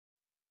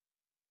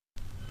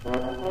I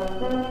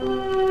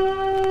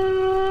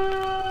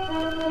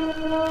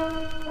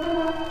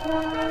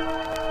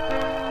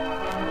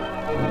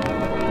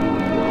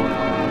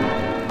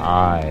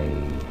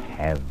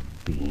have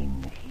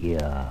been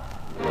here.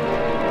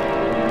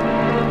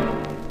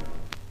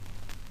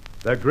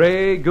 The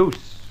Grey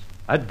Goose,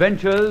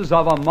 Adventures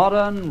of a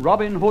Modern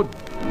Robin Hood.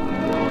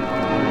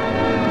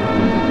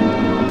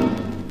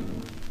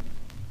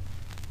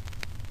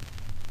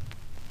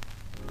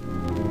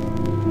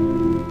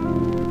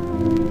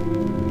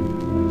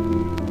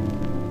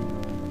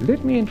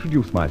 Let me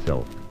introduce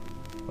myself.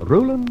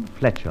 Rolland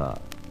Fletcher,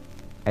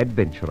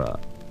 adventurer.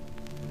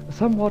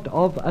 Somewhat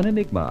of an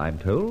enigma, I'm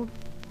told.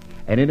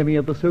 An enemy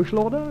of the social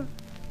order?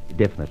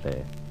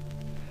 Definitely.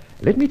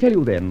 Let me tell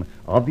you, then,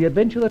 of the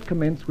adventure that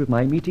commenced with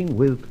my meeting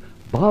with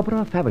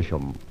Barbara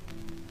Faversham.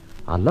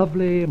 A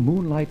lovely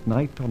moonlight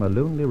night on a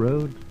lonely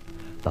road,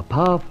 the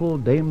powerful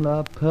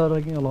Daimler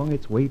purring along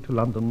its way to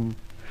London,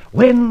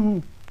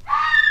 when...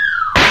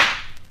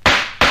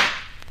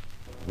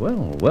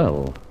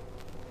 Well,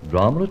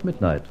 drama at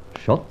midnight,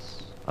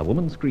 shots, a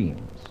woman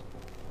screams.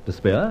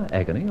 Despair,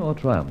 agony, or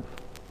triumph?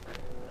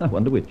 I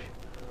wonder which.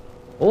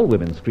 All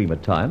women scream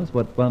at times,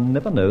 but one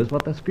never knows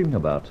what they're screaming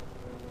about.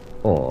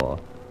 Or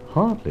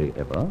hardly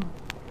ever.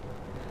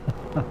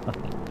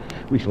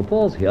 We shall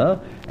pause here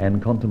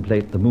and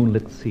contemplate the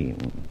moonlit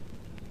scene.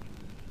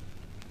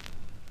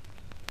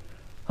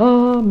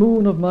 Ah,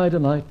 moon of my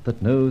delight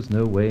that knows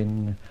no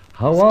wane.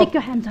 Stick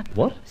your hands up.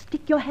 What?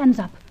 Stick your hands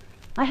up.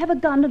 I have a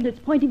gun and it's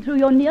pointing through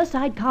your near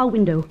side car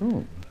window.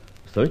 Oh,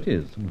 so it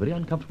is. Very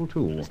uncomfortable,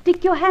 too.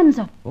 Stick your hands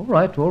up. All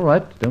right.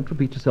 Don't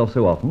repeat yourself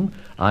so often.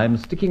 I'm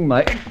sticking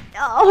my...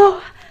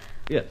 Oh!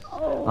 Yes.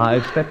 Oh.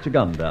 I've strapped your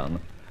gun down.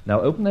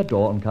 Now open that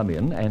door and come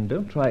in, and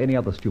don't try any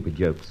other stupid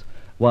jokes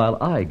while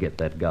I get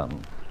that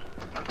gun.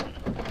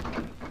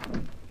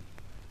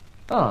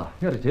 Ah,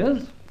 here it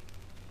is.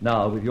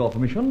 Now, with your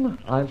permission,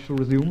 I shall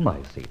resume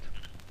my seat.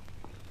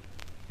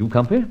 You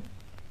comfy?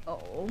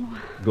 Oh.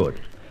 Good.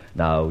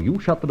 Now, you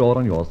shut the door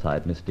on your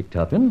side, Miss Dick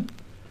Turpin,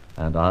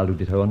 and I'll do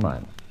ditto on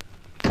mine.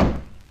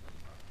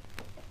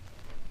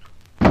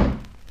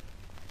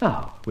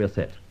 Now, we're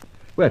set.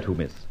 Where to,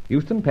 miss?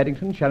 Euston,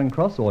 Paddington, Charing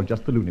Cross, or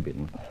just the loony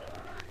bin?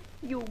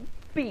 You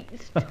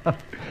beast.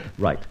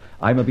 Right,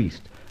 I'm a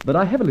beast, but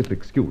I have a little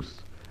excuse.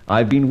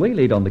 I've been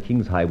waylaid on the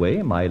King's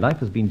Highway, my life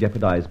has been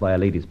jeopardized by a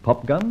lady's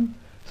pop gun,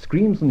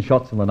 screams and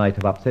shots in the night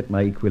have upset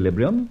my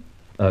equilibrium,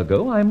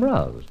 ergo I'm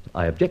roused,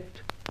 I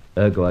object,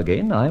 ergo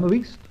again I'm a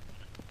beast.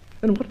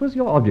 And what was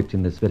your object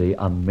in this very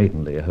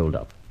unmaidenly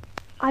hold-up?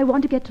 I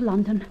want to get to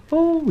London.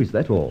 Oh, is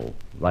that all?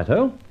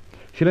 Righto.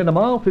 Shilling a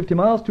mile, 50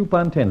 miles,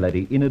 £2.10,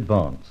 lady, in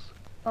advance.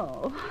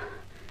 Oh.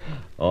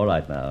 All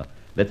right, now,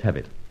 let's have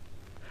it.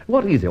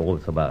 What is all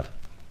this about?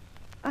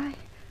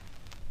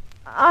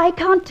 I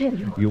can't tell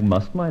you. You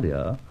must, my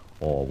dear,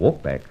 or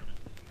walk back.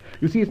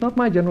 You see, it's not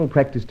my general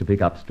practice to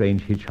pick up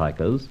strange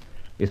hitchhikers,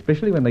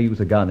 especially when they use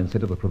a gun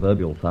instead of the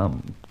proverbial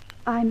thumb.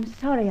 I'm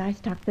sorry I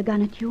stuck the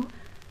gun at you.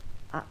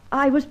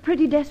 I was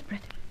pretty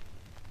desperate.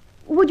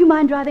 Would you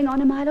mind driving on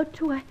a mile or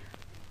two?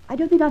 I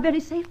don't think I'm very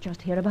safe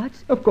just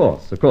hereabouts. Of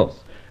course.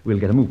 We'll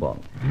get a move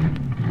on.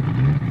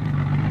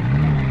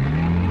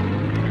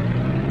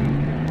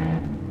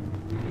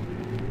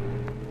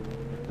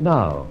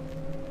 Now,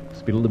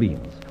 spill the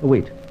beans. Oh,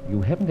 wait,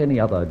 you haven't any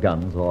other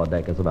guns or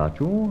daggers about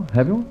you,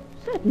 have you?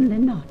 Certainly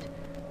not.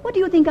 What do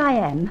you think I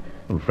am?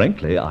 Well,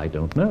 frankly, I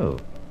don't know.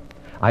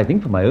 I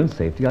think for my own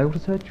safety I ought to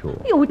search you.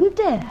 You wouldn't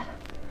dare.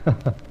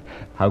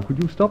 How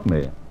could you stop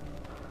me?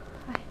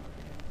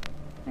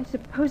 I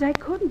suppose I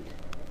couldn't.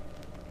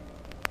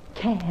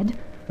 Cad.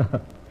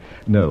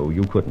 No,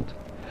 you couldn't.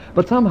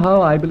 But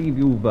somehow I believe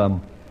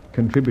you've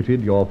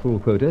contributed your full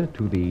quota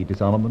to the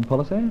disarmament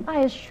policy.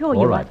 I assure you.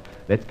 All right,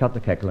 let's cut the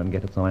cackle and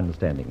get at some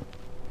understanding.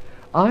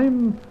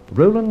 I'm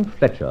Rolland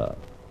Fletcher.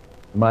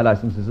 My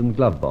license is in the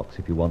glove box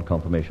if you want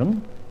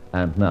confirmation.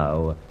 And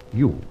now,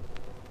 you.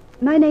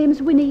 My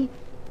name's Winnie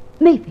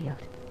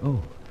Mayfield.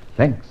 Oh,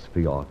 thanks for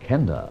your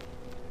candor.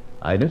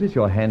 I notice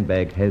your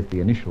handbag has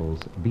the initials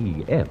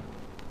BF.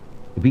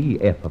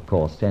 BF, of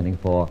course, standing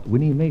for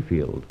Winnie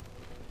Mayfield.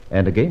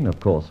 And again,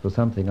 of course, for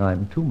something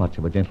I'm too much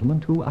of a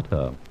gentleman to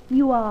utter.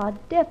 You are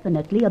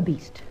definitely a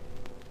beast.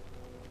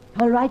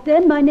 All right,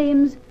 then, my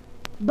name's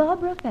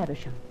Barbara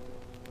Faversham.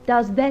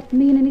 Does that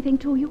mean anything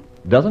to you?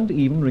 Doesn't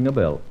even ring a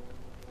bell.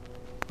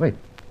 Wait,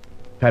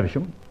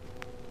 Faversham?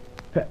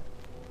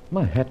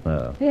 My hat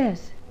now.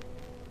 Yes.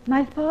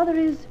 My father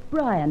is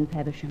Brian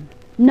Faversham,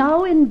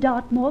 now in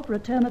Dartmoor for a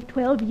term of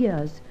 12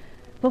 years.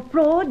 For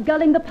fraud,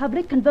 gulling the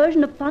public,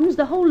 conversion of funds,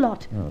 the whole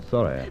lot. Oh,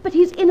 sorry. But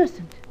he's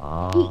innocent.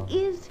 Ah.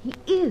 He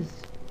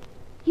is.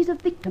 He's a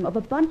victim of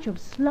a bunch of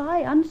sly,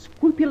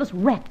 unscrupulous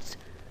rats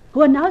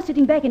who are now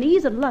sitting back in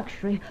ease and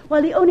luxury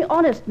while the only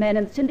honest man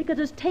in the syndicate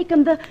has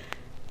taken the...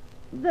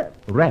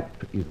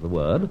 Rap is the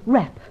word.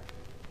 Rap.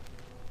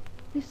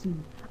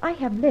 Listen, I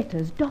have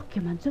letters,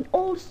 documents, and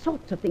all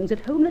sorts of things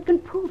at home that can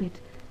prove it.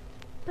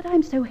 But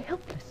I'm so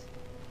helpless.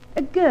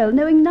 A girl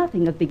knowing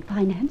nothing of big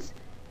finance.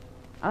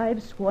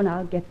 I've sworn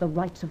I'll get the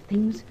rights of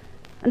things.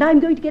 And I'm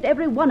going to get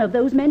every one of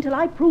those men till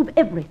I prove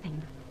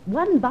everything.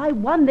 One by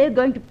one, they're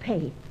going to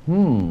pay.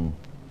 Well,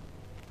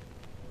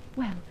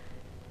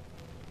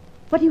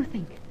 what do you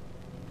think?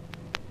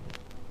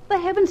 For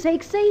heaven's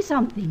sake, say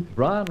something.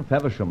 Brian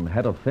Faversham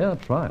had a fair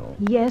trial.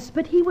 Yes,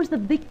 but he was the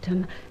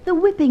victim, the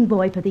whipping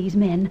boy for these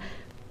men.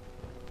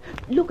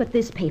 Look at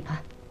this paper.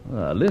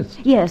 A list?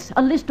 Yes,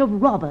 a list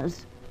of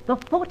robbers. The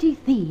 40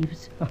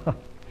 thieves.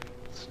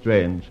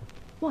 Strange.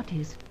 What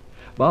is?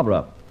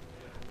 Barbara,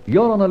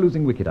 you're on a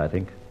losing wicket, I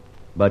think.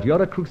 But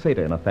you're a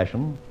crusader in a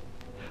fashion.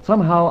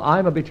 Somehow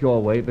I'm a bit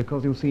your way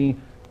because, you see,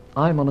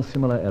 I'm on a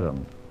similar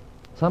errand.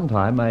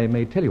 Sometime I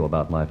may tell you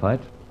about my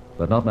fight,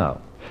 but not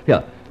now.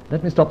 Here,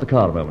 let me stop the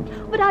car a moment.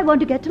 But I want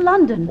to get to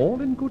London.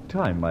 All in good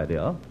time, my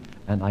dear.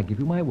 And I give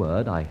you my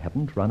word, I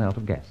haven't run out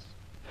of gas.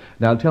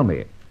 Now tell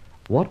me,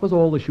 what was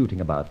all the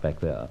shooting about back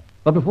there?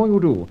 But before you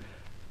do,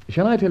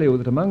 shall I tell you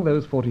that among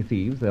those 40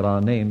 thieves there are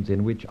names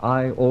in which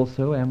I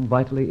also am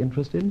vitally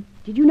interested?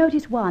 Did you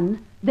notice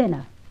one?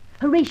 Venner.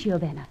 Horatio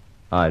Venner.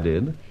 I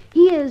did.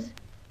 He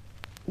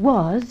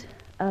was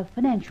a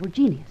financial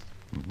genius.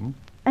 Mm-hmm.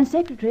 And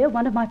secretary of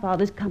one of my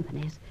father's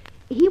companies.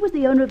 He was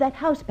the owner of that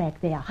house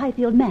back there,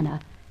 Highfield Manor,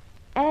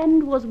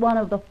 and was one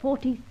of the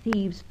 40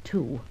 thieves,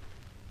 too.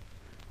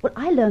 Well,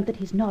 I learned that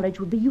his knowledge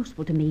would be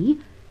useful to me,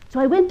 so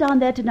I went down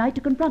there tonight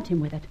to confront him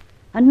with it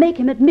and make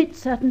him admit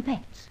certain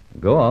facts.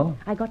 Go on.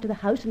 I got to the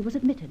house and was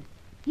admitted.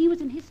 He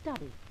was in his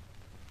study.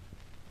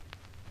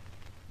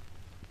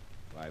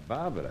 Why,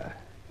 Barbara,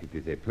 it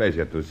is a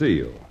pleasure to see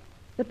you.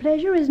 The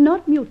pleasure is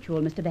not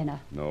mutual, Mr. Venner.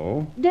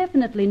 No?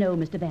 Definitely no,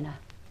 Mr. Venner.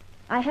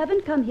 I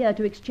haven't come here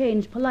to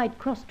exchange polite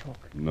crosstalk.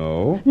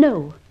 No?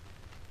 No.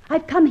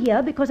 I've come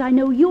here because I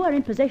know you are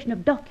in possession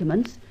of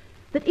documents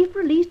that, if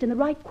released in the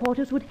right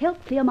quarters, would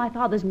help clear my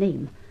father's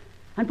name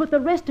and put the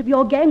rest of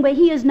your gang where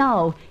he is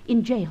now,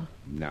 in jail.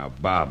 Now,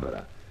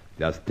 Barbara,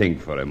 just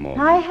think for a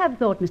moment. I have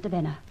thought, Mr.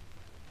 Venner.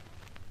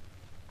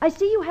 I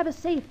see you have a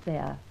safe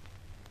there.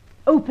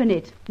 Open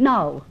it,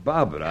 now.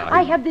 Barbara,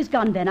 I have this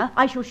gun, Venner.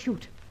 I shall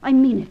shoot. I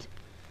mean it.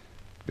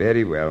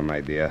 Very well, my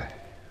dear.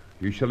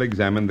 You shall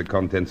examine the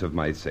contents of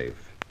my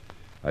safe.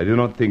 I do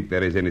not think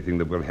there is anything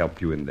that will help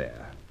you in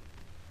there.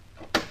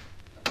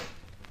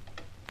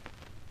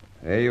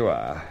 There you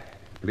are.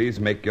 Please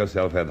make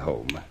yourself at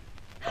home.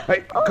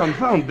 Hey,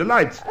 confound the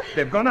lights.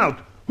 They've gone out.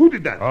 Who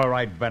did that? All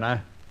right,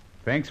 Benner.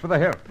 Thanks for the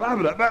help.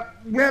 Barbara,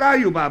 where are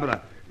you,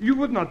 Barbara? You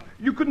could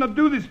not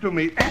do this to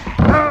me.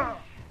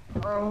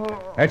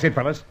 That's it,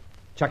 fellas.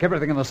 Chuck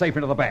everything in the safe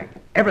into the bag.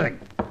 Everything.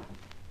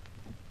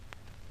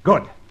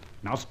 Good.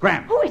 Now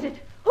scram. Who is it?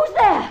 Who's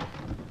there?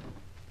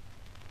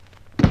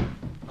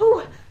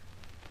 Who?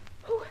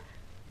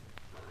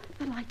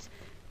 The lights.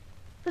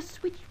 The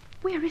switch.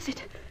 Where is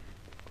it?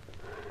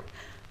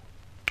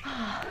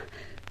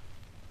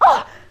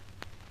 Oh!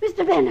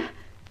 Mr. Venner!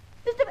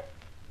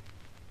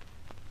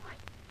 My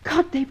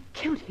God, they've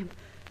killed him.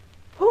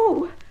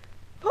 Who?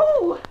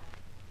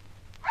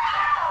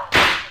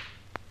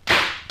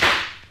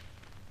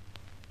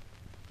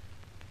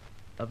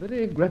 A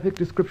very graphic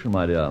description,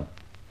 my dear.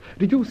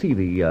 Did you see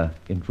the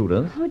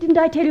intruders? Oh, didn't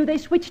I tell you they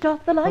switched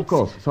off the lights? Of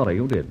course. Sorry,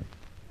 you did.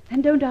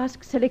 And don't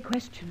ask silly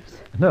questions.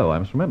 No, I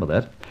must remember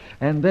that.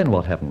 And then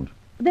what happened?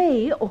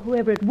 They, or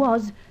whoever it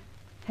was,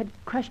 had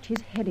crushed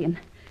his head in.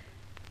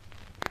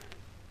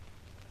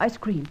 I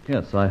screamed.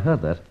 Yes, I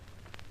heard that.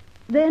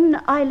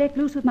 Then I let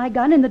loose with my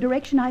gun in the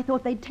direction I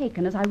thought they'd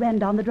taken as I ran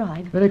down the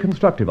drive. Very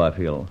constructive, I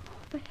feel.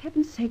 For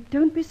heaven's sake,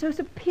 don't be so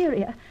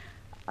superior.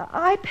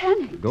 I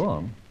panicked. Go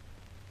on.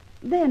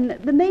 Then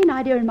the main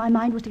idea in my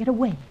mind was to get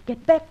away,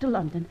 get back to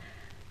London.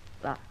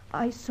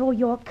 I saw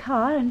your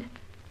car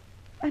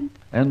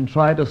And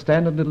tried to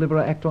stand and deliver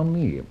an act on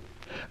me.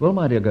 Well,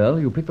 my dear girl,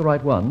 you picked the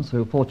right one,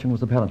 so fortune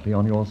was apparently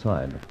on your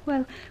side.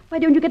 Well, why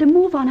don't you get a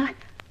move on?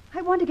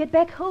 I want to get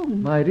back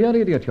home. My dear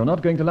idiot, you're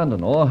not going to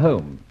London or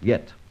home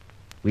yet.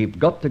 We've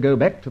got to go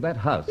back to that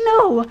house.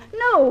 No!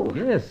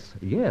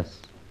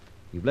 Yes.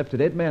 You've left a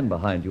dead man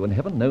behind you and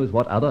heaven knows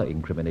what other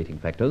incriminating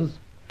factors.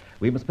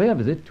 We must pay a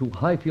visit to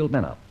Highfield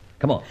Manor.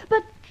 Come on.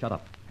 But... Shut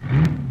up.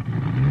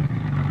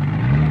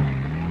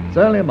 It's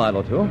only a mile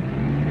or two.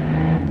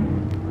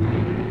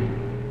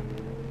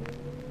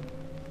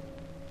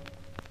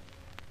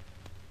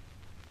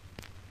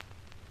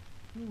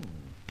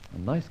 A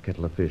nice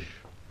kettle of fish.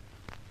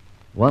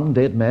 One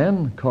dead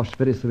man, coshed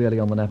very severely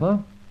on the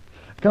napper.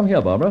 Come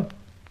here, Barbara.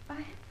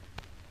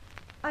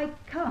 I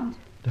can't.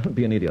 Don't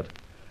be an idiot.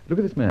 Look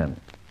at this man.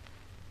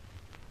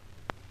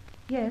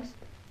 Yes.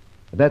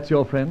 That's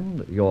your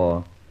friend,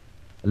 your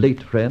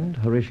late friend,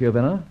 Horatio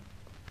Venner?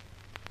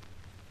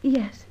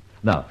 Yes.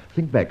 Now,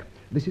 think back.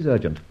 This is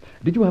urgent.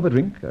 Did you have a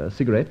drink, a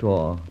cigarette,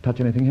 or touch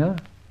anything here?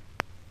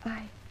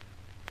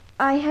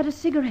 I had a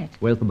cigarette.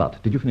 Where's the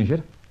butt? Did you finish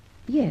it?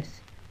 Yes.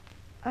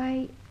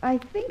 I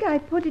think I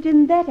put it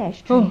in that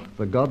ashtray. Oh,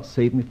 for God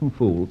save me from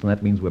fools, and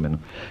that means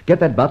women. Get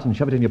that butt and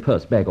shove it in your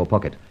purse, bag, or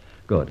pocket.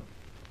 Good.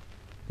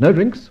 No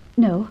drinks?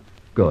 No.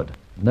 Good.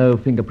 No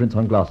fingerprints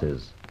on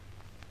glasses.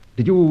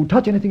 Did you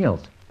touch anything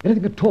else?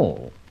 Anything at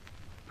all?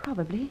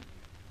 Probably.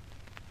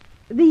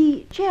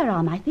 The chair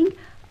arm, I think.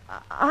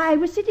 I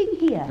was sitting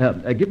here.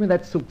 Give me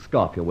that silk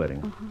scarf you're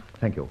wearing.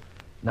 Thank you.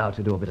 Now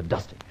to do a bit of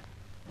dusting.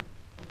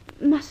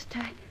 Must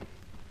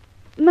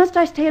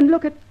I stay and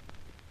look at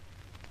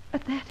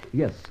that?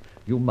 Yes,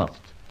 you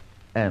must.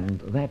 And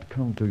that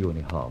can't do you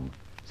any harm.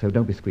 So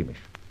don't be squeamish.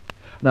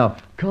 Now,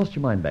 cast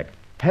your mind back.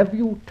 Have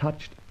you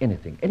touched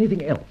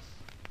anything else?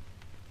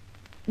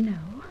 No.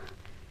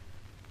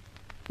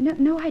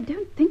 No, I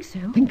don't think so.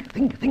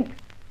 Think.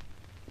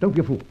 Don't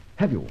be a fool.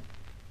 Have you?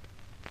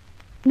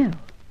 No.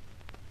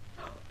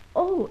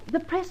 Oh, the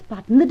press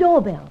button, the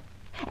doorbell,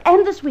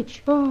 and the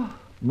switch. Oh,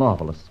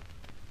 marvellous.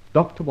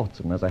 Dr.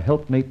 Watson, as a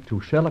helpmate to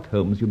Sherlock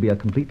Holmes, you'll be a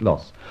complete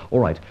loss. All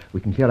right,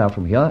 we can clear out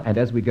from here, and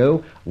as we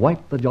go,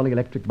 wipe the jolly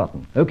electric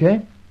button.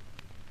 Okay?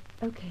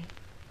 Okay.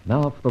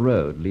 Now off the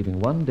road, leaving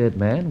one dead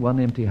man, one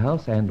empty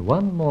house, and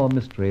one more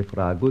mystery for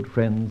our good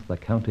friends, the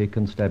county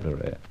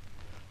constabulary.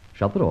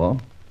 Shut the door.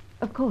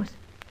 Of course.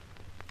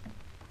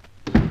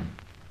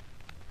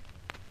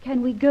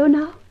 Can we go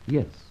now?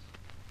 Yes.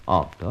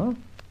 After?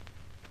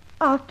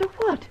 After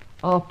what?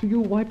 After you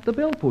wipe the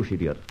bell push,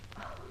 idiot.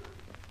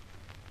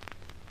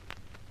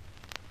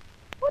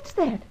 What's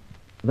that?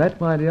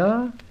 That, my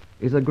dear,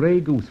 is a grey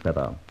goose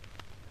feather.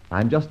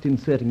 I'm just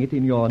inserting it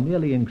in your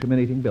nearly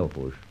incriminating bell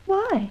push.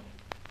 Why?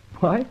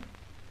 Why?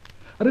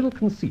 A little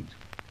conceit.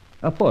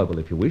 A foible,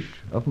 if you wish,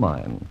 of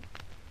mine.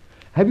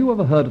 Have you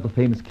ever heard of the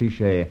famous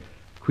cliché,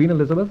 Queen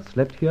Elizabeth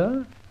slept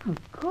here?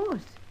 Of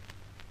course.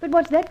 But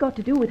what's that got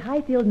to do with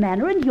Highfield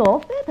Manor and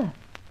your feather?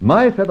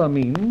 My feather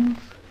means...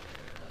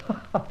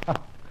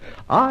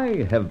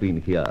 I have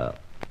been here.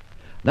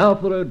 Now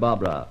for the road,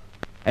 Barbara.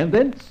 And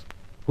thence,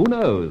 who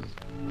knows?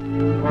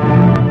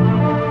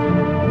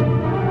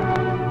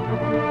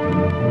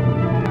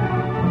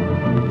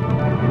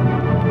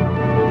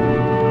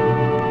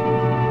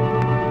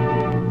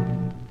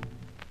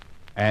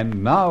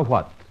 And now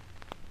what?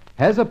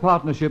 Has a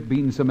partnership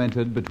been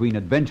cemented between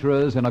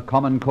adventurers in a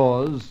common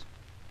cause?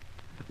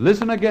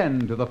 Listen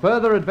again to the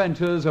further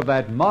adventures of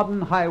that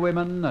modern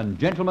highwayman and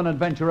gentleman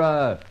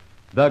adventurer,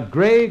 the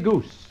Grey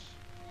Goose.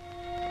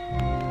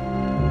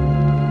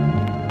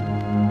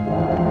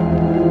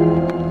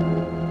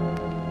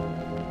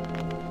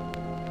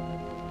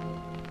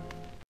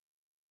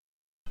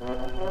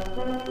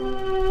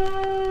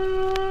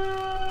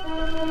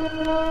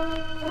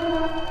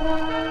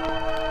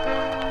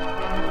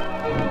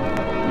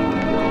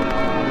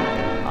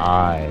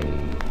 I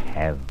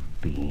have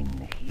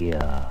been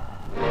here.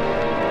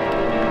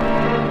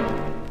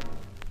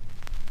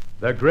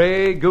 The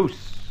Grey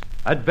Goose,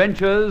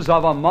 Adventures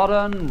of a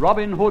Modern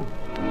Robin Hood.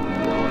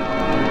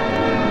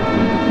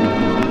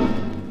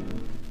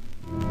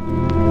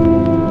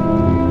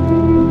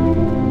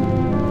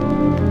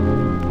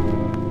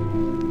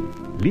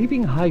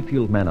 Leaving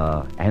Highfield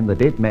Manor and the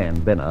dead man,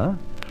 Benner,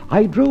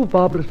 I drove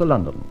Barbara to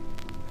London.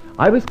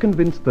 I was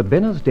convinced that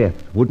Benner's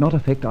death would not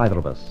affect either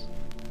of us.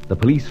 The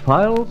police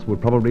files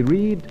would probably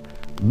read,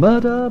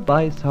 murder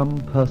by some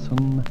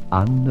person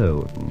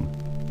unknown.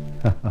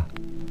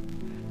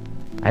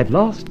 At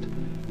last,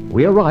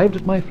 we arrived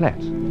at my flat.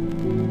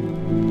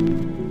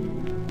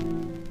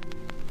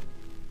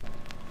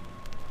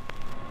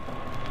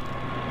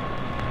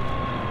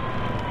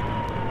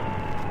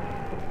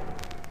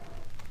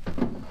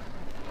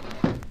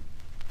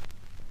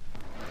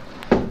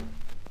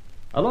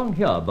 Along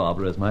here,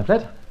 Barbara, is my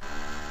flat.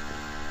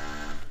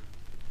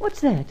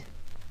 What's that?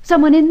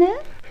 Someone in there?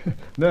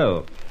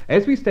 No.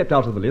 As we stepped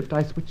out of the lift,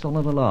 I switched on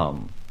an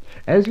alarm.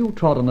 As you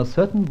trod on a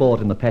certain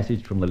board in the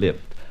passage from the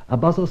lift, a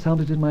buzzer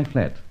sounded in my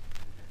flat.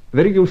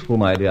 Very useful,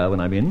 my dear, when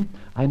I'm in.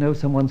 I know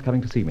someone's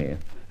coming to see me.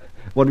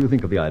 What do you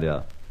think of the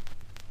idea?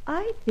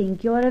 I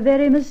think you're a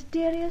very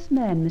mysterious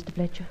man, Mr.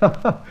 Fletcher.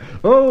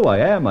 Oh, I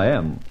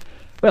am.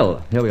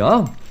 Well, here we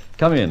are.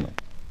 Come in.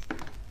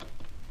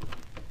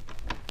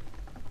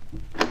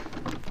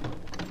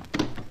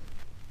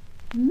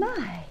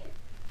 My,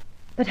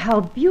 but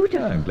how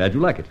beautiful. I'm glad you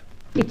like it.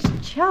 It's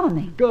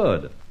charming.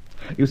 Good.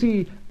 You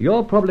see,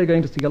 you're probably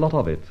going to see a lot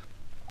of it.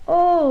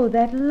 Oh,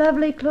 that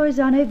lovely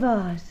cloisonne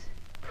vase.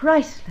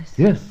 Priceless.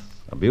 Yes,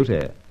 a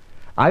beauty.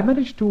 I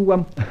managed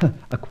to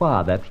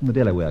acquire that from the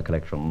Delaware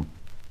collection.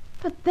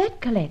 But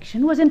that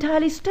collection was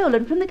entirely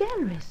stolen from the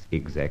galleries.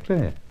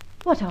 Exactly.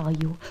 What are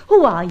you?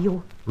 Who are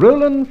you?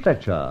 Rolland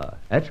Fletcher,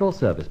 at your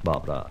service,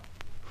 Barbara.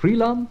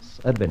 Freelance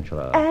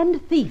adventurer.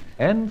 And thief.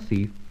 And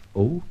thief.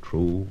 Oh,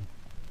 true.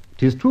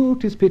 'Tis true,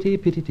 'tis pity,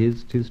 pity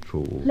 'tis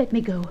true. Let me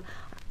go.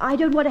 I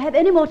don't want to have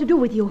any more to do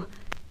with you.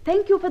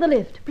 Thank you for the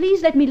lift.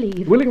 Please let me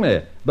leave.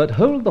 Willingly, but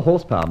hold the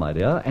horsepower, my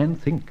dear, and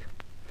think.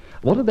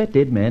 What of that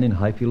dead man in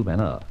Highfield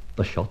Manor?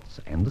 The shots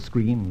and the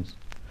screams.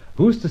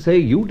 Who's to say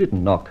you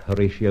didn't knock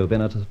Horatio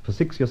Benner for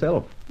 6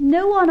 yourself?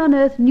 No one on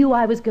earth knew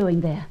I was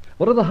going there.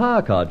 What of the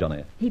hire car,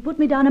 Johnny? He put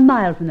me down a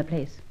mile from the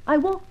place. I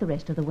walked the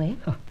rest of the way.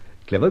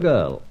 Clever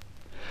girl.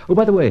 Oh,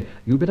 by the way,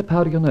 you'd better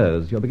powder your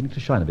nose. You're beginning to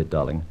shine a bit,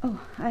 darling. Oh,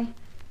 I...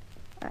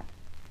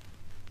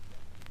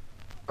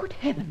 Good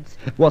heavens.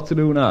 What's to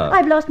do now?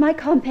 I've lost my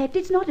compact.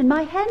 It's not in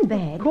my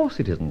handbag. Of course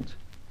it isn't.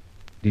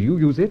 Did you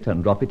use it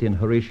and drop it in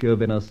Horatio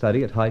Venner's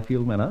study at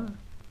Highfield Manor?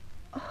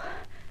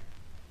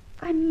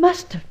 I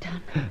must have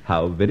done.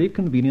 How very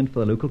convenient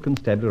for the local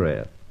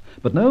constabulary.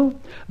 But no,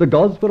 the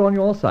gods were on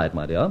your side,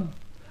 my dear.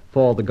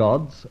 For the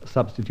gods,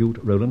 substitute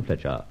Rolland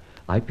Fletcher.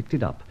 I picked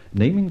it up,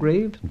 name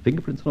engraved and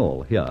fingerprints and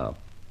all. Here.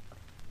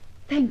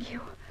 Thank you.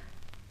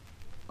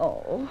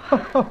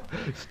 Oh.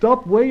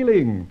 Stop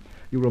wailing.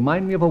 You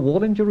remind me of a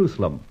war in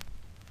Jerusalem.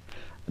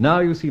 Now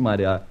you see, my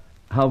dear,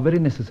 how very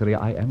necessary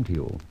I am to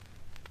you.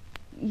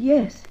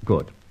 Yes.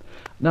 Good.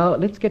 Now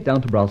let's get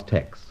down to brass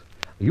tacks.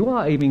 You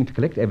are aiming to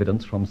collect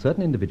evidence from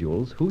certain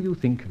individuals who you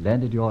think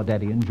landed your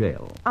daddy in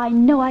jail. I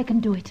know I can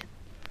do it.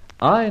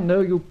 I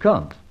know you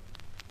can't.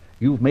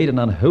 You've made an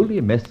unholy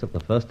mess of the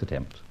first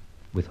attempt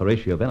with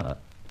Horatio Venner.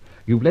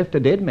 You've left a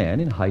dead man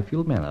in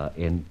Highfield Manor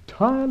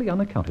entirely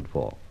unaccounted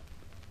for.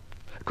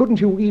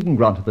 Couldn't you even,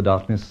 granted the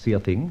darkness, see a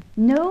thing?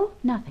 No,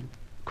 nothing.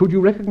 Could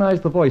you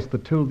recognize the voice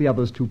that told the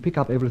others to pick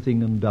up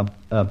everything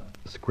and,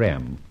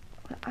 scram?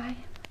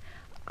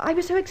 I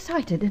was so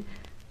excited,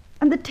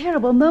 and the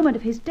terrible moment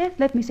of his death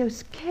left me so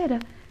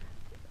scared.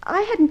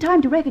 I hadn't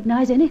time to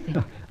recognize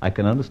anything. I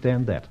can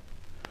understand that.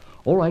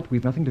 All right,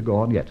 we've nothing to go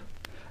on yet.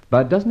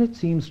 But doesn't it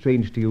seem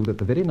strange to you that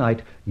the very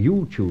night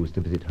you choose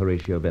to visit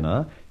Horatio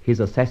Venner, his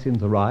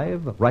assassins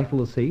arrive, rifle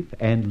the safe,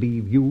 and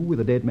leave you with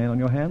a dead man on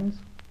your hands?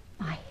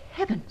 My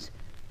heavens!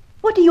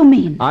 What do you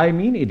mean? I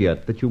mean,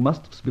 idiot, that you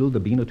must have spilled a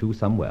bean or two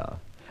somewhere,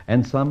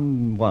 and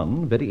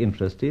someone very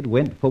interested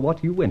went for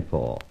what you went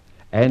for,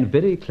 and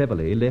very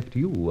cleverly left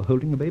you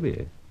holding the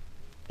baby.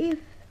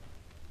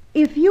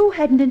 If you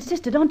hadn't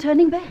insisted on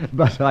turning back.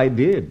 But I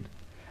did.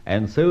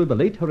 And so the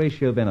late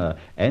Horatio Venner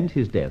and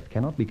his death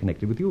cannot be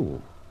connected with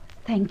you.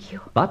 Thank you.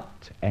 But,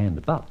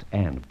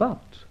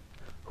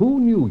 who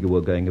knew you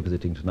were going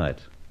a-visiting tonight?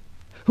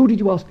 Who did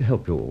you ask to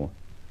help you?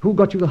 Who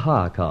got you the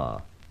hire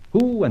car?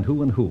 Who and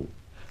who and who?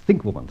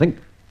 Think, woman, think.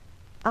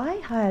 I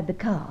hired the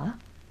car.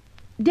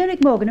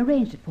 Derek Morgan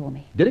arranged it for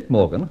me. Derek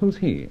Morgan? Who's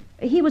he?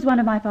 He was one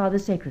of my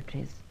father's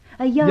secretaries.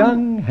 A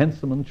young,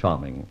 handsome and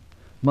charming.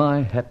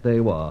 My hat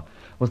they were.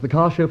 Was the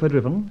car chauffeur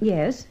driven?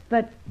 Yes,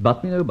 but...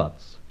 But me no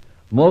buts.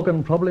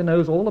 Morgan probably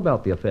knows all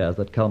about the affairs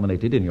that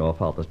culminated in your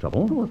father's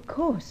trouble. Oh, of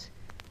course.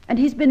 And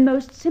he's been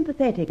most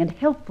sympathetic and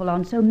helpful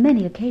on so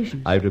many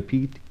occasions. I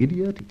repeat,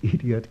 idiot,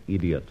 idiot,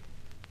 idiot.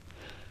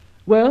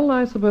 Well,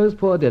 I suppose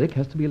poor Derek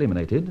has to be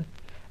eliminated.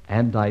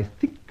 And I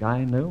think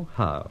I know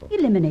how.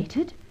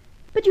 Eliminated?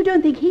 But you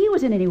don't think he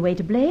was in any way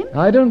to blame?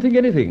 I don't think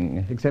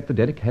anything, except that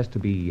Derek has to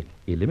be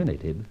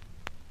eliminated.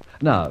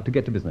 Now, to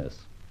get to business.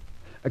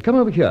 Come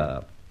over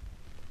here.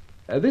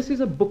 This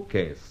is a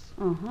bookcase.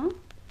 Uh-huh.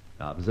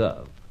 Now,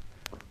 observe.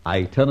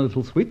 I turn a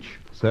little switch,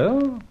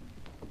 so.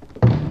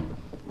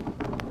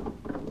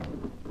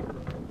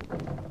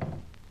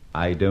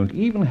 I don't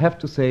even have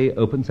to say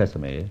open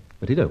sesame,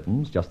 but it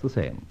opens just the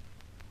same.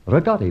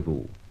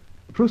 Regardez-vous.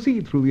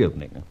 Proceed through the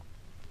opening.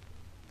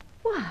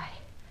 Why,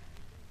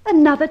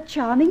 another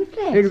charming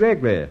flat.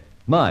 Exactly.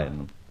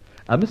 Mine.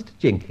 Mr.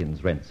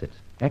 Jenkins rents it.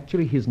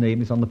 Actually, his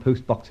name is on the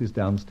post boxes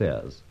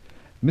downstairs.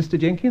 Mr.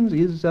 Jenkins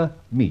is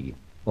me.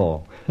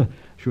 Or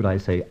should I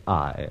say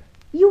I?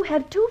 You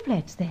have two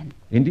flats, then?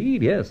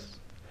 Indeed, yes.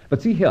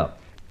 But see here.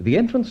 The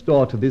entrance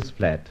door to this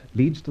flat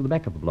leads to the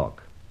back of the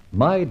block.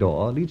 My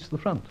door leads to the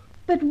front.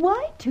 But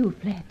why two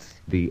flats?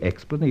 The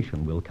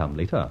explanation will come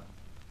later.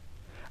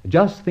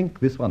 Just think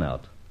this one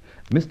out.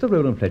 Mr.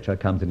 Rolland Fletcher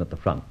comes in at the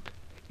front.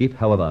 If,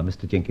 however,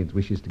 Mr. Jenkins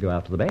wishes to go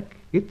out to the back,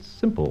 it's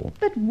simple.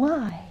 But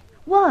why?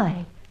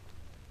 Why?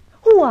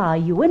 Who are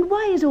you, and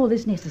why is all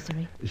this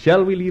necessary?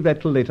 Shall we leave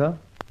that till later?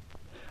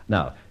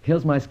 Now,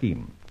 here's my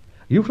scheme.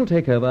 You shall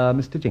take over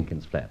Mr.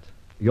 Jenkins' flat.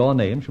 Your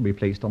name shall be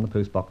placed on the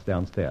post box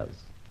downstairs.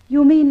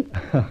 You mean...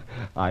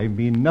 I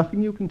mean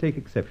nothing you can take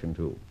exception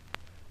to.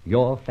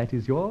 Your flat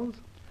is yours,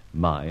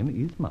 mine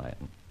is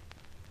mine.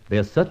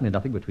 There's certainly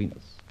nothing between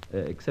us,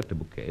 except a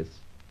bookcase.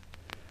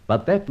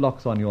 But that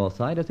locks on your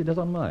side as it does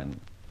on mine.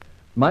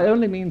 My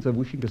only means of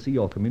wishing to see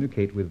or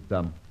communicate with,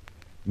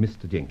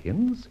 Mr.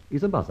 Jenkins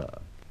is a buzzer.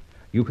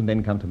 You can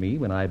then come to me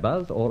when I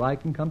buzz, or I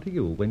can come to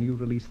you when you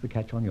release the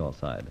catch on your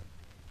side.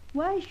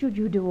 Why should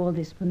you do all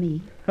this for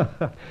me?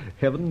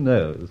 Heaven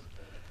knows.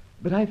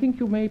 But I think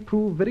you may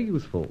prove very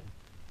useful.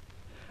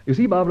 You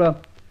see,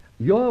 Barbara,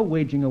 you're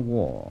waging a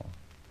war.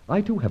 I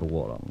too have a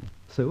war on,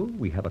 so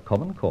we have a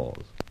common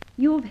cause.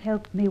 You've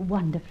helped me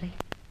wonderfully,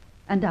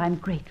 and I'm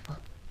grateful.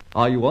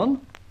 Are you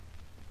on?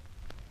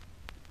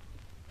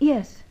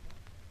 Yes,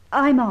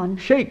 I'm on.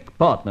 Shake,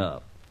 partner.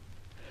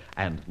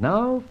 And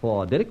now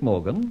for Derek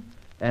Morgan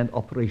and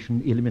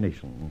Operation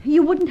Elimination.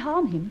 You wouldn't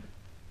harm him?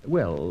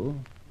 Well,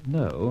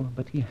 no,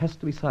 but he has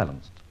to be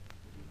silenced.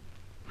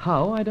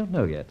 How, I don't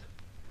know yet.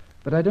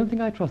 But I don't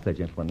think I trust that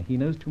gentleman. He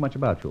knows too much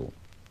about you.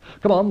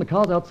 Come on, the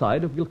car's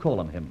outside. We'll call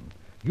on him.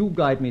 You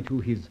guide me to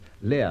his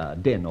lair,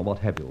 den, or what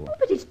have you. Oh,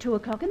 but it's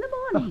 2:00 in the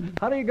morning.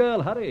 Hurry,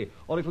 girl, hurry,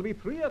 or it'll be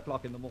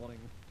 3:00 in the morning.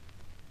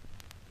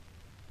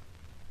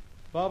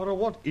 Barbara,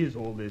 what is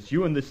all this?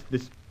 You and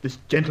this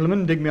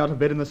gentleman dig me out of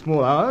bed in the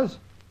small hours?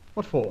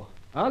 What for?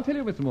 I'll tell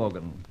you, Mr.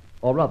 Morgan.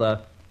 Or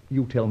rather,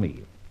 you tell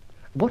me.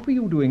 what were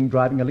you doing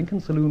driving a Lincoln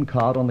Saloon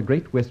car on the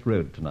Great West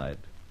Road tonight?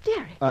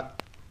 Derek.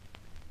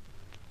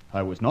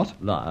 I was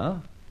not.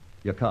 Liar.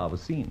 Your car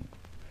was seen.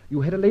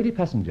 You had a lady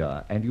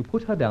passenger, and you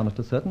put her down at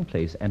a certain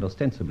place and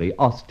ostensibly,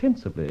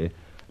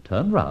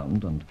 turned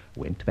round and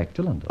went back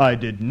to London. I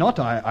did not.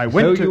 I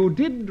went So to... you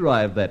did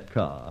drive that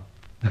car.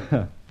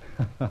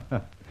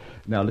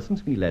 Now listen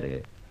to me,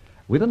 laddie.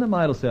 Within a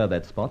mile or so of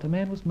that spot, a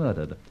man was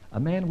murdered. A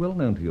man well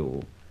known to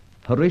you.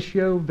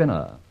 Horatio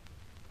Venner.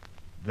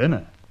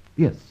 Venner?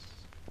 Yes,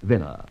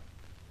 Venner.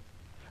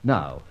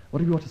 Now, what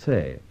have you got to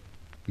say?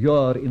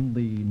 You're in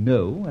the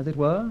know, as it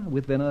were,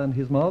 with Venner and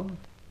his mob.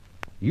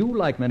 You,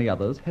 like many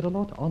others, had a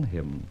lot on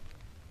him.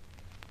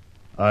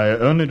 I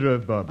only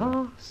drove Barbara.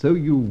 Ah, so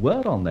you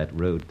were on that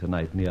road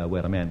tonight near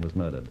where a man was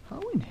murdered. How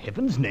in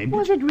heaven's name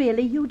Was it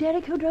really you,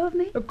 Derek, who drove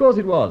me? Of course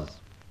it was.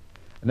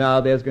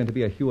 Now, there's going to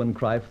be a hue and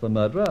cry for the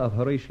murderer of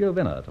Horatio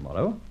Venner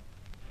tomorrow.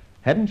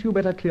 Hadn't you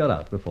better clear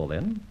out before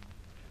then?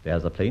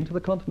 There's a plane to the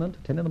continent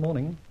at 10 in the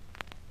morning.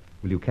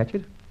 Will you catch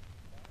it?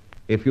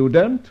 If you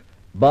don't,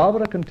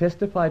 Barbara can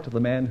testify to the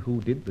man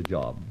who did the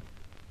job.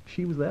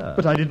 She was there.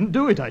 But I didn't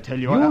do it, I tell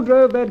you. You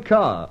drove that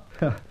car.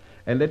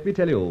 And let me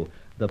tell you,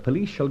 the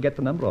police shall get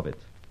the number of it.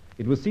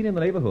 It was seen in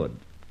the neighborhood.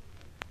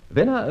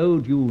 Venner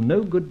owed you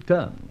no good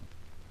turn.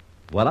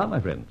 Voila, my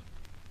friend.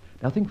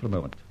 Now think for a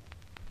moment.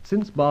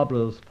 Since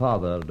Barbara's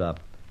father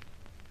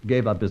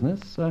gave up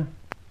business,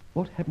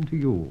 what happened to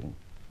you?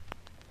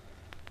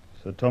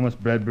 Sir Thomas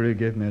Bradbury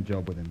gave me a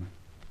job with him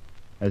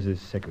as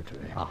his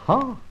secretary.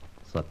 Aha!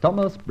 Sir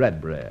Thomas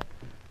Bradbury.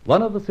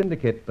 One of the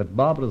syndicate that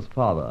Barbara's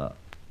father,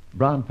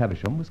 Brown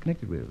Faversham, was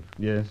connected with.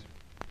 Yes.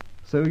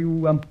 So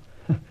you,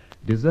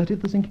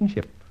 deserted the sinking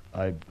ship.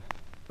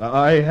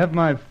 I have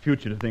my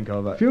future to think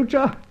of.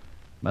 Future?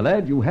 My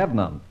lad, you have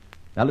none.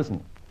 Now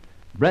listen.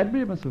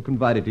 Bradbury must have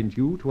confided in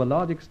you to a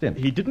large extent.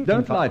 He didn't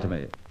Don't lie to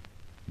me.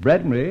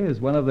 Bradbury is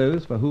one of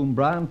those for whom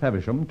Brown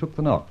Faversham took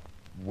the knock.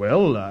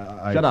 Well,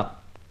 Shut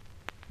up.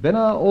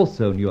 Venner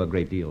also knew a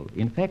great deal.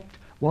 In fact,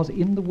 was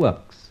in the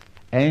works,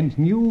 and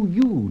knew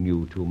you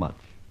knew too much.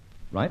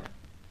 Right?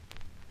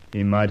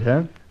 He might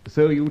have.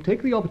 So you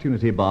take the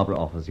opportunity Barbara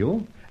offers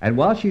you, and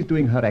while she's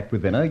doing her act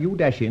with Venner, you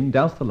dash in,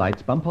 douse the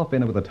lights, bump off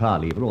Venner with a tire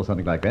lever or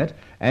something like that,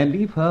 and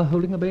leave her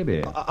holding the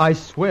baby. I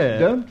swear...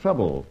 Don't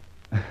trouble.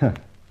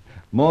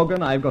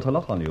 Morgan, I've got a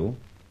lot on you.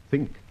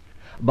 Think.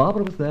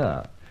 Barbara was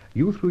there.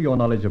 You, through your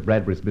knowledge of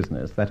Bradbury's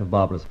business, that of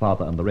Barbara's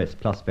father and the rest,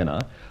 plus Venner,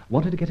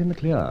 wanted to get in the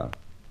clear.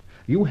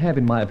 You have,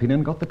 in my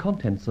opinion, got the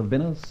contents of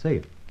Venner's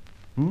safe.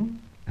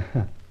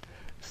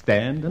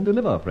 Stand and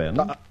deliver, friend.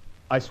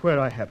 I swear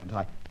I haven't.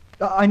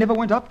 I never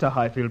went up to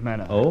Highfield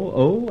Manor.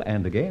 Oh,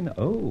 and again,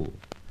 oh.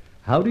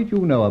 How did you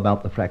know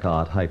about the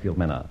fracas at Highfield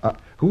Manor?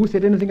 Who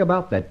said anything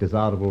about that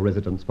desirable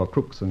residence for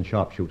crooks and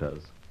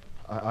sharpshooters?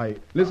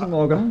 Listen,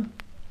 Morgan,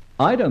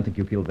 I don't think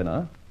you killed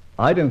Venner.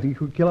 I don't think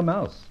you could kill a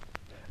mouse.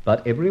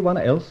 But everyone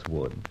else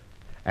would.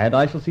 And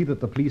I shall see that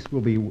the police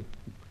will be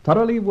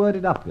thoroughly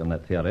worded up on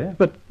that theory.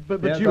 But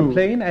There's you... a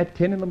plane at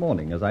 10 in the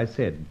morning, as I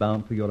said,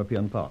 bound for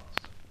European parts.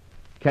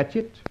 Catch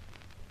it,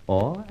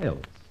 or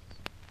else.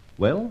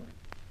 Well?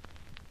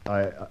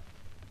 I'll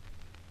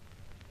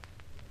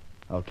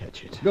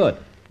catch it. Good.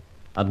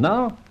 And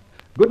now,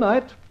 good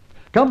night.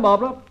 Come,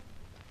 Barbara.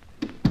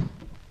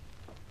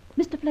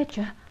 Mr.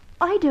 Fletcher,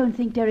 I don't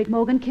think Derek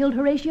Morgan killed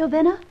Horatio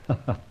Venner.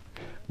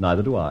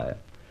 Neither do I.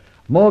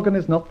 Morgan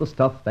is not the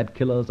stuff that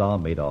killers are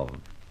made of.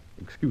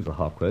 Excuse a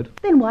half quote.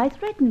 Then why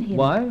threaten him?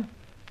 Why?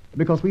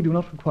 Because we do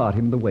not require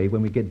him the way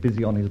when we get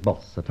busy on his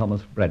boss, Sir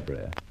Thomas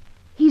Bradbury.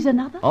 He's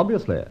another?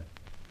 Obviously.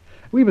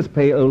 We must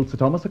pay old Sir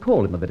Thomas a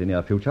call in the very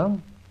near future.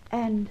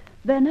 And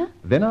Venner?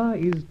 Venner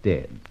is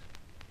dead.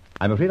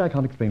 I'm afraid I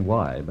can't explain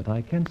why, but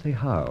I can say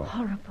how.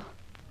 Horrible.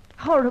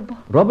 Horrible.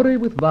 Robbery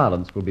with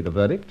violence will be the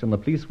verdict, and the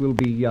police will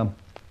be,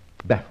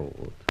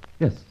 baffled.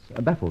 Yes,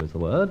 baffled is the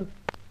word.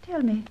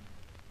 Tell me,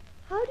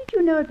 how did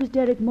you know it was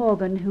Derek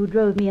Morgan who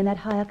drove me in that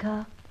hire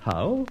car?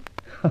 How?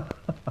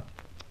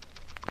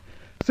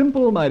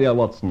 Simple, my dear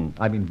Watson.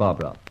 I mean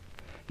Barbara.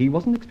 He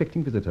wasn't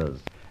expecting visitors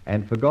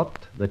and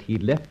forgot that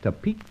he'd left a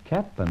peaked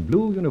cap and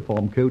blue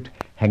uniform coat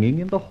hanging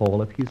in the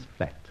hall of his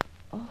flat.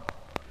 Oh.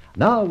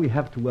 Now we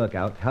have to work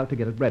out how to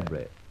get at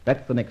Bradbury.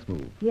 That's the next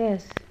move.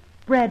 Yes,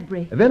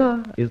 Bradbury.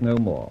 Venner is no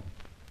more.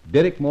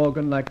 Derek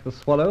Morgan, like the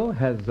swallow,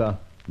 has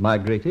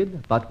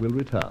migrated but will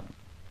return.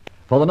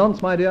 For the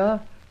nonce, my dear,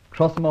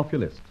 cross him off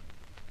your list.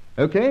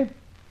 Okay?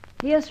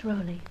 Yes,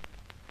 Rowley.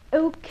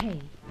 Okay.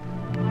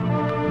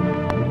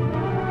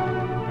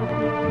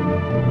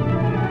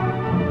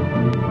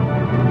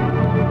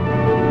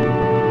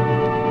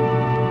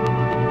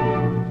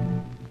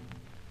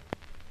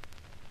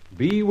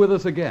 Be with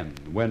us again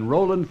when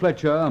Rolland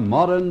Fletcher,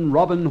 modern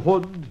Robin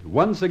Hood,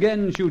 once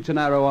again shoots an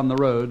arrow on the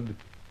road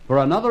for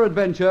another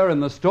adventure in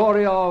the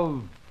story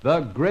of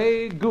the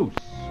Grey Goose.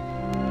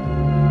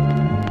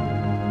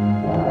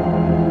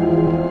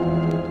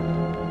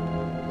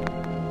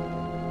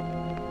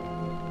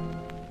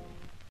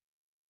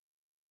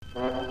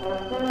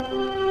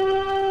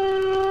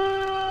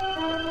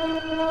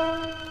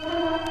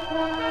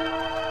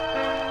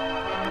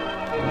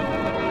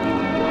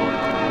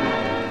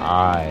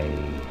 I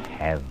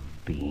have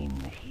been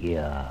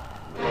here.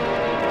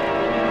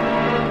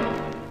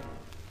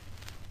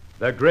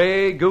 The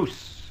Grey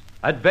Goose,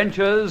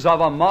 Adventures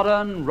of a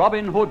Modern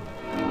Robin Hood.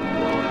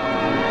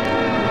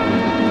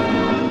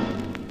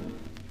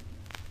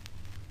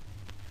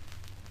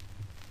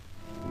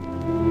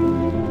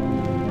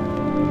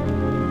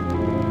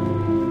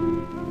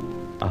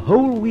 A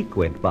whole week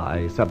went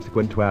by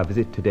subsequent to our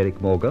visit to Derek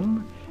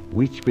Morgan,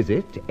 which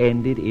visit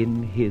ended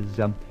in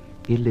his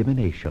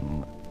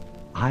elimination.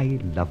 I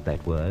love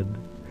that word.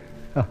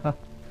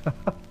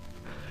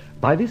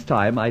 By this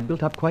time, I'd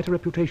built up quite a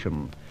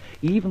reputation.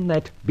 Even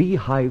that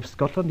beehive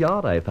Scotland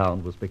Yard I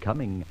found was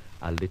becoming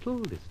a little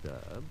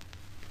disturbed.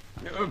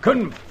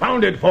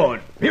 Confound it,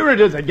 Ford. Here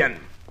it is again.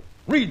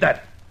 Read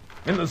that.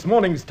 In this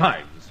morning's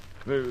Times.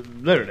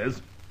 There it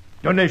is.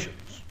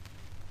 Donations.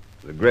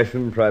 The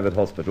Gresham Private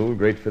Hospital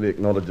gratefully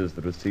acknowledges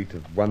the receipt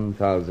of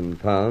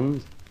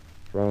 £1,000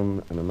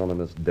 from an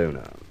anonymous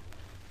donor.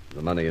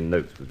 The money in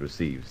notes was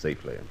received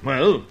safely.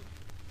 Well?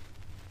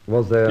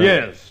 Was there...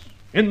 Yes.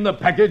 In the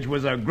package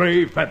was a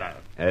grey feather.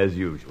 As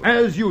usual.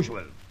 As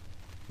usual.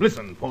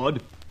 Listen,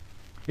 Ford.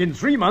 In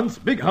 3 months,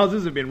 big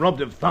houses have been robbed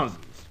of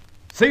thousands.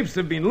 Safes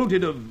have been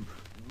looted of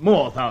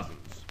more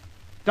thousands.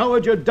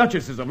 Dowager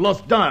duchesses have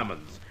lost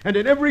diamonds. And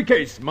in every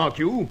case, mark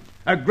you,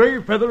 a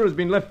grey feather has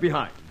been left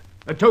behind.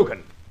 A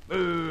token.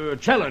 A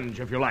challenge,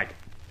 if you like.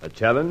 A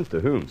challenge to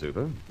whom,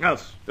 Super?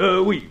 Us.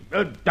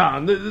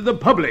 The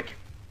public.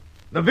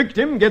 The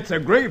victim gets a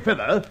grey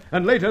feather,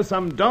 and later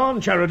some darn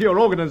charity or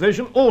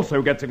organization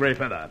also gets a grey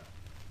feather.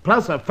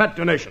 Plus a fat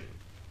donation.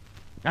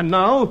 And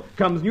now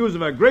comes news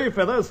of a grey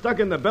feather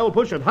stuck in the bell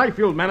push at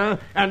Highfield Manor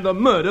and the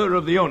murder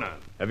of the owner.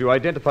 Have you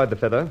identified the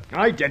feather?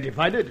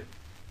 Identified it.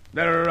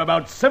 There are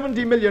about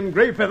 70 million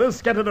grey feathers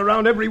scattered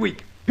around every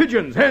week.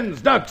 Pigeons,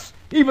 hens, ducks,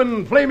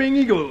 even flaming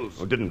eagles.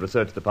 Oh, didn't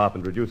research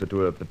department reduce it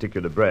to a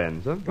particular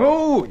brand, sir?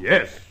 Oh,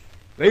 yes.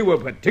 They were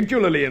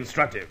particularly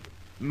instructive.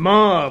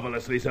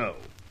 Marvelously so.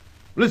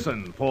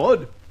 Listen,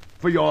 Ford,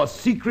 for your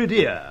secret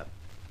ear.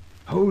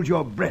 Hold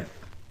your breath.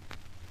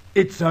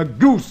 It's a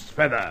goose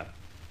feather.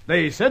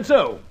 They said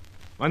so,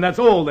 and that's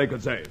all they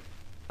could say.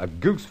 A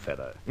goose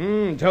feather?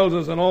 Tells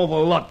us an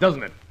awful lot,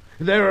 doesn't it?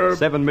 There are...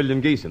 7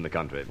 million geese in the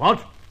country.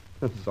 What?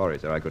 Sorry,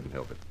 sir, I couldn't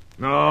help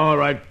it. All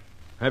right.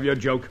 Have your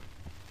joke.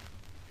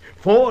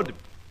 Ford,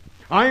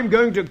 I'm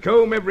going to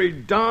comb every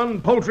darn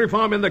poultry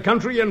farm in the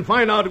country and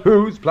find out...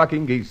 Who's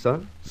plucking geese,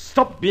 sir?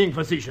 Stop being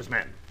facetious,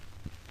 man.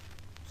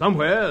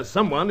 Somewhere,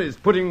 someone is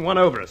putting one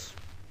over us.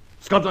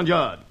 Scotland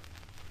Yard.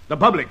 The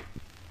public.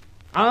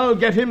 I'll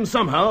get him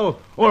somehow,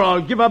 or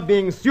I'll give up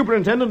being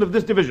superintendent of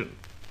this division.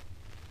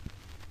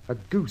 A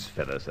goose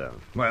feather, sir.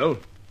 Well?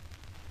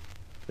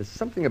 There's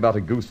something about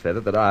a goose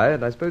feather that I,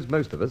 and I suppose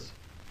most of us,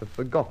 have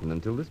forgotten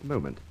until this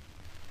moment.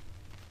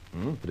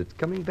 But it's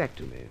coming back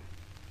to me.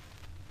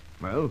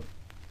 Well,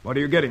 what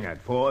are you getting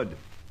at, Ford?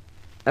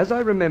 As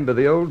I remember,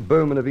 the old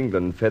bowmen of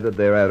England feathered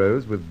their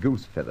arrows with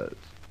goose feathers.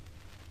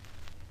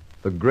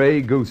 The Grey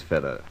Goose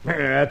feather.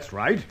 That's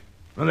right.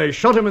 And they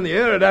shot him in the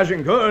air at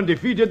Agincourt and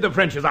defeated the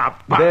French.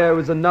 There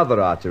was another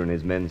archer and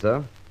his men,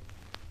 sir,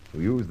 who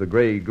used the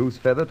Grey Goose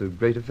feather to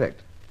great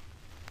effect.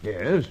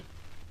 Yes?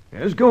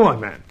 Yes, go on,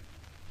 man.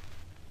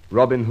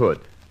 Robin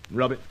Hood.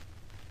 Robin...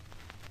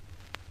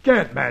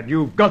 Get, man,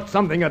 you've got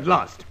something at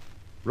last.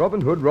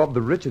 Robin Hood robbed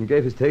the rich and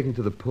gave his taking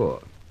to the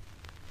poor.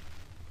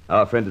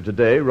 Our friend of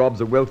today robs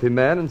a wealthy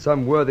man and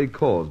some worthy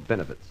cause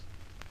benefits.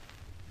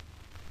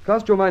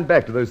 Cast your mind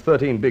back to those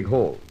 13 big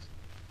hauls.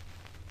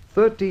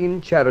 13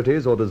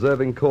 charities or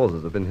deserving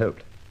causes have been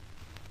helped.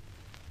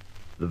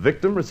 The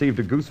victim received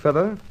a goose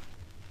feather.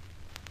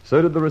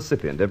 So did the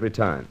recipient every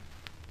time.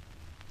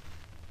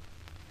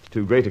 It's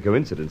too great a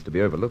coincidence to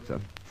be overlooked,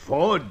 sir.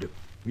 Ford,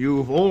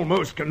 you've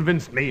almost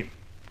convinced me.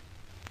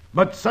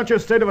 But such a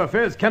state of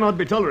affairs cannot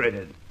be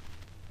tolerated.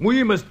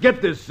 We must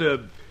get this,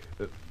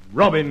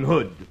 Robin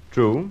Hood.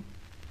 True.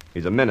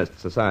 He's a menace to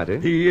society.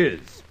 He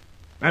is.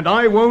 And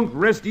I won't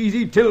rest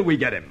easy till we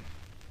get him.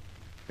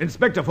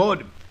 Inspector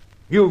Ford,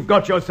 you've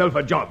got yourself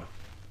a job.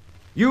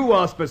 You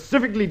are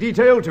specifically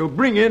detailed to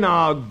bring in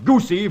our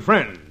goosey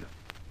friend.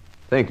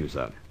 Thank you,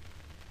 sir.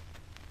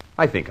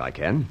 I think I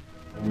can.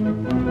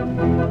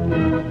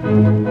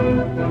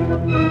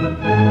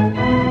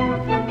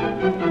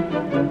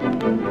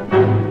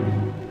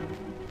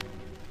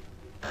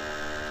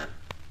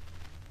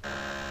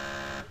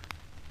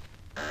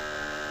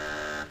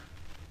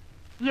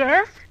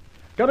 Yes?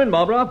 Come in,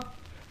 Barbara.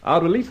 I'll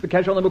release the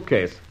cash on the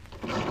bookcase.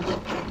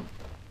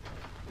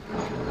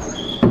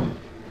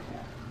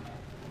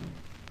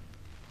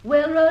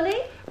 Well, Rolly?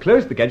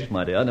 Close the gadget,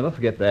 my dear. Never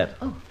forget that.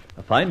 Oh.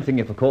 A fine thing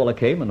if a caller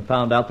came and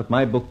found out that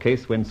my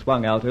bookcase, when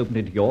swung out, opened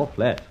into your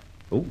flat.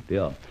 Oh,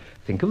 dear.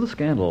 Think of the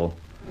scandal.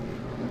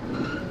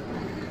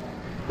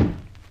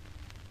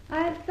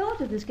 I've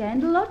thought of the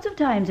scandal lots of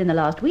times in the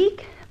last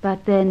week,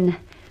 but then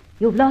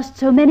you've lost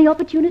so many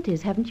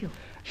opportunities, haven't you?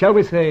 Shall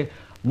we say,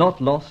 not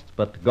lost,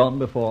 but gone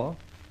before?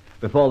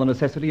 Before the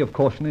necessity of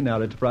caution in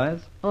our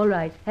enterprise? All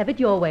right. Have it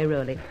your way,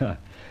 Rolly.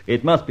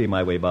 It must be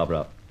my way,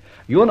 Barbara.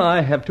 You and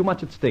I have too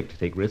much at stake to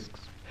take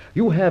risks.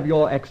 You have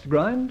your axe to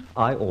grind,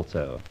 I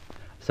also.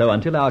 So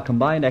until our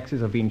combined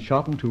axes have been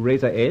sharpened to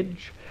razor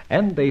edge,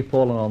 and they've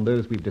fallen on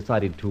those we've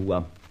decided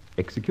to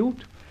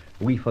execute,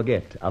 we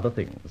forget other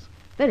things.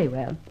 Very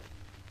well.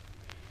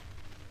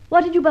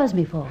 What did you buzz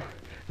me for?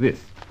 This.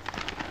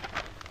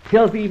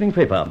 Here's the evening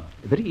paper.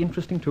 Very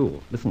interesting,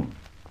 too. Listen.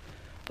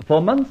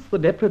 For months, the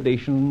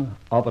depredation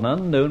of an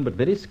unknown but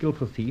very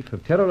skillful thief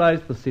have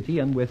terrorized the city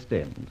and West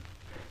End.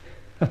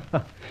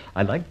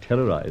 I like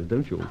terrorized,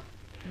 don't you?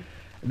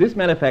 This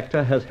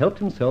malefactor has helped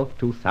himself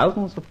to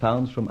thousands of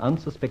pounds from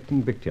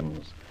unsuspecting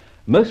victims,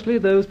 mostly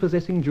those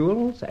possessing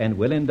jewels and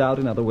well endowed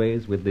in other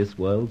ways with this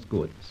world's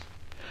goods.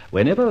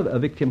 Whenever a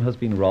victim has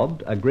been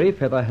robbed, a grey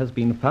feather has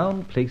been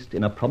found placed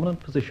in a prominent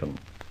position.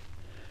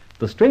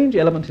 The strange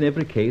element in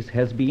every case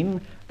has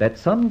been that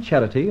some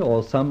charity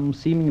or some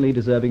seemingly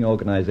deserving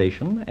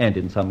organization, and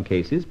in some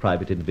cases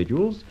private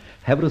individuals,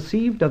 have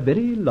received a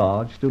very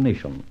large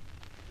donation.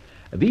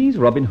 These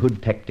Robin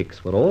Hood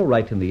tactics were all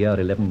right in the year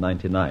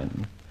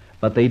 1199,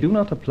 but they do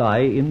not apply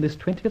in this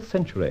 20th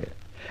century,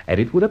 and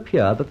it would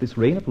appear that this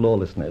reign of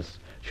lawlessness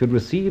should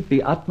receive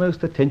the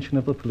utmost attention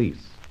of the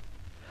police.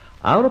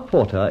 Our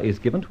reporter is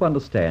given to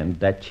understand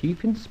that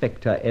Chief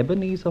Inspector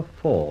Ebenezer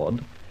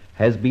Ford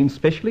has been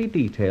specially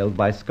detailed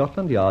by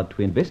Scotland Yard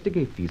to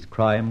investigate these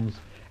crimes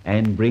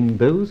and bring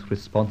those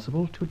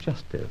responsible to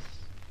justice.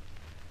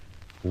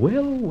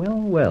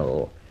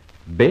 Well.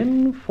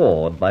 Ben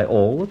Ford, by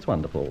all that's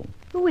wonderful.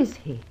 Who is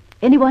he?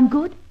 Anyone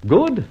good?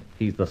 Good?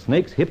 He's the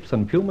snake's hips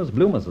and puma's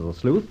bloomers as a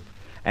sleuth.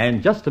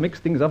 And just to mix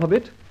things up a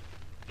bit,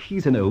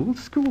 he's an old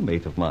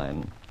schoolmate of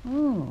mine.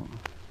 Oh,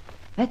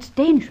 that's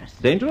dangerous.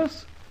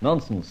 Dangerous?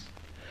 Nonsense.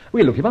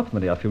 We'll look him up in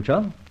the near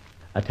future.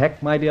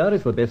 Attack, my dear,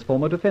 is the best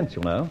form of defense,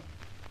 you know.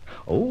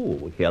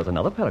 Oh, here's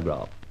another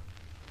paragraph.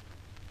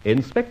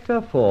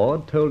 Inspector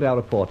Ford told our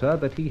reporter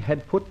that he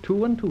had put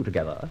 2 and 2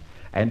 together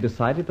and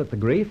decided that the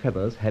grey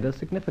feathers had a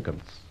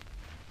significance.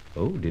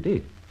 Oh, did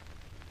he?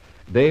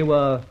 They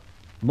were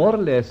more or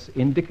less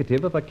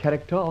indicative of a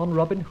character on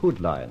Robin Hood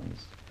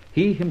lines.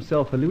 He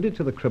himself alluded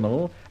to the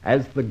criminal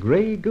as the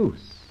Grey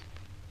Goose.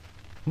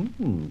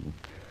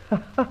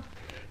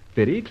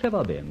 Very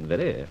clever, Ben,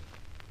 very.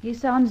 He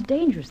sounds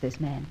dangerous, this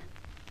man.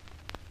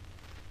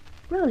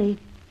 Rolly,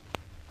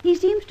 he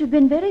seems to have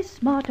been very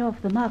smart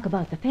off the mark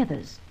about the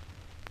feathers.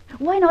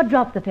 Why not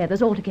drop the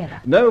feathers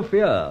altogether? No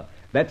fear.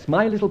 That's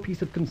my little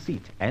piece of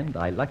conceit, and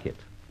I like it.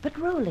 But,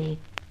 Rolly,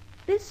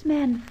 this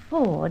man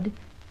Ford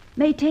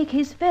may take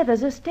his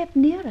feathers a step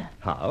nearer.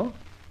 How?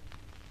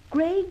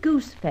 Grey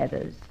goose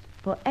feathers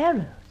for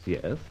arrows.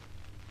 Yes.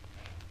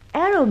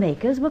 Arrow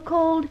makers were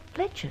called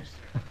Fletchers.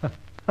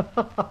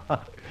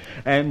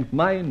 And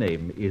my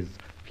name is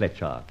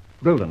Fletcher,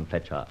 Rolland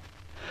Fletcher.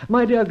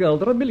 My dear girl,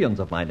 there are millions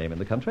of my name in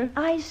the country.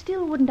 I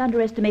still wouldn't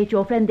underestimate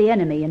your friend the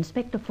enemy,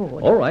 Inspector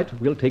Ford. All right,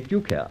 we'll take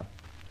due care.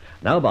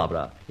 Now,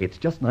 Barbara, it's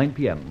just 9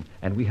 p.m.,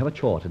 and we have a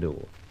chore to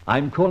do.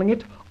 I'm calling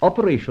it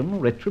Operation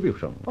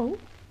Retribution. Oh?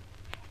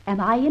 Am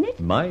I in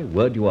it? My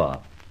word, you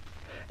are.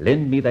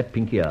 Lend me that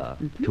pink ear.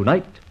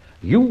 Tonight,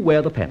 you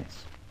wear the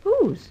pants.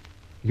 Whose?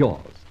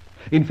 Yours.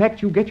 In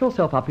fact, you get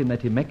yourself up in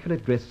that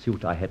immaculate dress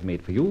suit I had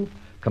made for you,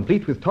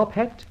 complete with top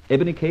hat,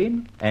 ebony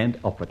cane, and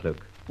opera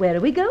cloak. Where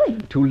are we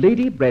going? To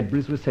Lady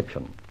Bradbury's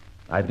reception.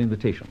 I have an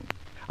invitation.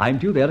 I'm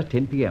due there at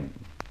 10 p.m.,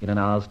 in an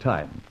hour's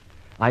time.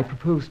 I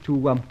propose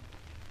to,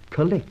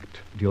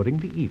 collect during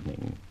the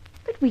evening.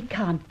 But we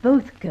can't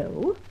both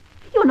go.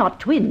 You're not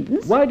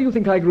twins. Why do you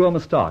think I grew a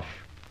moustache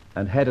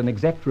and had an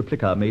exact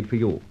replica made for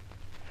you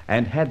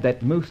and had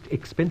that most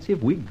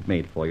expensive wig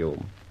made for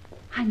you?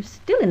 I'm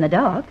still in the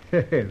dark.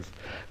 Yes,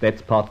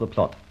 that's part of the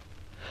plot.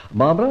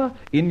 Barbara,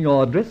 in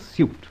your dress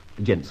suit,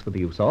 gents for the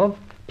use of,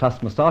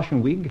 plus moustache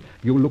and wig,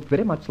 you look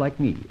very much like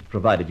me,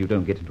 provided you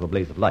don't get into a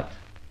blaze of light.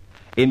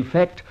 In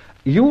fact,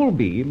 you'll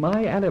be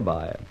my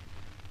alibi.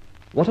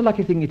 What a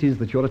lucky thing it is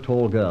that you're a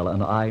tall girl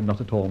and I'm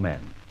not a tall man.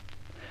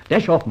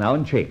 Dash off now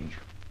and change.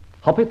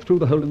 Hop it through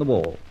the hole in the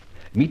wall.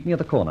 Meet me at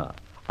the corner.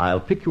 I'll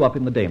pick you up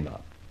in the Daimler.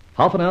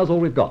 Half an hour's all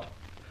we've got.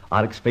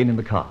 I'll explain in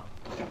the car.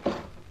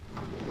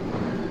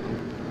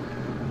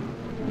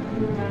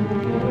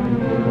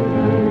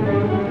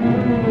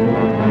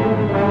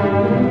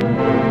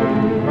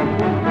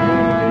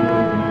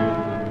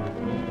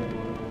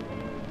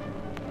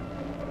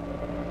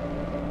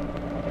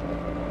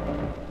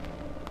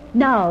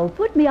 Now,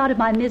 put me out of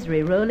my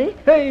misery, Rolly.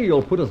 Hey,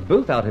 you'll put us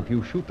both out if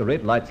you shoot the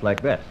red lights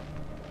like that.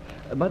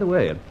 By the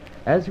way,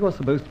 as you are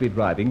supposed to be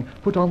driving,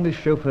 put on this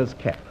chauffeur's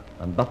cap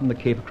and button the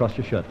cape across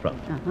your shirt front.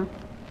 Uh-huh.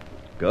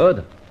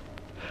 Good.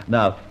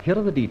 Now, here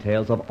are the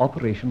details of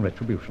Operation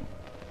Retribution.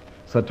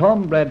 Sir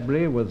Tom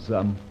Bradbury was,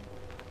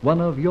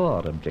 one of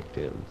your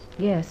objectives.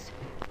 Yes.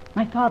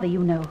 My father,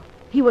 you know.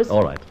 He was...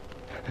 All right.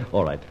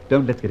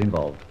 Don't let's get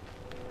involved.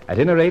 At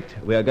any rate,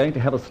 we are going to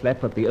have a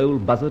slap at the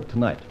old buzzard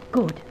tonight.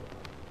 Good.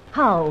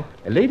 How?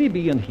 Lady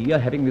B and he are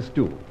having this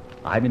do.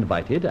 I'm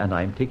invited, and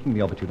I'm taking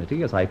the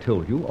opportunity, as I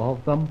told you,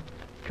 of,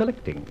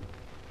 collecting.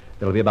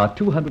 There'll be about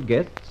 200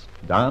 guests,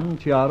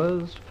 diamond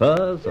tiaras,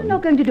 furs, You're and...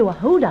 not going to do a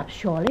hold-up,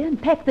 surely, and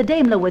pack the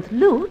Daimler with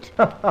loot.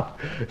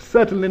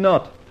 Certainly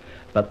not.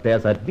 But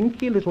there's a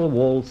dinky little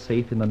wall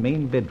safe in the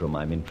main bedroom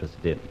I'm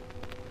interested in.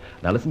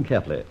 Now listen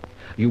carefully.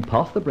 You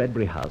pass the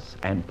Bradbury house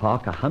and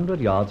park 100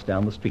 yards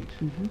down the street.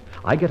 Mm-hmm.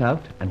 I get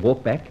out and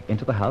walk back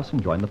into the house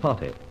and join the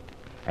party.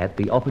 At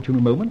the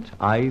opportune moment,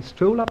 I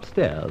stroll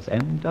upstairs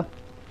and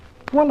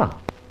voila.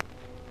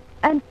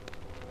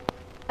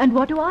 And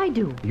what do I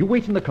do? You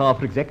wait in the car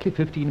for exactly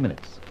 15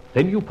 minutes.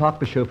 Then you park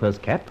the chauffeur's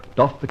cap,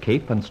 doff the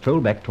cape, and stroll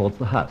back towards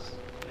the house.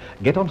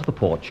 Get onto the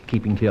porch,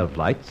 keeping clear of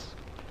lights.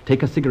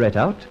 Take a cigarette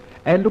out,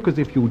 and look as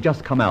if you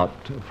just come out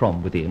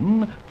from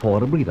within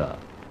for a breather.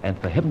 And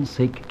for heaven's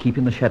sake, keep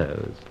in the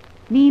shadows.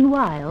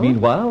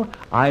 Meanwhile,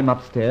 I'm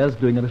upstairs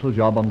doing a little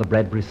job on the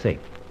Bradbury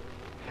safe.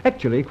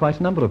 Actually, quite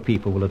a number of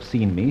people will have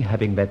seen me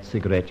having that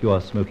cigarette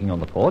you're smoking on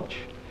the porch.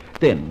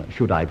 Then,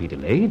 should I be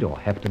delayed or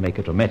have to make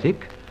a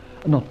dramatic,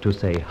 not to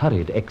say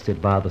hurried exit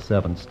via the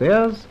servants'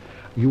 stairs,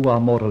 you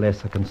are more or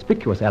less a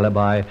conspicuous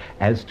alibi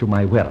as to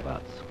my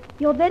whereabouts.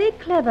 You're very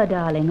clever,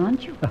 darling,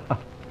 aren't you?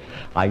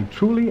 I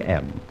truly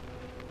am.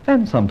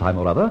 And sometime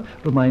or other,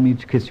 remind me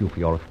to kiss you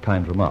for your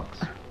kind remarks.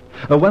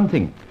 One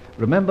thing,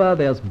 remember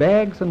there's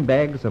bags and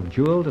bags of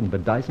jeweled and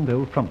bedizened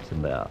old frumps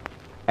in there.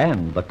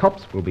 And the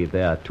cops will be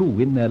there, too,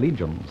 in their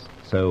legions.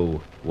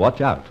 So,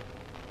 watch out.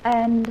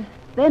 And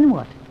then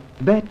what?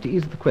 That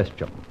is the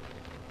question.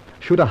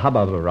 Should a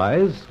hubbub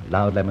arise,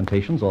 loud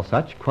lamentations or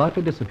such,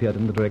 quietly disappear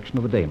in the direction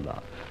of the Daimler.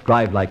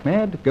 Drive like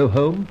mad, go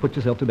home, put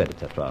yourself to bed,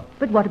 etc.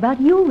 But what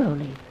about you,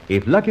 Rolly?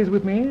 If luck is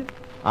with me,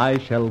 I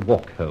shall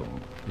walk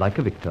home, like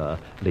a victor,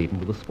 laden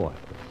with the spoils.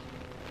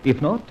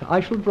 If not,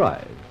 I shall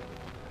drive,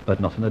 but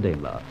not in a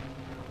Daimler.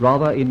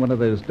 Rather in one of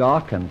those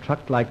dark and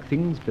truck-like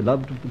things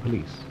beloved of the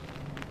police.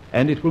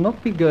 And it will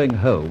not be going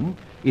home,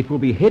 it will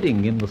be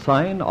heading in the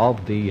sign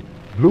of the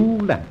Blue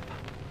Lamp.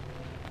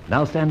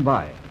 Now stand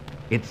by.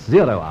 It's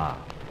 0 hour.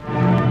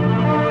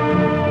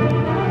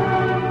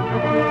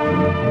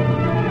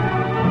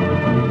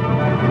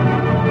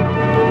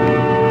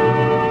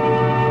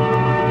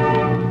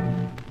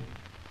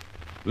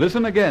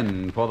 Listen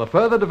again for the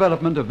further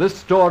development of this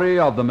story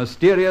of the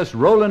mysterious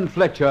Rolland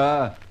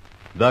Fletcher,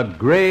 the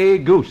Grey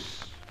Goose.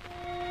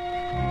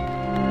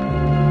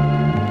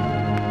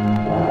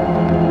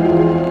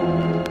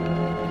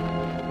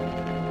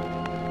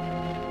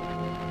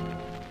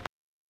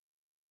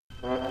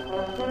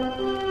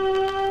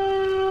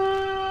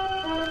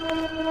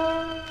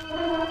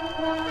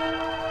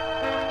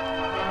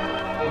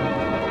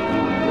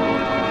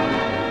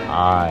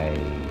 I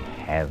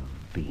have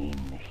been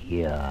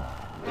here.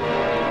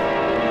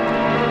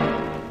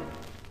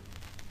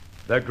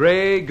 The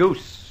Grey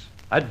Goose,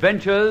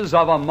 Adventures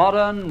of a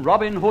Modern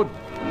Robin Hood.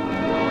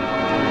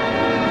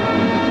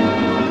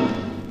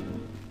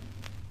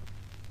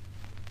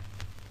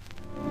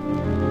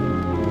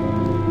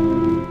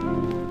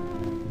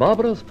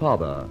 Barbara's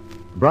father,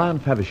 Brian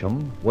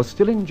Faversham, was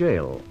still in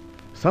jail,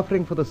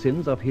 suffering for the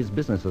sins of his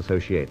business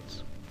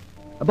associates.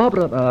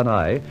 Barbara and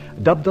I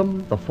dubbed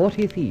them the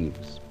 40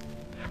 Thieves.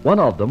 One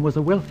of them was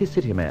a wealthy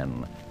city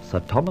man,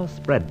 Sir Thomas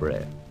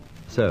Bradbury.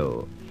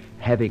 So,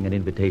 having an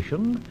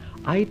invitation,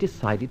 I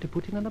decided to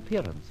put in an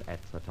appearance at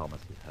Sir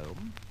Thomas's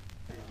home.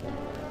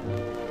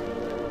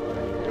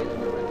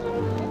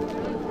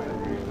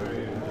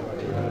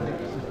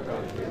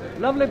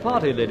 Lovely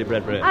party, Lady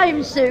Bradbury.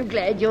 I'm so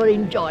glad you're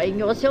enjoying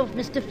yourself,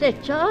 Mr.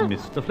 Fletcher.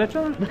 Mr.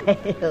 Fletcher?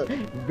 Well,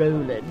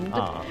 Rolland.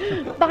 Ah.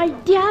 My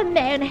dear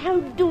man, how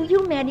do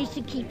you manage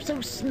to keep so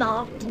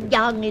smart and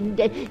young and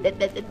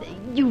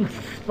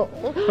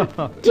youthful?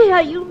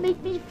 Dear, you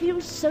make me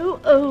feel so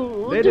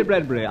old. Lady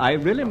Bradbury, I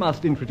really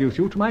must introduce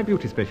you to my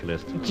beauty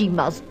specialist. She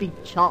must be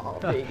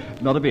charming.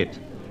 Not a bit.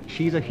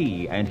 She's a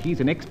he, and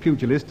he's an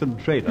ex-pugilist and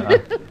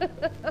trader.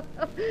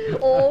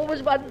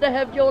 Always wanted to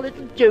have your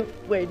little joke,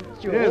 weren't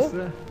you? Yes,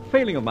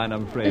 failing of mine,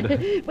 I'm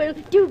afraid. Well,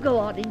 do go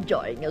on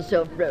enjoying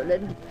yourself,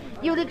 Rolland.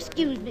 You'll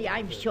excuse me,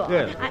 I'm sure.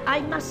 Yes.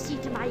 I must see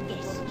to my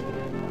guest.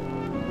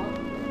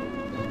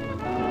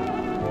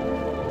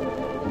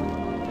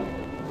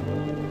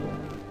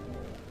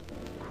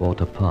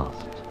 Quarter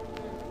past.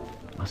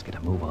 Must get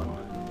a move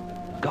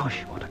on.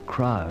 Gosh, what a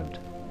crowd.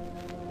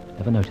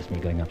 Never noticed me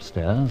going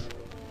upstairs.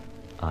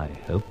 I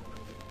hope.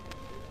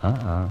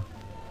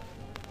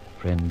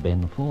 Friend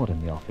Ben Ford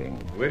in the offing.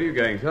 Where are you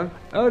going, sir?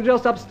 Oh,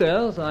 just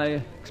upstairs.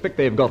 I expect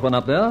they've got one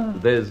up there.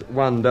 There's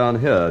one down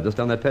here, just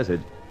down that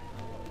passage.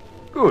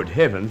 Good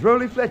heavens,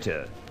 Rolland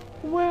Fletcher.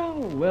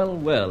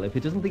 Well, if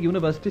it isn't the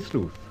university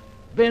sleuth.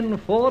 Ben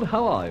Ford,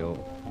 how are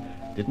you?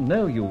 Didn't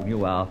know you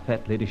knew our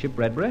fat ladyship,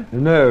 Bradbury.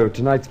 No,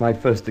 tonight's my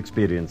first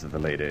experience of the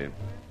lady.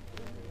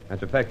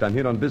 Matter of fact, I'm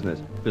here on business.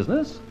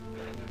 Business?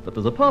 But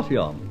there's a party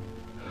on.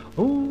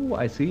 Oh,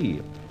 I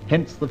see.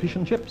 Hence the fish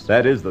and chips.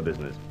 That is the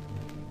business.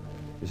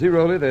 You see,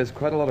 Rolly, there's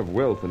quite a lot of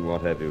wealth and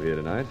what have you here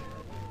tonight.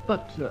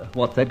 But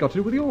what's that got to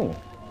do with you?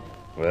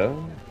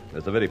 Well,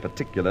 there's a very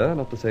particular,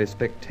 not to say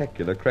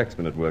spectacular,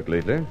 cracksman at work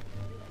lately.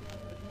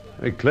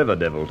 Very clever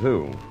devil,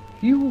 too.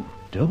 You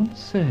don't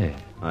say.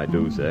 I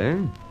do say.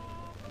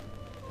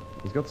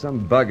 He's got some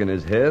bug in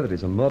his hair that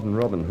he's a modern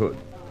Robin Hood.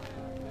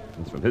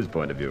 That's from his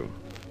point of view.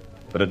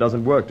 But it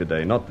doesn't work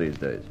today, not these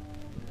days.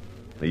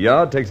 The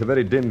Yard takes a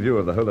very dim view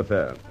of the whole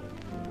affair.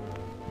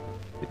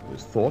 It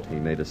was thought he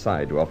may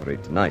decide to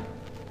operate tonight.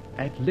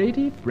 At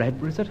Lady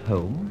Bradbury's at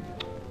home?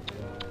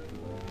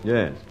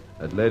 Yes,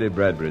 at Lady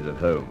Bradbury's at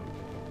home.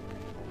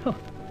 Huh,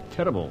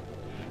 terrible.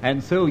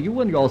 And so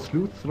you and your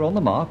sleuths are on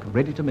the mark,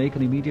 ready to make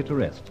an immediate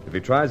arrest. If he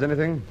tries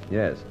anything,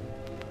 yes.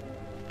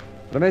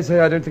 But I may say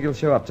I don't think he'll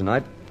show up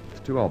tonight. It's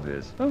too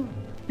obvious. Oh,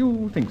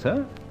 you think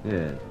so?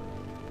 Yes.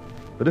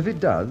 But if he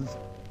does,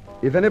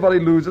 if anybody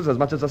loses as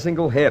much as a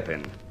single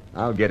hairpin,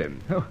 I'll get him.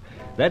 Oh,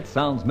 that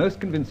sounds most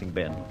convincing,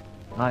 Ben.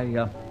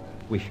 I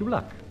wish you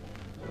luck.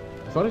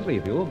 Sorry to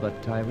leave you,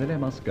 but I really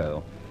must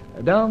go.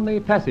 Down the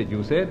passage,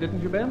 you said,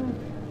 didn't you, Ben?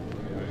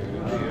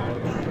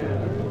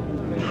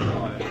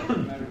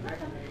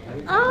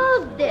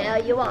 Oh, there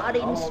you are,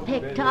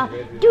 Inspector.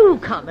 Do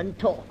come and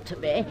talk to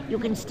me. You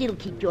can still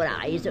keep your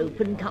eyes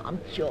open, can't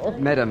you?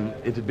 Madam,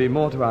 it'd be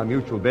more to our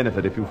mutual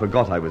benefit if you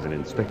forgot I was an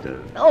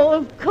inspector. Oh,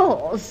 of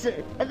course.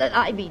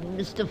 I mean,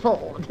 Mr.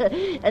 Ford.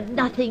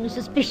 Nothing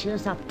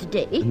suspicious up to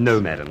date? No,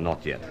 madam,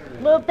 not yet.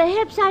 Well,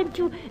 perhaps I'm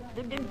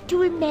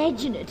too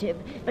imaginative,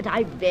 but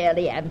I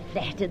really am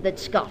flattered that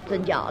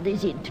Scotland Yard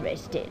is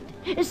interested.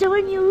 So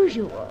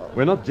unusual.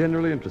 We're not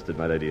generally interested,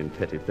 my lady, in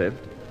petty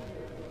theft.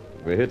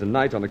 We're here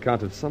tonight on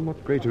account of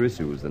somewhat greater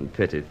issues than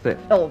petty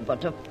theft. Oh,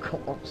 but of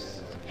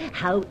course.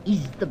 How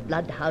is the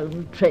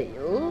bloodhound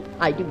trail?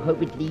 I do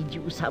hope it leads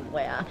you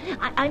somewhere.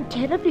 I'm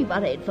terribly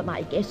worried for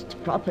my guest's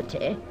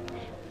property.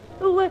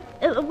 Oh,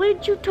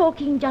 weren't you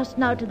talking just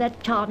now to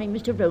that charming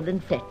Mr.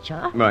 Rolland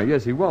Fletcher? Why,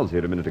 yes, he was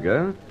here a minute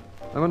ago.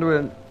 I wonder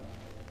where...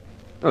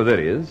 Oh, there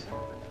he is.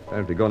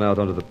 Apparently gone out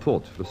onto the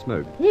porch for a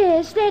smoke.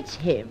 Yes, that's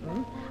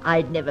him.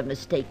 I'd never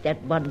mistake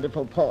that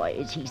wonderful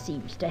poise he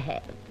seems to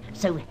have.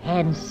 So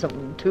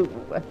handsome, too.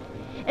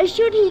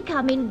 Should he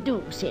come in,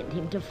 do send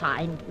him to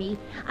find me.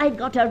 I've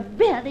got a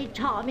really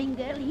charming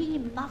girl. He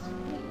must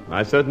be.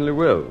 I certainly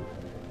will.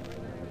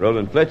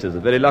 Rolland Fletcher's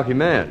a very lucky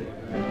man.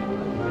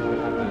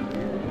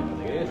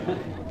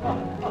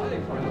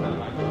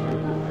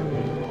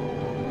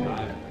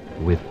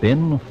 With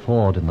Ben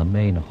Ford in the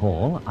main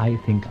hall, I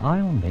think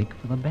I'll make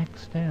for the back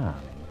stair.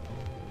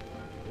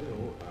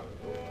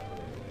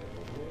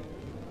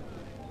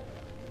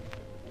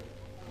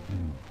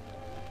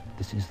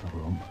 This is the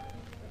room.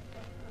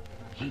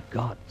 Ye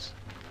gods.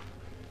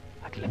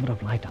 A glimmer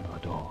of light under the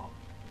door.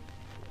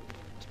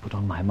 Must put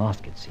on my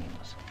mask, it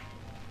seems.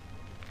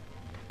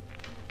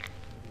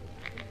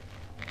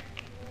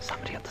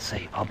 Somebody at the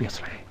safe,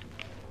 obviously.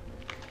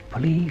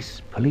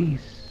 Police,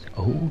 police.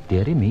 Oh,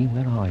 dearie me,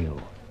 where are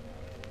you?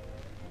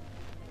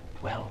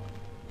 Well,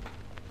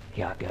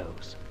 here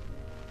goes.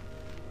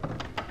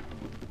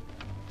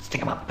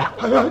 Stick 'em up, pal.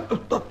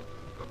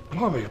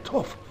 Blimey, you're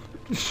tough.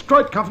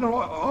 Straight, Governor,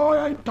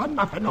 I ain't done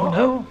nothing. Oh,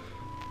 no.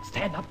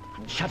 Stand up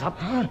and shut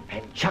up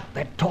and chuck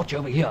that torch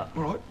over here.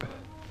 All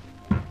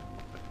right.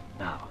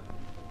 Now,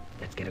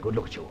 let's get a good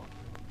look at you.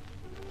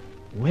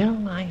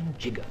 Well, I'm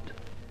jiggered.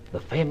 The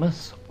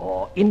famous,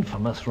 or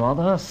infamous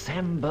rather,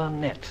 Sam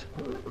Burnett.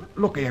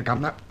 Look here,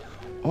 Governor.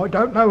 I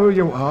don't know who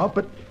you are,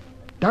 but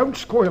don't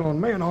squeal on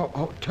me, and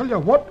I'll tell you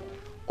what,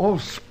 I'll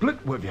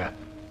split with you.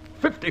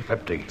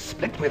 50-50.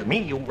 Split with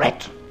me, you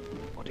rat.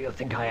 What do you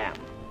think I am?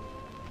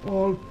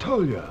 I'll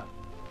tell you.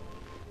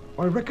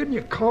 I reckon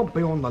you can't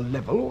be on the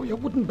level, or you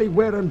wouldn't be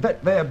wearing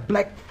that there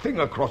black thing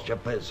across your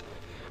phiz.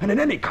 And in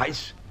any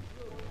case,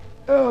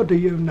 how do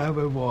you know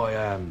who I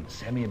am?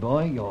 Sammy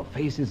boy, your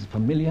face is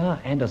familiar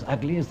and as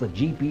ugly as the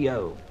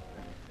GPO.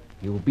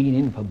 You've been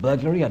in for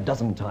burglary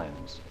 12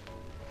 times.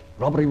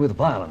 Robbery with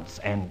violence,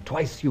 and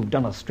twice you've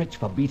done a stretch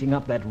for beating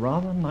up that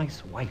rather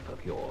nice wife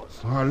of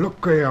yours.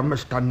 Look here,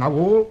 Mr.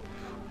 Know-all.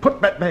 Put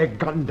that there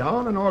gun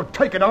down and I'll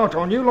take it out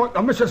on you like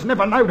the missus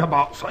never knowed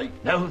about, see?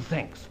 No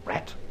thanks,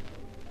 rat.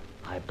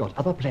 I've got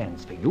other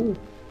plans for you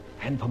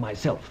and for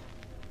myself.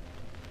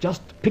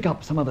 Just pick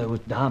up some of those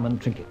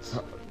diamond trinkets.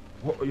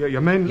 What,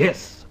 you mean?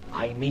 Yes,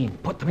 I mean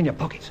put them in your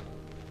pocket.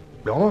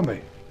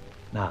 Blimey.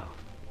 Now,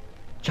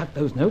 chuck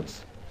those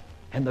notes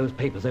and those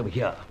papers over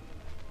here.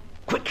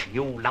 Quick,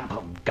 you lump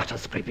of gutter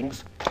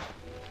scrapings.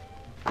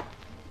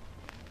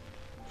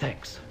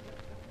 Thanks.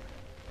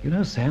 You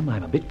know, Sam,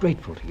 I'm a bit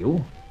grateful to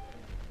you.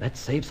 That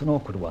safe's an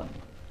awkward one.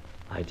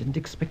 I didn't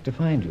expect to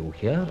find you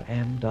here,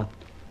 and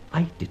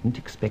I didn't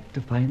expect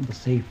to find the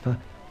safe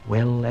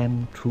well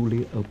and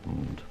truly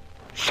opened.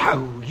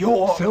 So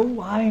you're...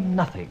 So I'm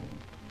nothing.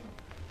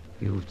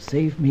 You've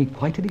saved me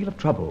quite a deal of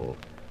trouble,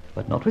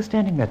 but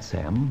notwithstanding that,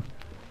 Sam,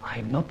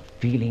 I'm not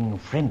feeling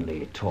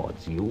friendly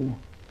towards you.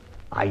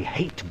 I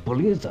hate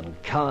bullies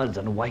and cowards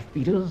and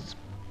wife-beaters.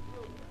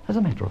 As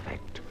a matter of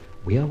fact,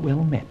 we're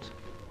well met.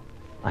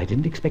 I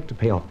didn't expect to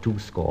pay off 2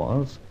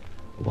 scores,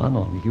 one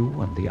on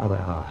you and the other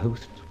our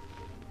host.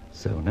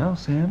 So now,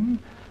 Sam,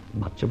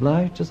 much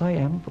obliged as I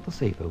am for the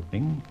safe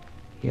opening,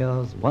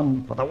 here's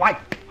one for the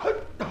wife,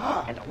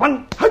 and a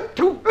 1,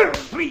 2,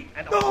 3,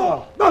 and a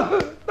 4.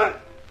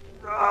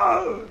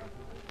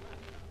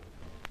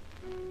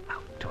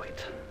 Out to it.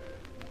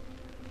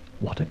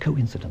 What a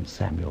coincidence,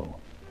 Samuel.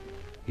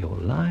 You'll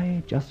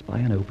lie just by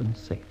an open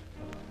safe.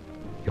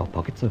 Your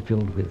pockets are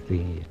filled with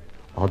the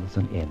odds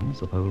and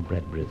ends of old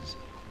Bradbury's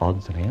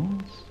odds and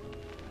ends.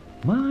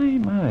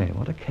 My,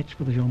 what a catch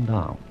for the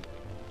gendarme.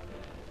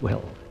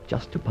 Well,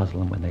 just to puzzle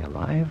them when they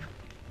arrive,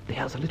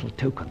 there's a little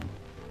token.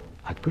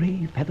 A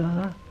grey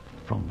feather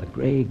from the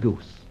Grey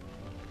Goose.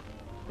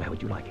 Where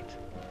would you like it?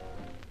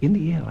 In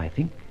the ear, I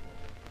think.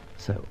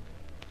 So,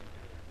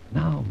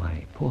 now,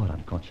 my poor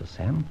unconscious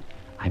Sam,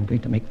 I'm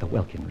going to make the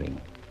welkin ring.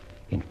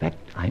 In fact,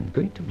 I'm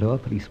going to blow a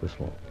police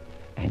whistle.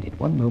 And in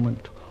one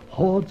moment,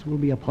 hordes will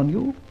be upon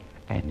you,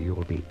 and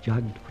you'll be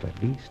jugged for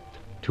at least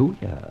 2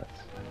 years.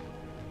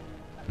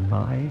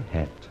 My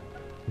hat.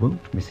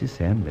 Won't Mrs.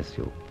 Sam miss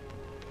you?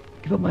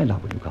 Give her my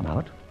love when you come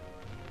out.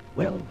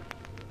 Well,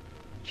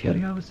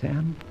 cheerio,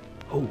 Sam.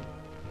 Oh,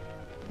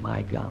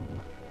 my gun.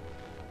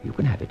 You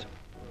can have it.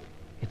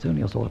 It's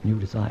only a sort of new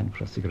design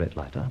for a cigarette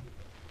lighter.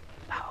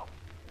 Now,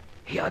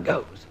 here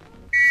goes.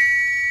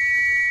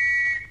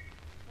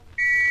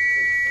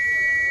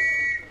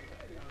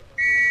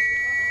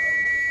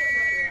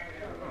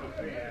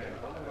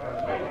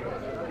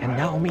 And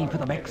now me for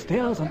the back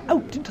stairs and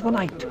out into the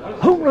night.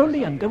 Home,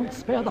 Rolly, and don't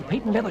spare the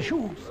patent leather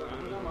shoes.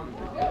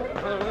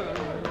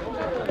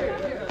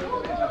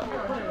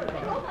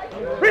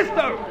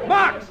 Presto!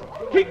 Marks!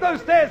 Keep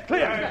those stairs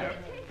clear!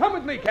 Come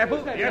with me,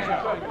 Capel. Yes,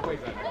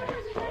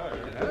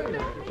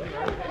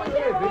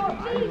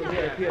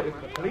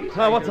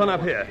 Now, what's on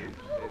up here?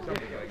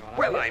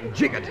 Well, I'm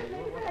jiggered.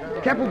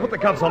 Capel, put the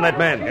cuffs on that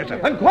man. Yes, sir.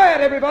 And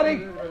quiet, everybody!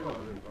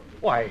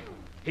 Why,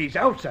 he's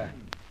out, sir.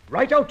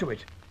 Right out to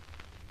it.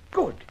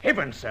 Good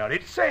heavens, sir,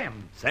 it's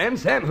Sam. Sam?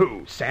 Sam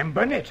who? Sam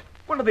Burnett,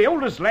 one of the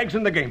oldest lags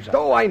in the game, sir.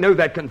 Oh, I know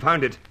that,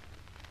 confound it.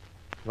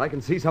 I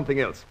can see something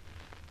else.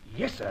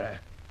 Yes, sir.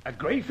 A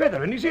grey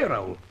feather in his ear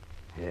hole.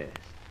 Yes,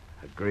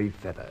 a grey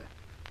feather.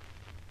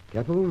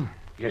 Capel,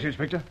 Yes,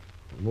 Inspector?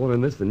 more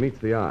in this than meets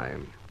the eye.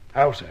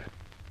 How, sir?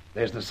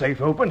 There's the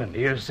safe open, and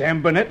here's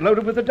Sam Burnett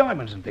loaded with the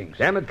diamonds and things.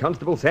 Damn it,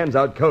 Constable, Sam's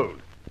out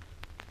cold.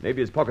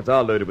 Maybe his pockets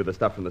are loaded with the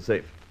stuff from the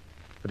safe.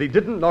 But he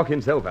didn't knock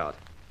himself out.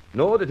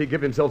 Nor did he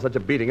give himself such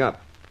a beating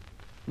up.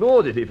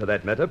 Nor did he, for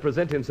that matter,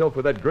 present himself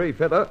with that grey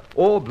feather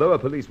or blow a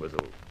police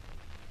whistle.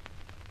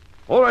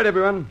 All right,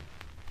 everyone.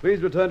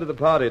 Please return to the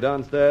party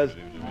downstairs.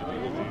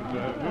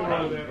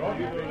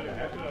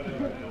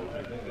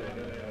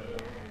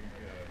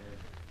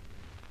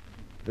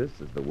 This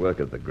is the work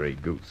of the Grey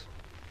Goose.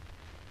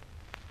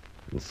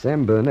 And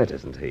Sam Burnett,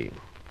 isn't he?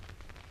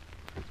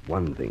 That's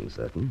one thing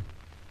certain.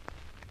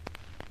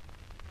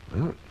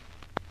 Well,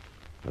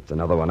 that's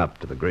another one up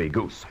to the Grey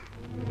Goose.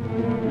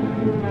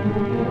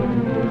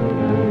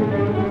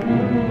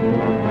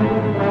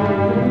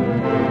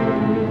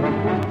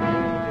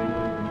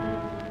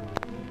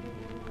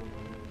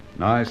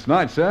 Nice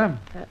night, sir.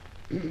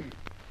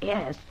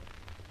 Yes.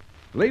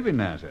 Leaving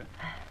now, sir.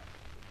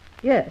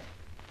 Yes.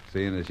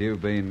 Seeing as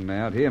you've been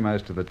out here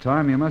most of the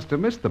time, you must have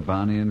missed the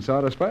Barney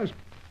inside, I suppose.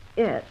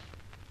 Yes.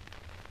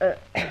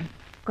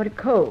 Got a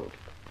cold.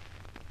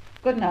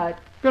 Good night.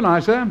 Good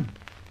night, sir.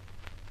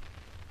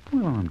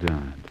 Well, I'm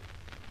darned.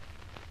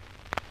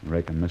 I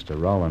reckon Mr.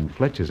 Rolland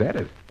Fletcher's at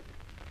it.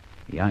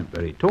 He ain't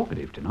very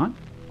talkative tonight.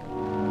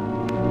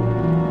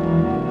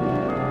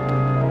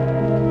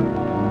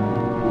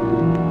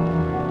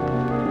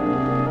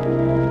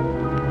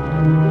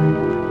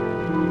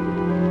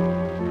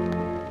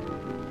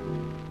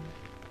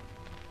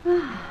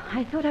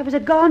 I thought I was a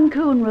gone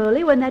coon,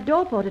 Rolly, when that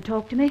door porter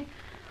talked to me.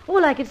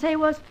 All I could say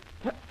was,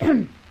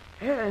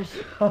 yes.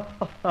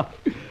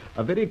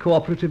 A very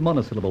cooperative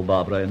monosyllable,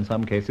 Barbara, in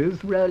some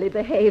cases. Rolly,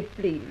 behave,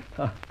 please.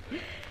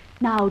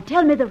 Now,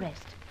 tell me the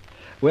rest.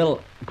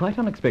 Well, quite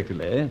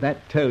unexpectedly,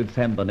 that toad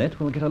Sam Burnett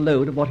will get a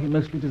load of what he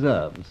mostly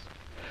deserves.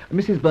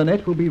 Mrs.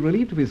 Burnett will be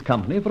relieved of his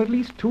company for at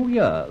least 2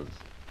 years.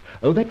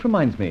 Oh, that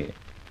reminds me.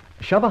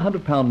 Shove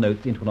 £100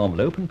 notes into an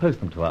envelope and post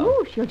them to her.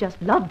 Oh, she'll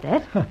just love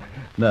that.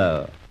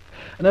 No.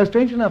 No,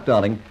 strange enough,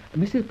 darling,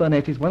 Mrs.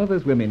 Burnett is one of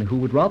those women who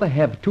would rather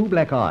have 2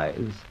 black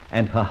eyes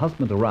and her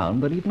husband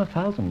around than even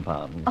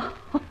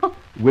 £1,000.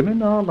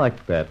 Women are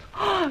like that.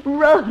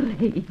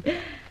 Rolly.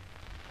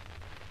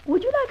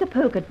 Would you like a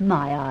poke at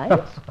my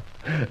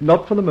eyes?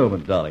 Not for the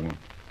moment, darling.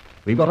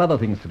 We've got other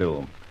things to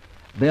do.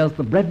 There's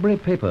the Bradbury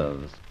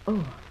papers.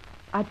 Oh,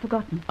 I'd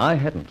forgotten. I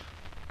hadn't.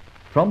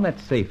 From that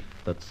safe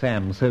that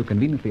Sam so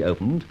conveniently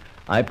opened,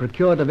 I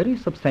procured a very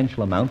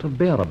substantial amount of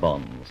bearer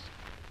bonds.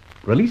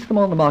 Release them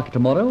on the market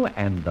tomorrow,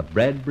 and the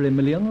Bradbury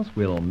millions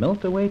will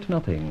melt away to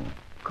nothing.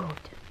 Good.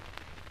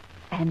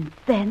 And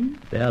then?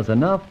 There's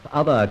enough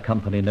other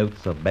company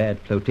notes of bad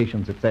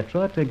flotations,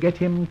 etc., to get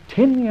him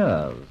 10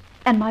 years.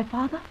 And my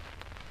father?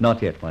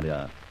 Not yet, my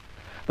dear.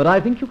 But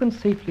I think you can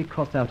safely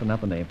cross out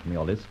another name from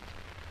your list.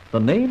 The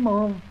name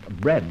of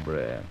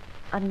Bradbury.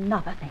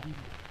 Another name.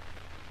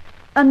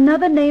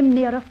 Another name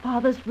near a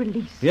father's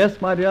release. Yes,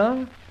 my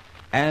dear.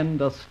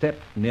 And a step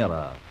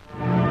nearer.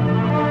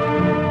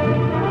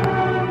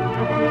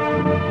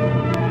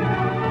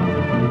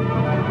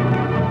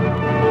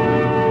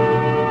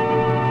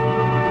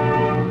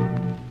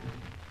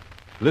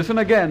 Listen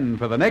again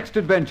for the next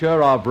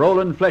adventure of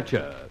Rolland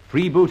Fletcher,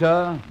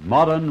 freebooter,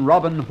 modern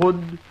Robin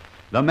Hood,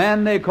 the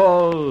man they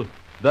call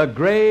the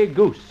Grey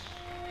Goose.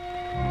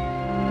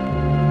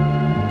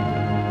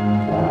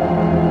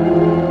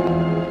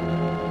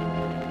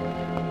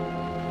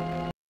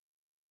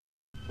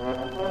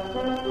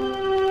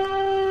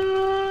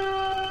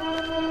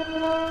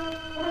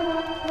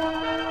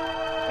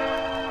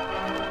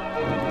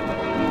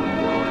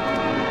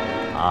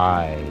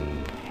 I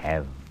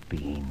have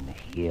been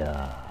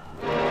here.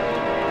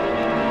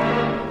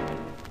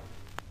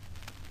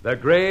 The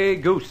Grey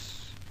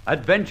Goose,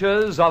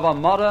 Adventures of a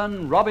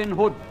Modern Robin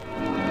Hood.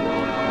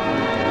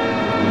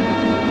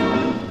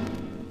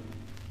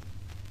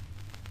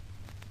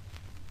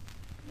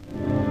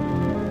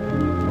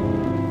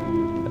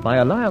 My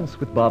alliance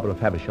with Barbara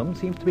Faversham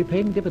seems to be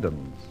paying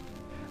dividends.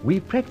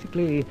 We've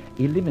practically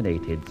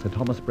eliminated Sir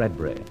Thomas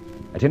Bradbury.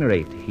 At any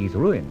rate, he's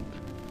ruined.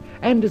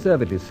 And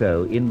deservedly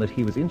so, in that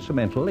he was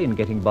instrumental in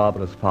getting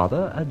Barbara's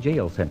father a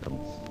jail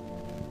sentence.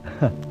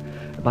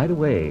 By the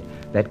way,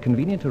 that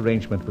convenient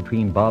arrangement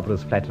between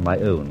Barbara's flat and my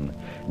own,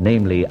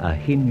 namely a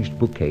hinged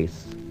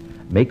bookcase,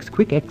 makes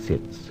quick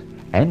exits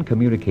and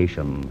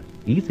communication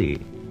easy.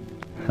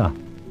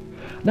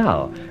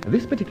 Now,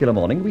 this particular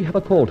morning we have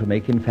a call to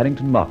make in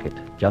Farrington Market,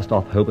 just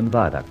off Holborn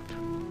Viaduct.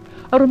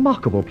 A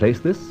remarkable place,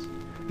 this.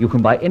 You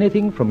can buy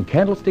anything from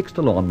candlesticks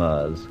to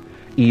lawnmowers,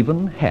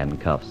 even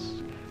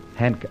handcuffs.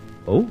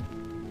 Oh,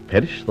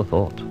 perish the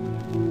thought.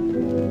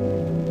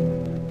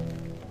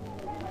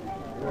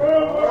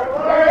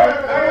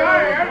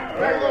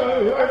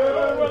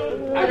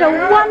 What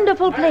a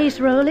wonderful place,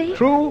 Rolly.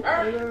 True,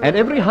 and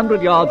every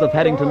 100 yards of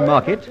Farrington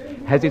Market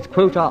has its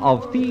quota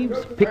of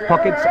thieves,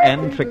 pickpockets,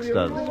 and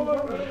tricksters.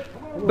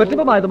 But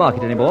never mind the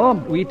market anymore.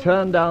 We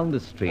turn down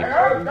this street.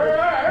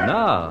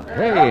 Now,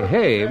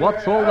 hey,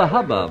 what's all the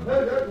hubbub?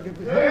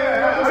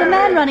 There's a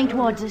man running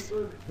towards us.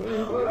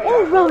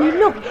 Oh, Rolly,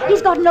 look.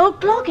 He's got an old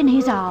clock in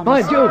his arms.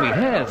 By Jove, he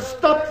has.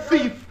 Stop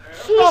thief!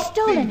 He's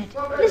stolen it.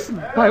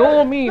 Listen. By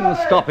all means,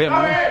 stop him.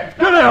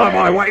 Get out of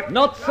my way!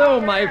 Not so,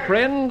 my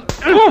friend.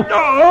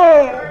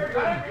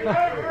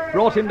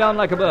 Brought him down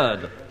like a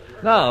bird.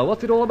 Now,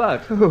 what's it all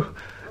about?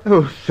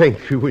 Oh,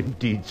 thank you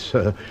indeed,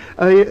 sir.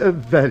 I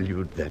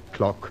valued that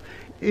clock.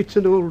 It's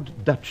an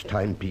old Dutch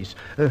timepiece,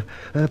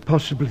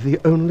 possibly the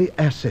only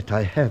asset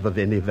I have of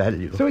any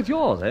value. So it's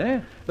yours,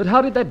 eh? But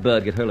how did that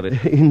bird get hold of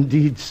it?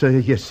 Indeed, sir,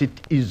 yes, it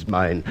is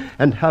mine.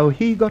 And how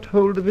he got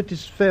hold of it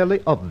is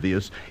fairly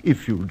obvious,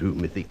 if you'll do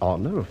me the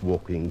honour of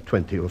walking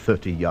 20 or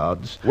 30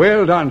 yards.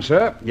 Well done,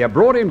 sir. You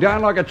brought him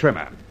down like a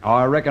trimmer.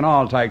 I reckon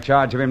I'll take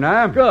charge of him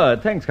now.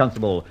 Good, thanks,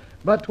 Constable.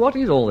 But what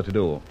is all the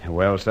to-do?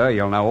 Well, sir,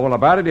 you'll know all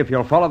about it if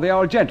you'll follow the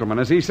old gentleman,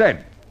 as he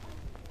said.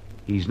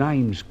 His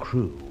name's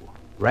Crew.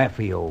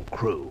 Raphael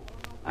Crew.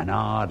 An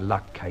hard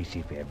luck case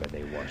if ever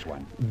there was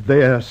one.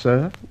 There,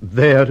 sir.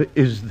 There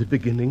is the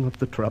beginning of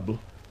the trouble.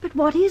 But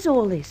what is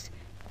all this?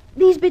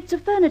 These bits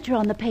of furniture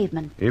on the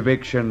pavement.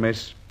 Eviction,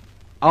 miss.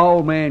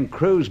 Old man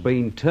Crew's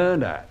been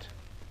turned out.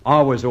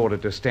 I was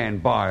ordered to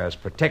stand by as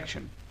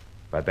protection.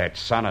 But that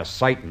son of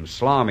Satan,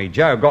 Slimy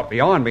Joe, got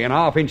behind me and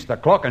half-inched the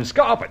clock and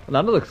scarpered. Well,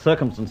 under the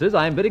circumstances,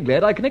 I'm very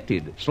glad I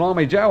connected.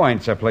 Slimy Joe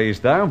ain't so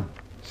pleased, though.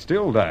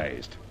 Still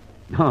dazed.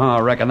 I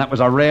reckon that was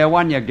a rare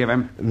one you give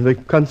him. The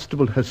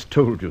constable has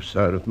told you,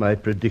 sir, of my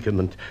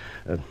predicament.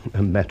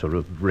 A matter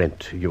of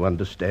rent, you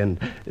understand.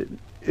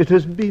 It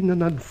has been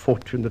an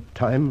unfortunate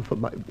time for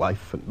my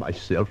wife and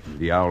myself.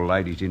 The old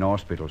lady's in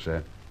hospital,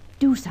 sir.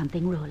 Do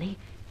something, Rolly.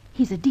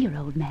 He's a dear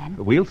old man.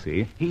 We'll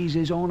see. He's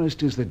as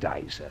honest as the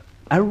day, sir.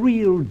 A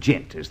real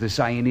gent, as the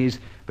saying is,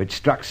 but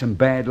struck some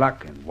bad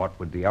luck, and what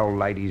with the old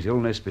lady's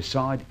illness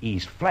beside,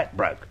 he's flat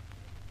broke.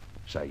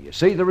 So you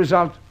see the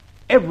result?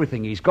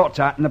 Everything he's got's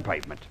out in the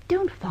pavement.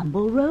 Don't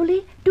fumble,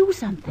 Rolly. Do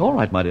something. All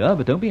right, my dear,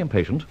 but don't be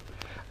impatient.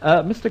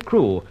 Mr.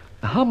 Crew,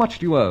 how much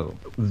do you owe?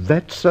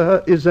 That,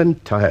 sir, is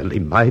entirely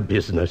my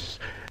business.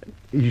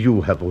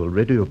 You have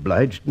already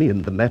obliged me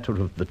in the matter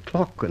of the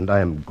clock, and I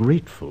am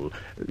grateful.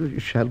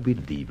 Shall we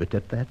leave it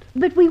at that?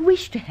 But we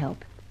wish to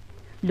help.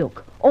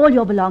 Look, all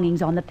your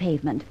belongings on the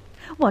pavement.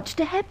 What's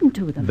to happen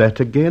to them? That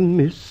again,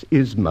 miss,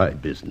 is my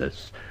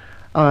business.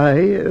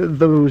 I,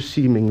 though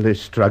seemingly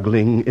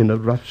struggling in a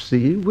rough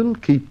sea, will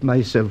keep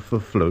myself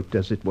afloat,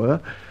 as it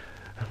were.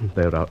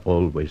 There are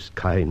always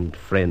kind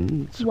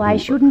friends. Why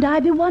shouldn't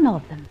I be one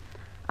of them?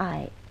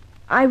 I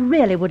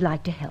really would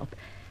like to help.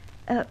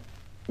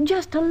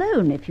 Just a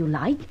loan, if you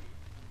like.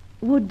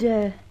 Would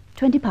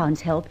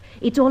 £20 help?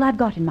 It's all I've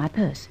got in my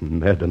purse.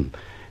 Madam,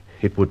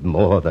 it would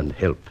more than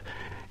help.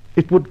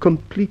 It would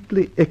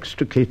completely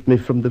extricate me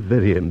from the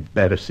very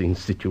embarrassing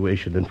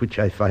situation in which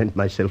I find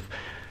myself.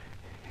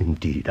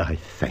 Indeed, I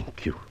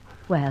thank you.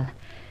 Well,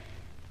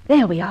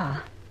 there we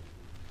are.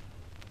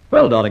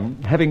 Well,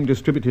 darling, having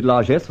distributed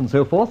largesse and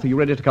so forth, are you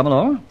ready to come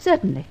along?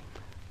 Certainly.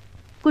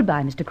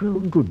 Goodbye, Mr.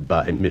 Crew.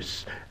 Goodbye,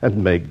 miss,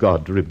 and may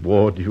God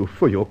reward you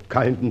for your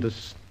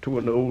kindness to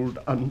an old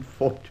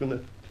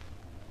unfortunate.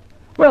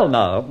 Well,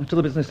 now, to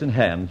the business in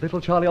hand. Little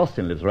Charlie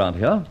Austin lives around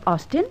here.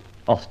 Austin?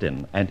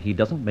 Austin, and he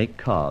doesn't make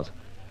cars.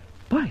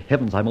 By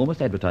heavens, I'm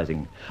almost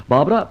advertising.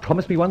 Barbara,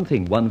 promise me one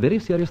thing, one very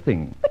serious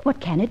thing. But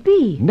what can it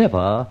be?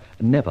 Never,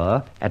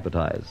 never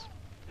advertise.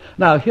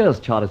 Now, here's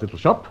Charlie's little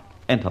shop.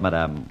 Enter,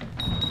 madame.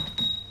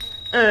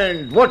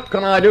 And what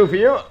can I do for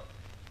you?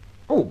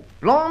 Oh,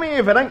 blimey,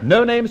 if it ain't...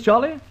 No names,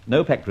 Charlie.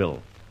 No pack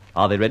drill.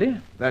 Are they ready?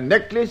 The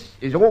necklace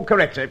is all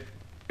correct, sir.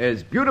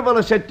 As beautiful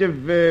a set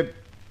of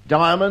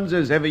diamonds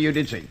as ever you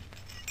did see.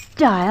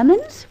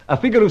 Diamonds? A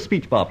figure of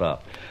speech, Barbara.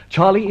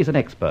 Charlie is an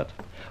expert.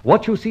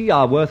 What you see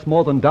are worth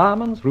more than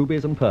diamonds,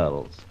 rubies, and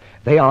pearls.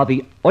 They are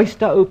the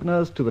oyster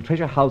openers to the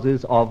treasure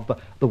houses of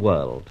the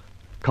world,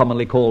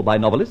 commonly called by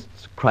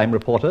novelists, crime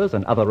reporters,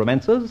 and other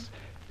romancers,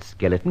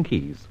 skeleton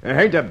keys. There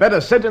ain't a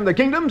better set in the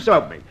kingdom, so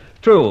help me.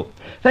 True.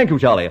 Thank you,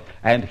 Charlie.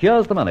 And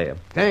here's the money.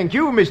 Thank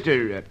you,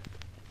 Mr.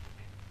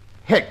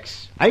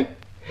 Hex, eh?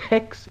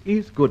 Hex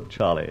is good,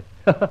 Charlie.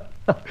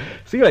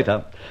 See you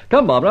later.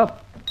 Come, Barbara.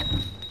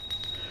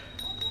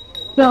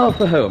 Now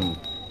for home.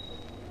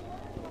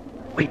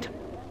 Wait.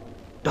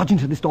 Dodge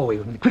into this doorway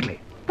with me, quickly.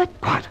 But...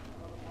 Quiet.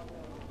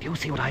 Do you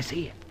see what I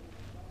see?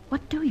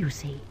 What do you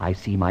see? I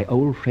see my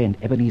old friend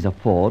Ebenezer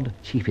Ford,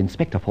 Chief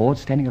Inspector Ford,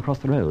 standing across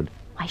the road.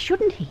 Why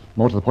shouldn't he?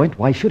 More to the point,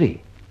 why should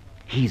he?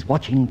 He's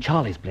watching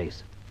Charlie's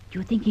place. Do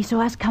you think he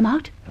saw us come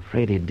out?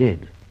 Afraid he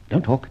did.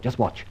 Don't talk, just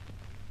watch.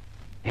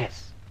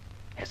 Yes,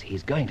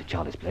 he's going to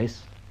Charlie's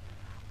place.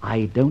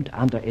 I don't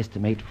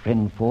underestimate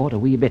friend Ford a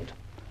wee bit.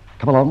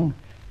 Come along.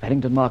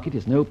 Paddington Market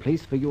is no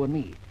place for you and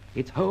me.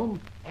 It's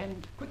home,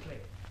 and quickly.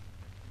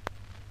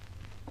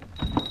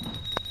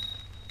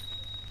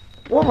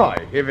 Why,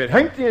 if it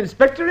ain't the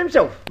inspector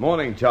himself.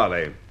 Morning,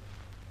 Charlie.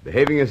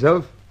 Behaving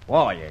yourself?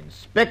 Why,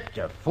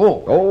 Inspector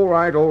Ford. All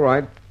right, all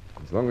right.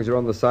 As long as you're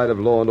on the side of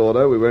law and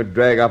order, we won't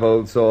drag up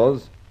old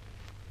sores.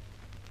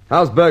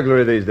 How's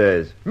burglary these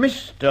days?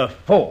 Mr.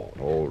 Ford.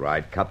 All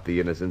right, cut the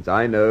innocence.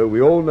 I know.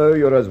 We all know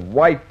you're as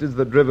white as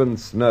the driven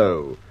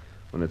snow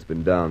when it's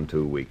been down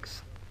 2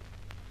 weeks.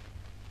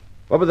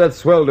 What was that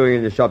swell doing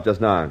in your shop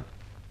just now?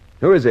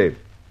 Who is he?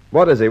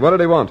 What is he? What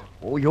did he want?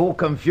 Oh, you're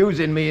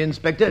confusing me,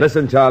 Inspector.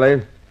 Listen,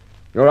 Charlie.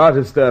 You're out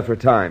of stir for a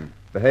time.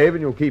 Behave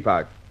and you'll keep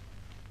out.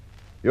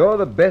 You're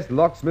the best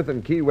locksmith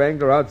and key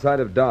wangler outside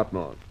of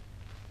Dartmoor.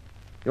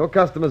 Your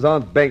customers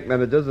aren't bank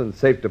managers and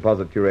safe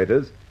deposit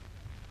curators.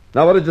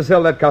 Now, what did you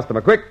sell that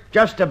customer? Quick!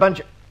 Just a bunch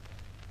of...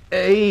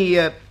 He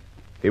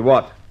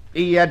what?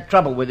 He had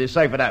trouble with his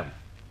safe at home.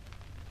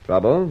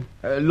 Trouble?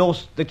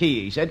 Lost the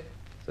key, he said.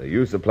 So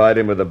you supplied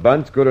him with a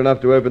bunch good enough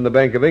to open the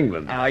Bank of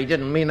England? I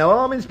didn't mean no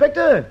harm,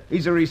 Inspector.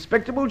 He's a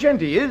respectable gent,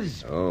 he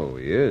is. Oh,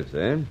 he is,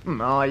 eh?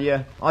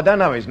 I don't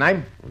know his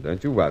name. Well,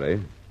 don't you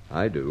worry.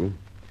 I do.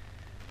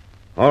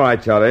 All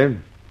right, Charlie.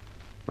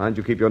 Mind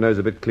you keep your nose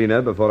a bit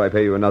cleaner before I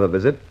pay you another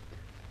visit.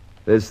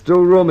 There's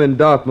still room in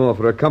Dartmoor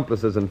for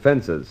accomplices and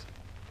fencers.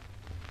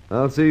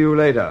 I'll see you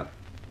later.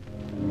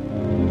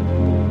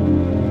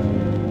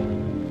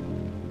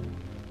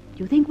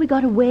 Do you think we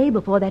got away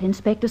before that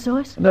inspector saw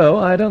us? No,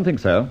 I don't think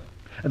so.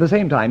 At the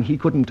same time, he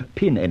couldn't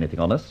pin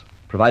anything on us,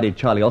 provided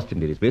Charlie Austin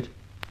did his bit.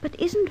 But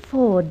isn't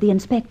Ford, the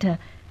inspector,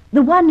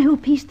 the one who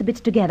pieced the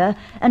bits together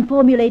and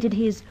formulated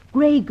his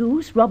Grey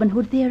Goose Robin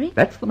Hood theory?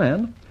 That's the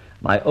man.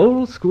 My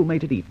old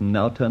schoolmate at Eton,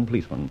 now turned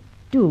policeman.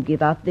 Do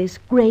give up this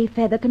grey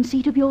feather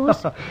conceit of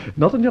yours.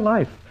 Not in your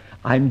life.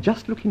 I'm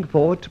just looking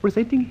forward to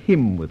presenting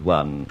him with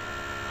one.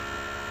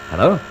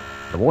 Hello?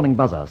 The warning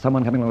buzzer.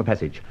 Someone coming along the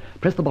passage.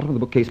 Press the bottom of the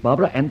bookcase,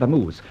 Barbara, and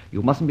vamoose.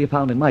 You mustn't be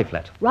found in my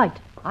flat. Right.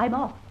 I'm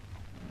off.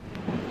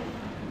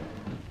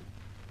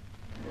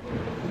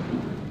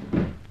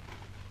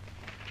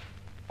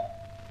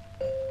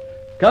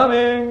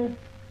 Coming!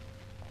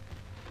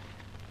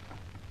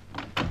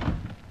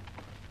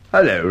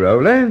 Hello,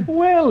 Rolland.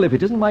 Well, if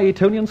it isn't my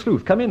Etonian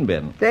sleuth, come in,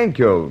 Ben. Thank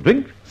you.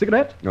 Drink?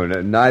 Cigarette? No,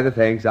 neither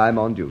thanks. I'm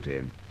on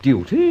duty.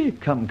 Duty?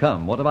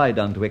 Come. What have I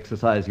done to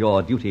exercise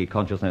your duty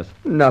consciousness?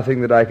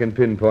 Nothing that I can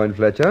pinpoint,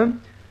 Fletcher.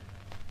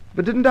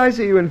 But didn't I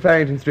see you in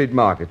Farrington Street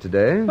Market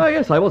today? Oh,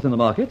 yes, I was in the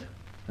market.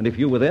 And if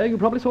you were there, you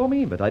probably saw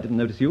me, but I didn't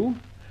notice you.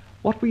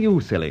 What were you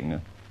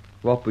selling?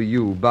 What were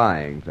you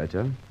buying,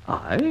 Fletcher?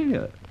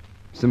 I?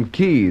 Some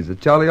keys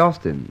at Charlie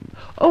Austin.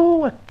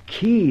 Oh,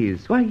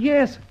 keys. Why,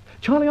 yes.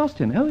 Charlie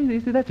Austin. Oh,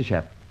 is that the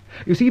chap?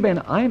 You see,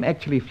 Ben, I'm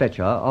actually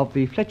Fletcher of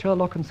the Fletcher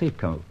Lock and Safe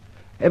Co.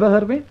 Ever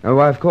heard of me? Oh,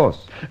 why, of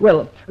course.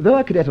 Well, though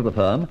a cadet of the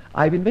firm,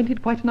 I've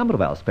invented quite a number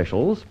of our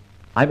specials.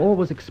 I'm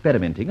always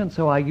experimenting, and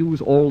so I use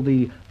all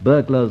the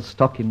burglars'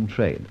 stock in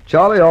trade.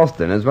 Charlie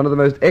Austin is one of the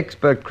most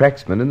expert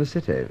cracksmen in the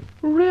city.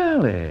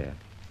 Really?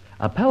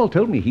 A pal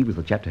told me he was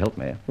the chap to help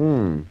me.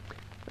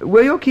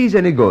 Were your keys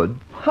any good?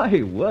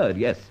 My word,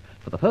 yes.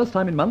 For the first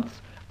time in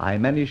months, I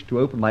managed to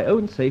open my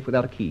own safe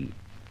without a key.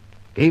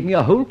 Gave me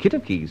a whole kit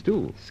of keys,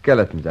 too.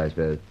 Skeletons, I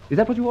suppose. Is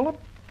that what you call them?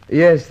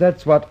 Yes,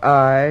 that's what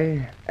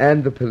I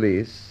and the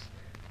police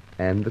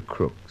and the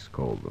crooks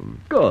call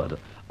them. Good.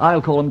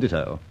 I'll call them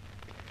ditto.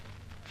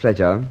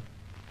 Fletcher,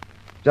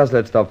 just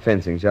let's stop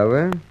fencing, shall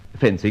we?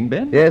 Fencing,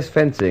 Ben? Yes,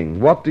 fencing.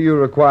 What do you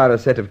require a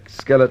set of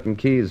skeleton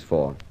keys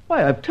for?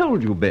 Why, I've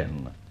told you,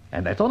 Ben.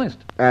 And that's honest.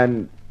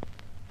 And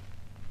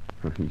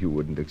You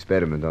wouldn't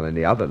experiment on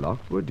any other lock,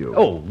 would you?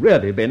 Oh,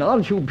 really, Ben,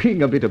 aren't you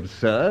being a bit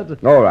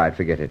absurd? All right,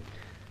 forget it.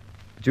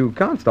 But you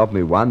can't stop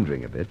me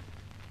wondering a bit.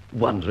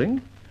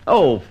 Wondering?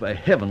 Oh, for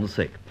heaven's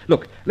sake.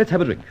 Look, let's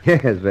have a drink.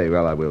 Yes, very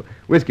well, I will.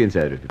 Whiskey and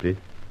soda, if you please.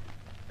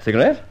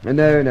 Cigarette?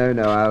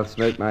 No, I'll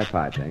smoke my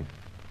pipe, thanks.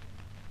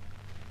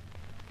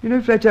 You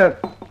know, Fletcher,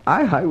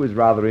 I was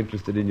rather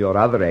interested in your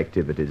other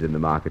activities in the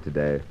market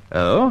today.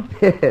 Oh?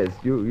 Yes,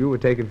 you were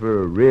taken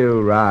for a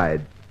real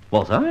ride.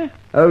 Was I?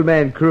 Old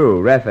man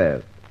Crew,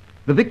 Raphael.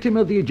 The victim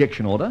of the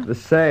ejection order? The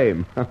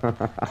same.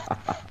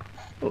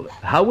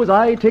 How was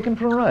I taken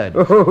for a ride?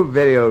 Oh,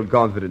 very old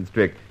confidence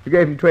trick. You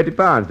gave him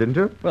 £20, didn't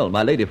you? Well,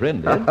 my lady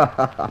friend did.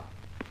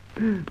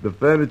 The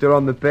furniture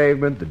on the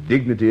pavement, the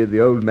dignity of the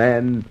old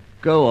man.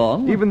 Go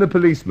on. Even the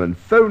policeman,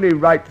 phony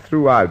right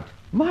throughout.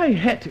 My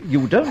hat,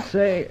 you don't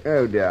say...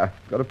 Oh, dear.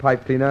 Got a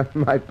pipe cleaner?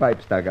 My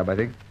pipe stuck up, I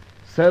think.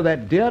 So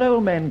that dear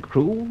old man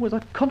Crew was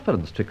a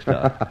confidence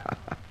trickster.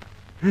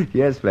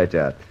 Yes,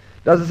 Fletcher.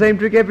 Does the same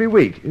trick every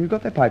week. You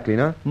got that pipe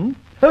cleaner?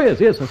 Oh,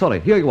 yes,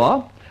 sorry. Here you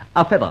are.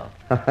 A feather.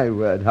 My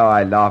word, how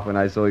I laughed when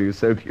I saw you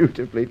so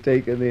beautifully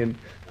taken in.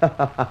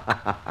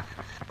 Oh,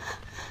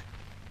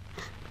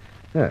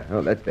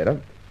 that's better.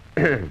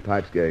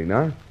 Pipe's going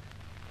now.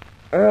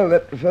 Well,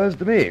 that refers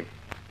to me.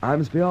 I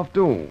must be off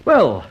too.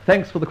 Well,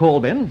 thanks for the call,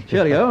 Ben.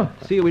 Cheerio.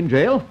 See you in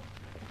jail.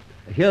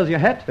 Here's your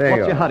hat. There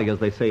What's you your are. hurry, as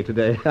they say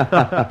today?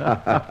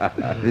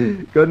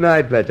 Good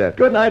night, Fletcher.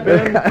 Good night,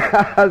 Ben.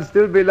 I'll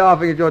still be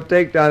laughing at your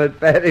takedown at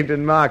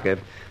Paddington Market.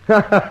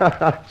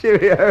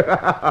 Cheerio.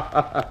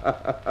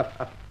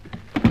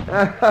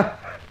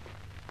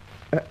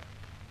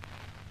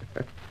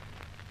 Is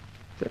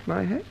that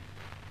my hat?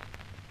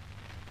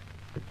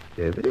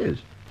 There it is.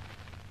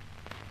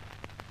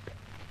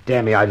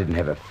 Damn me, I didn't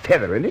have a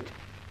feather in it.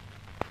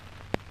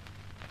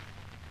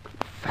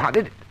 Found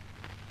it.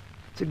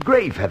 It's a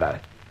grey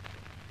feather.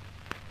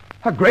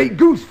 A grey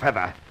goose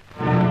feather.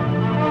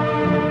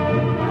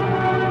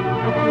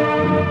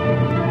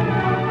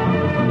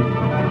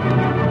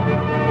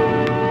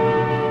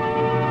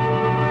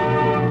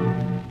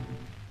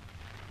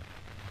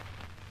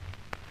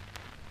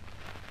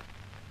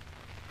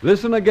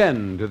 Listen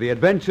again to the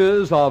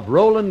adventures of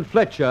Rolland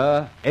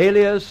Fletcher,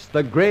 alias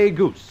the Grey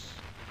Goose.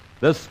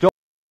 The story.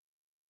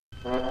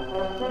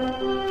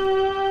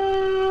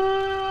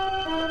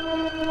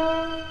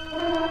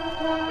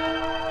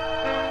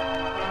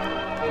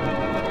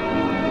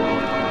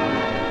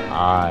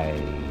 I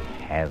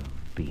have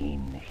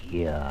been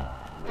here.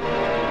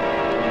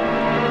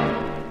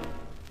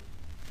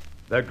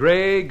 The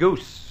Grey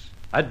Goose.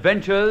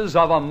 Adventures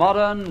of a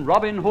modern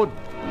Robin Hood.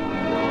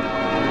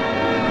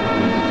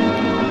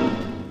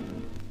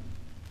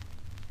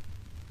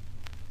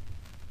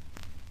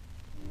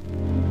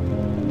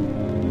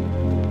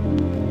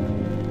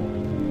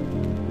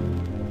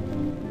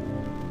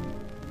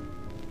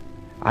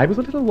 I was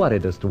a little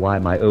worried as to why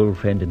my old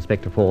friend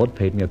Inspector Ford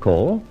paid me a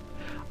call.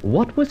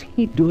 What was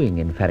he doing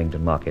in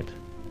Farrington Market?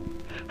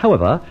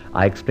 However,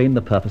 I explained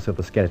the purpose of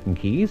the skeleton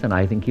keys, and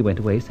I think he went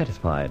away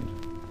satisfied.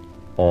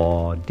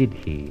 Or did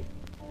he?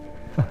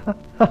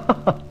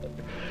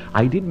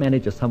 I did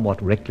manage a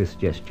somewhat reckless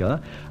gesture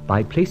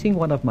by placing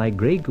one of my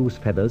grey goose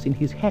feathers in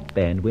his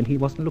hatband when he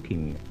wasn't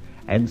looking,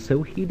 and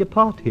so he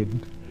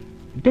departed,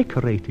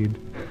 decorated.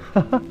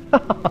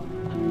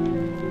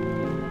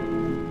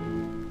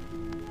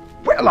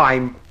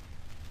 Well,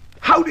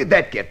 How did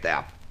that get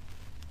there?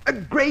 A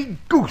grey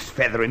goose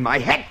feather in my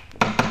hat?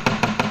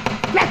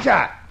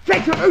 Fletcher!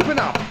 Fletcher, open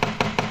up!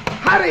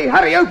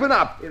 Hurry, open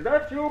up! Is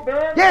that you,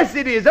 Ben? Yes,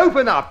 it is.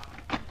 Open up!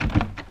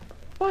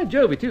 By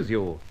Jove, it is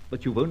you.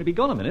 But you've only been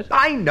gone a minute.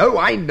 I know.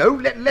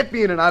 Let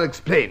me in and I'll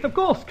explain. Of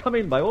course, come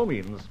in by all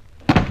means.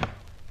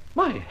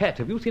 My hat,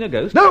 have you seen a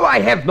ghost? No, I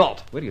have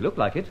not. Well, you look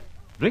like it.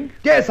 Drink?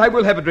 Yes, I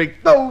will have a drink.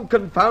 No,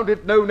 confound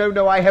it.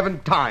 No, I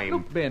haven't time.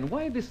 Look, Ben,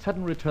 why this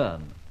sudden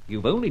return?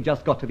 You've only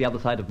just got to the other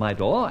side of my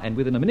door, and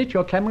within a minute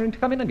you're clamouring to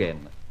come in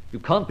again. You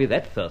can't be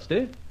that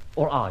thirsty.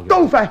 Or are you?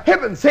 Oh, for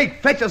heaven's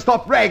sake, Fletcher,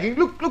 stop ragging.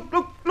 Look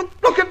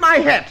at my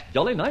hat.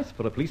 Jolly nice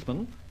for a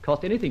policeman.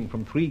 Cost anything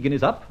from 3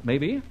 guineas up,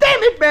 maybe.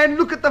 Damn it, man,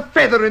 look at the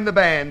feather in the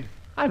band.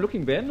 I'm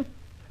looking, Ben.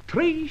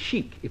 Très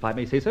chic, if I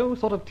may say so,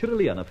 sort of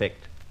Tyrolean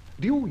effect.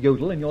 Do you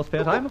yodel in your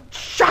spare time? Oh,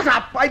 shut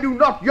up! I do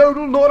not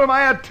yodel, nor am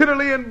I a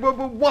Tyrolean...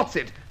 What's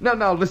it?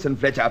 Now, listen,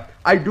 Fletcher.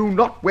 I do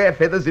not wear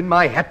feathers in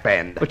my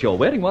hatband. But you're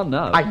wearing one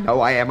now. I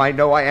know I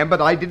am,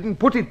 but I didn't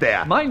put it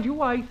there. Mind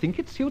you, I think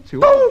it suits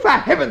you. Oh, for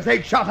heaven's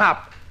sake, shut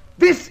up!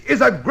 This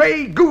is a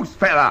grey goose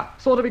feather.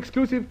 Sort of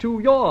exclusive to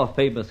your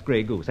famous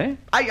grey goose, eh?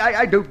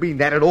 I don't mean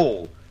that at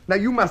all. Now,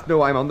 you must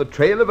know I'm on the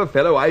trail of a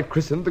fellow I've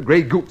christened the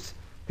Grey Goose.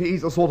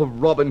 He's a sort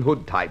of Robin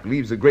Hood type,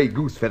 leaves a grey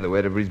goose feather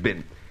wherever he's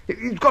been.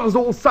 He's got us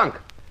all sunk.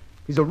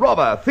 He's a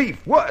robber,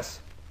 thief,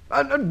 worse.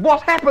 And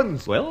what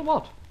happens? Well,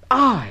 what?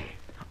 I,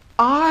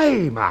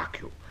 mark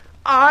you.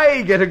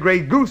 I get a grey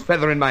goose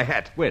feather in my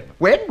hat. When?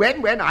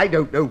 When? I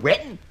don't know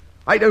when.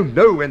 I don't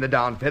know when the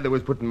down feather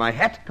was put in my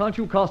hat. Can't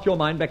you cast your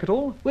mind back at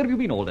all? Where have you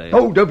been all day?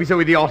 Oh, don't be so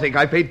idiotic.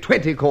 I paid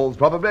 20 calls,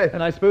 probably.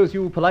 And I suppose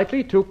you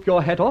politely took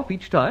your hat off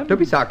each time? Don't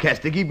be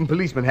sarcastic. Even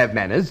policemen have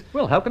manners.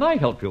 Well, how can I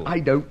help you? I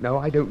don't know.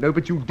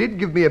 But you did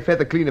give me a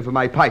feather cleaner for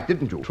my pipe,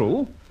 didn't you?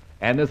 True.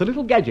 And there's a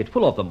little gadget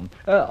full of them.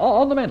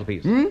 On the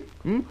mantelpiece.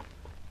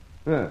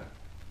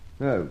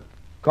 Oh,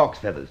 cock's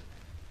feathers.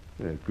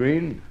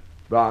 Green,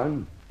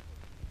 brown,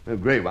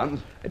 grey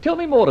ones. Tell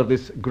me more of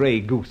this Grey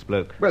Goose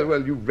bloke.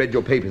 Well, you've read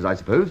your papers, I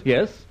suppose.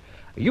 Yes.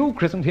 You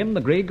christened him the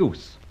Grey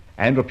Goose,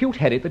 and repute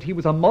had it that he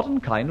was a modern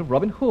kind of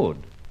Robin Hood.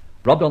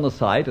 Robbed on the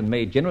side and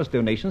made generous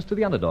donations to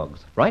the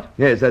underdogs, right?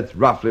 Yes, that's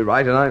roughly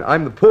right, and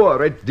I'm the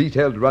poor it's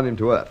detailed to run him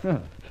to earth.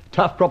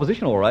 Tough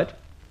proposition, all right.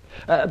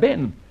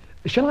 Ben,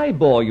 shall I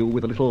bore you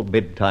with a little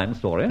bedtime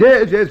story?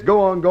 Yes,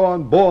 go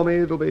on, bore me.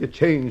 It'll be a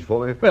change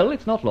for me. Well,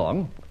 it's not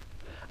long.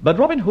 But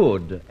Robin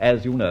Hood,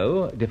 as you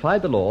know,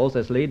 defied the laws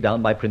as laid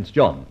down by Prince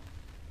John.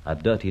 A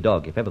dirty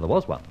dog, if ever there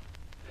was one.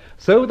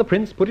 So the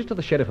prince put it to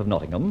the Sheriff of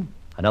Nottingham,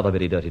 another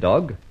very dirty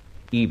dog,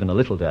 even a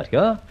little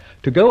dirtier,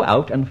 to go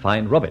out and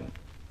find Robin. Do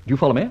you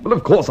follow me? Well,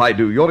 of course I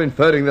do. You're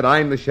inferring that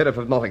I'm the Sheriff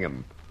of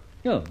Nottingham.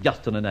 Oh,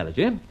 just an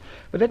analogy.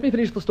 But let me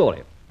finish the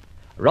story.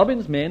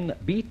 Robin's men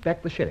beat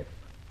back the sheriff,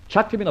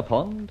 chucked him in a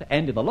pond,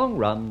 and in the long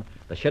run,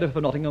 the Sheriff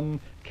of Nottingham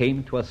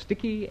came to a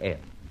sticky end.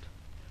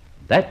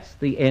 That's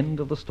the end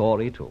of the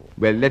story, too.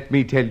 Well, let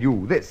me tell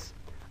you this.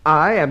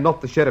 I am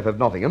not the Sheriff of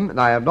Nottingham, and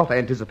I am not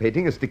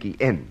anticipating a sticky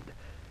end.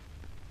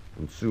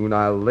 And soon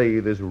I'll lay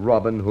this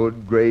Robin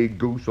Hood, Grey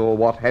Goose, or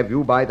what have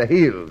you, by the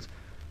heels.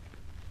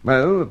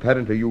 Well,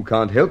 apparently you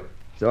can't help,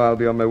 so I'll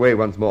be on my way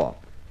once more.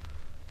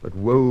 But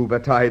woe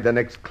betide the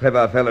next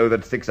clever fellow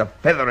that sticks a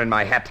feather in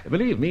my hat.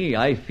 Believe me,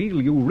 I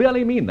feel you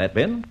really mean that,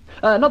 Ben.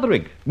 Another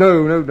rig.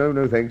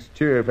 No, thanks.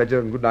 Cheerio, Fletcher,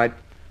 and good night.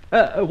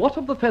 What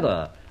of the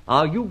feather?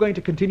 Are you going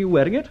to continue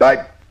wearing it?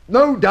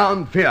 No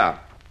down fear.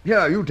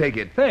 Here, you take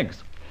it.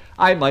 Thanks.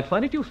 I might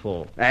find it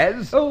useful.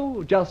 As?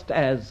 Oh, just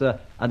as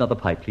another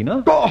pipe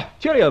cleaner. Oh!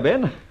 Cheerio,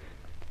 Ben.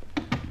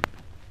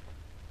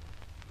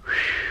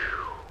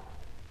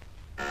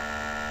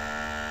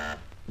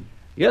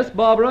 Yes,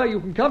 Barbara, you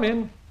can come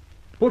in.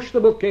 Push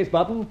the bookcase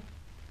button.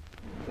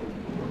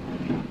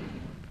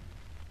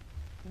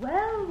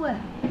 Well.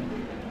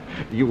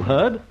 You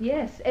heard?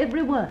 Yes,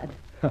 every word.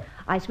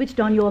 I switched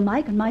on your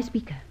mic and my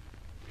speaker.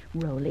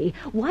 Rolly,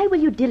 why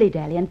will you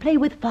dilly-dally and play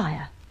with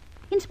fire?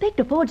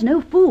 Inspector Ford's no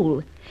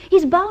fool.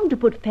 He's bound to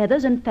put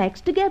feathers and facts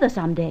together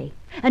someday.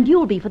 And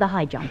you'll be for the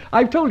high jump.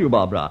 I've told you,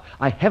 Barbara,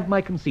 I have my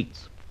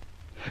conceits.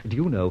 Do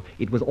you know,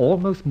 it was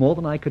almost more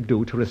than I could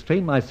do to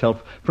restrain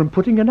myself from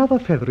putting another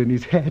feather in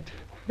his hat.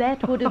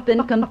 That would have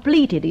been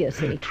complete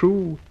idiocy.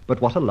 True, but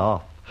what a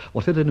laugh.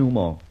 What a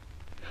denouement.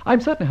 I'm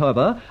certain,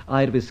 however,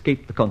 I'd have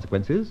escaped the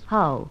consequences.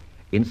 How?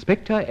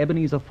 Inspector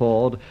Ebenezer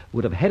Ford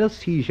would have had a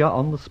seizure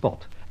on the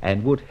spot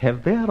and would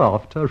have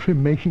thereafter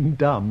remained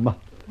dumb.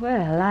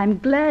 Well, I'm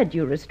glad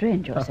you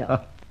restrained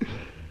yourself.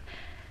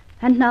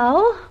 And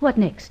now, what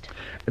next?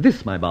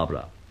 This, my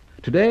Barbara.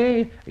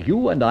 Today,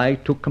 you and I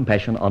took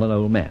compassion on an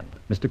old man,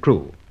 Mr.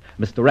 Crewe,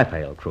 Mr.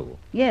 Raphael Crewe.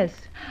 Yes,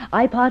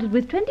 I parted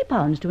with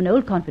 £20 to an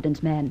old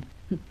confidence man.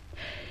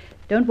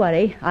 Don't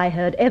worry, I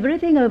heard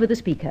everything over the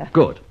speaker.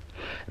 Good.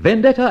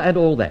 Vendetta and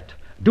all that.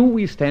 Do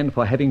we stand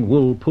for having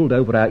wool pulled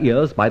over our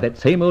ears by that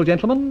same old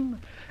gentleman?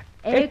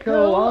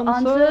 Echo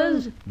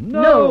answers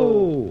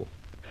no.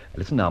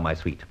 Listen now, my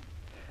sweet.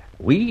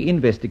 We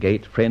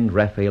investigate friend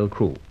Raphael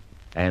Crewe,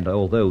 and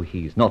although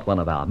he's not one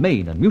of our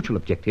main and mutual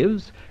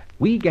objectives,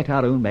 we get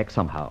our own back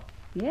somehow.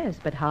 Yes,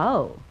 but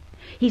how?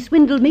 He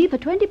swindled me for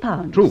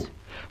 £20. True.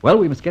 Well,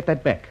 we must get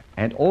that back,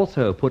 and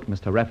also put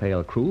Mr.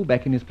 Raphael Crewe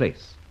back in his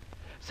place.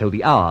 So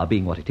the hour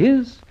being what it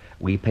is,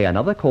 we pay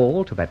another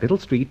call to that little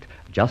street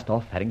just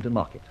off Harrington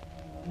Market.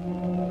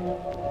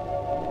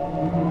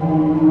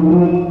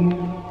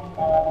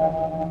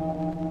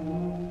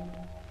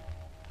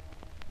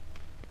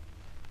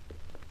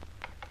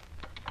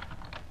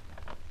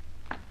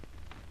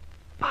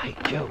 By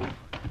Jove.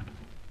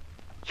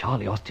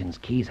 Charlie Austin's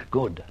keys are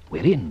good.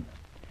 We're in.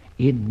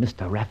 In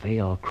Mr.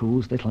 Raphael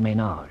Crewe's little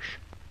menage.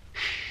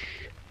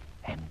 Shh.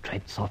 And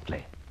tread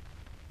softly.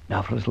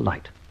 Now for a little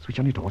light. Switch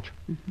on your torch.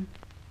 Mm-hmm.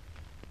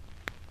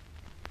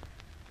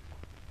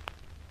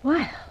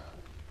 Well,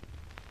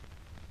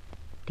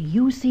 do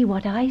you see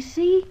what I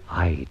see?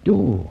 I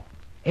do.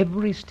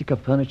 Every stick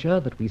of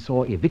furniture that we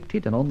saw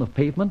evicted and on the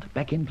pavement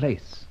back in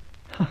place.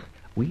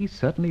 We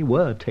certainly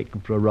were taken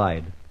for a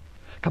ride.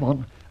 Come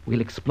on, we'll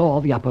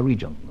explore the upper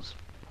regions.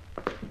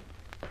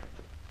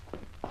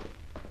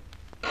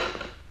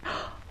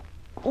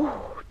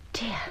 Oh,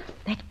 dear,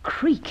 that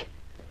creak.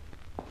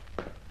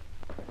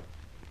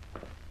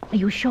 Are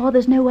you sure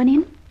there's no one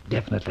in?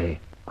 Definitely.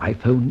 I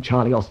phoned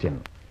Charlie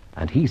Austin,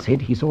 and he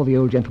said he saw the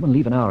old gentleman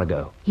leave an hour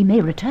ago. He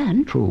may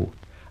return. True.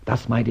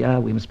 Thus, my dear,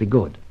 we must be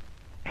good.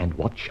 And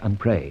watch and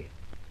pray.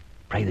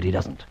 Pray that he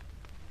doesn't.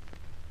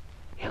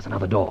 Here's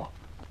another door.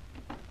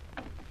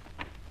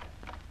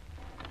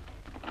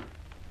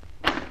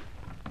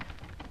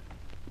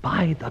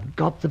 By the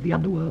gods of the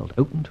underworld,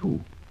 open too.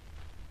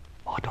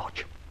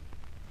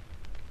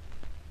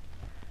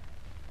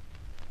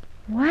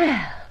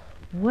 Well,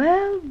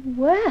 well,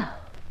 well.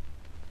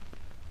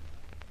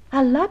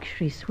 A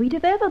luxury suite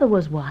if ever there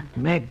was one.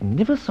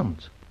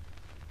 Magnificent.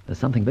 There's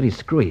something very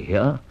screwy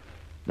here.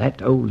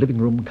 That old living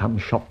room cum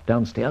shop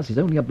downstairs is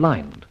only a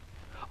blind.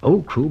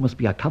 Old Crew must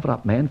be a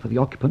cover-up man for the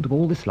occupant of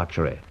all this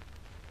luxury.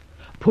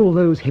 Pull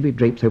those heavy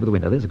drapes over the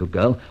window, there's a good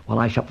girl, while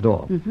I shut the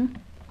door. Mm-hmm.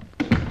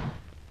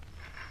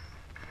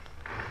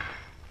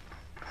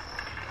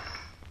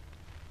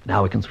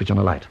 Now we can switch on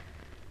a light.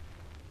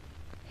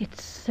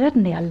 It's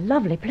certainly a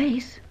lovely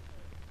place.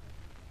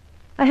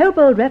 I hope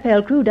old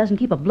Raphael Crew doesn't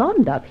keep a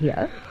blonde up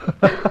here.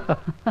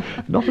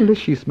 Not unless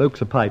she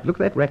smokes a pipe. Look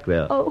at that rack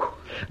there. Oh.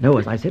 No,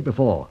 as I said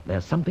before,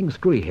 there's something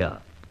screwy here.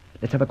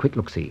 Let's have a quick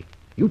look-see.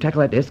 You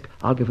tackle that desk,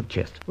 I'll go for the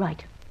chest.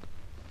 Right.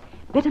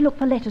 Better look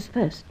for letters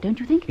first, don't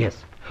you think?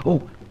 Yes.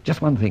 Oh,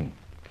 just one thing.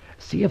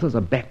 See if there's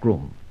a back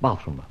room,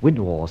 bathroom,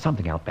 window or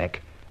something out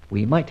back.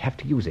 We might have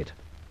to use it.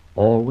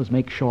 Always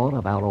make sure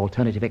of our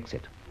alternative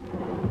exit.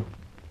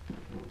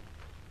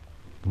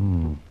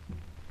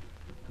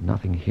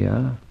 Nothing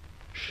here.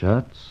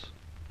 Shirts,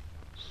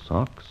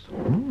 socks.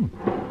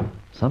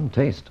 Some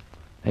taste.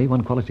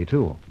 A1 quality,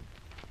 too.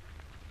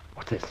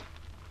 What's this?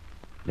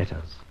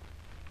 Letters.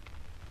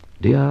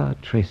 Dear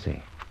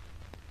Tracy.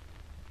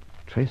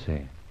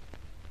 Tracy.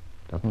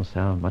 Doesn't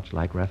sound much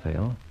like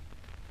Raphael.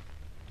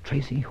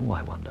 Tracy who,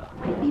 I wonder?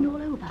 I've been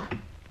all over.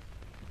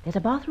 There's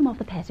a bathroom off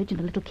the passage and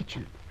a little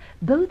kitchen.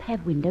 Both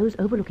have windows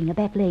overlooking a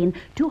back lane,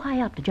 too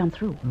high up to jump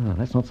through. Oh,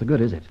 that's not so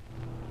good, is it?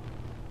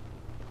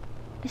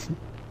 Listen.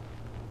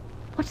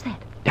 What's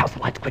that? Douse the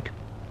lights, quick.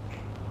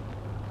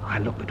 I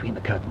look between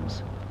the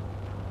curtains.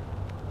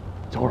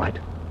 It's all right.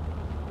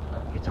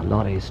 It's a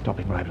lorry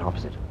stopping right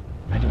opposite.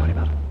 Nothing to worry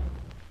about.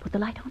 Put the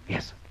light on?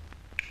 Yes.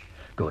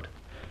 Good.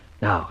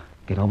 Now,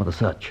 get on with the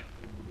search.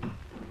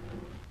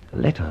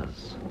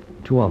 Letters.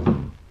 2 of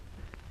them.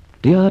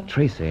 Dear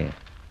Tracy.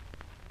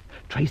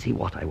 Tracy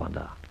what, I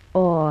wonder?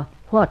 Or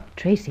what,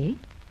 Tracy?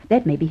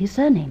 That may be his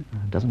surname.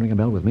 Doesn't ring a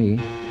bell with me.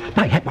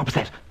 My head, what was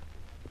that?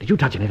 Did you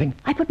touch anything?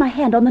 I put my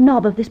hand on the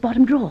knob of this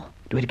bottom drawer.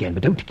 Do it again,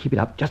 but don't keep it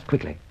up, just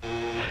quickly.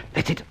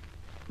 That's it.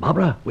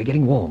 Barbara, we're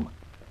getting warm.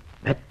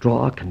 That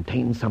drawer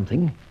contains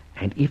something,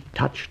 and if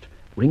touched,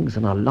 rings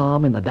an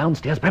alarm in the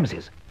downstairs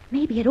premises.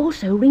 Maybe it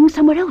also rings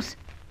somewhere else.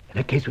 In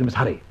that case, we must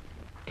hurry.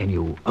 Can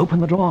you open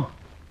the drawer?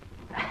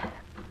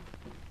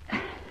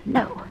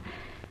 No.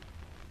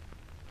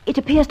 It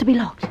appears to be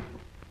locked.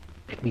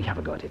 Let me have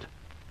a go at it.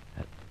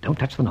 Don't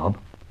touch the knob.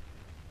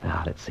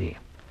 Now, let's see.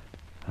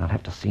 I'll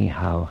have to see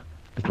how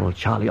little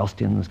Charlie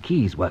Austin's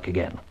keys work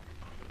again.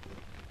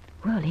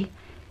 Really?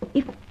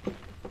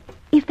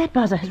 If that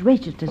buzzer has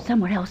registered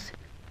somewhere else,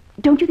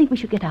 don't you think we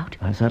should get out?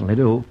 I certainly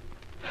do.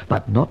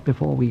 But not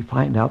before we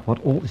find out what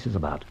all this is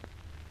about.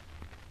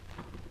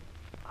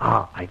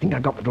 I think I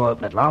got the door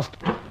open at last.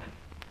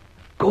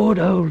 Good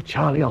old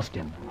Charlie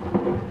Austin.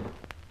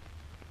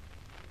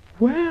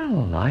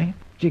 Well, I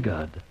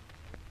jiggered.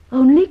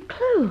 Only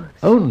clothes.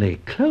 Only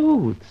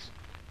clothes?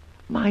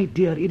 My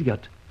dear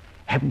idiot,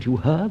 haven't you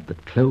heard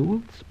that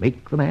clothes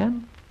make the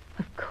man?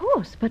 Of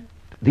course, but...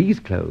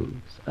 These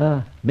clothes,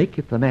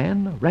 maketh the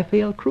man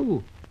Raphael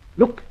Crew.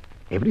 Look,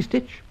 every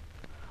stitch.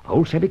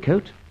 Old shabby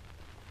coat,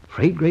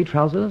 frayed grey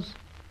trousers,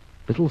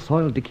 little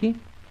soiled dicky,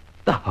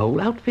 the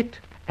whole outfit,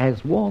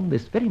 as worn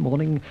this very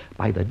morning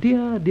by the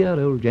dear, dear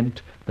old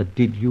gent that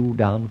did you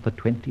down for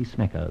 20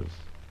 smackers.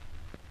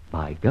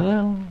 My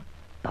girl,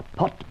 the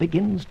pot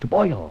begins to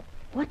boil.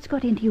 What's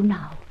got into you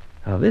now?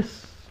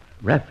 This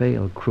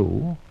Raphael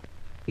Crew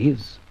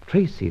is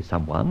Tracy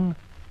someone,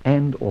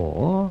 and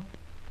or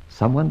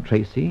someone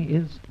Tracy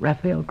is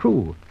Raphael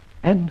Crew,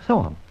 and so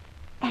on.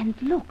 And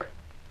look.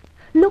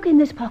 Look in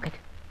this pocket.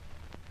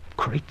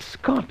 Great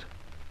Scott!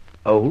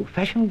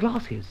 Old-fashioned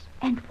glasses.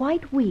 And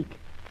white wig,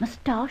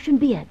 moustache and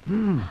beard.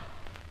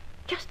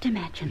 Just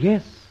imagine.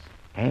 Yes,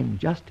 and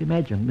just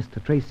imagine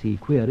Mr. Tracy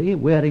Query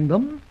wearing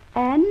them.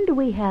 And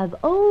we have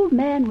old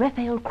man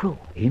Raphael Crew.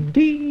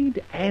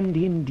 Indeed, and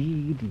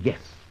indeed, yes.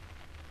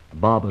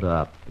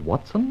 Barbara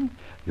Watson,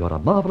 you're a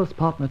marvelous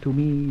partner to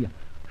me,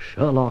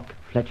 Sherlock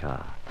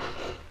Fletcher.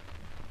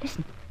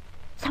 Listen,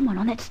 someone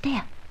on that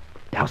stair.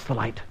 Douse the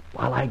light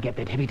while I get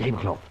that heavy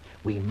tablecloth.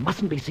 We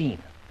mustn't be seen.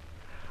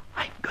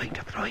 I'm going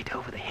to throw it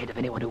over the head of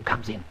anyone who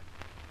comes in.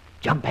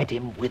 Jump at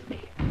him with me.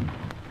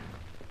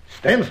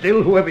 Stand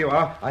still, whoever you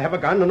are. I have a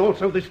gun and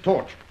also this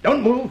torch.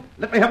 Don't move.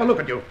 Let me have a look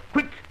at you.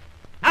 Quick.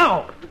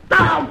 Now!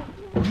 Down!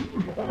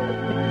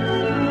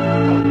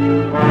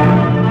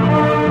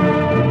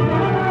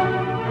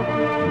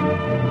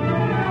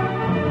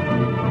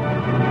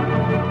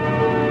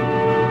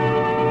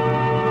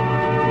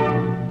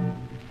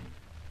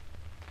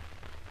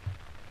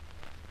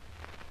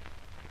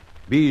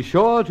 Be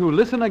sure to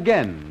listen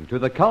again to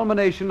the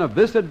culmination of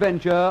this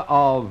adventure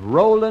of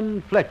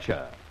Rolland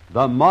Fletcher,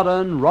 the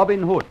modern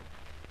Robin Hood,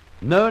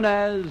 known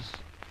as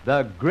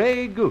the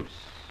Grey Goose.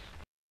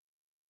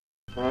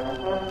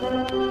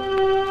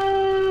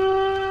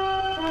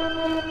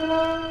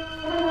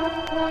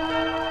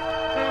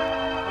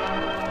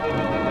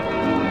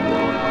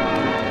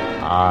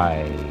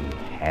 I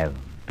have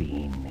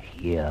been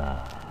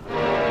here.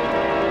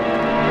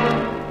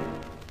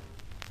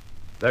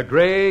 The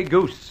Grey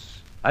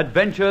Goose,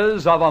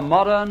 Adventures of a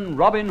Modern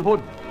Robin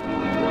Hood.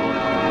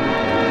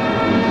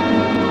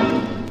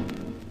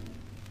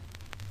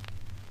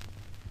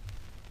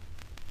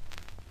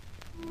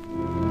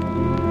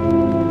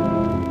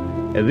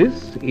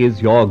 This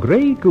is your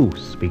Grey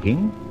Goose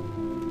speaking.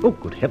 Oh,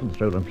 good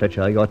heavens, Rolland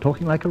Fletcher, you're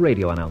talking like a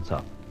radio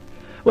announcer.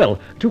 Well,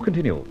 to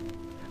continue,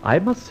 I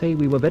must say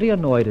we were very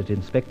annoyed at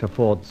Inspector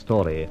Ford's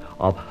story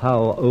of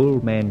how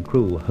Old Man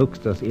Crewe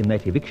hoaxed us in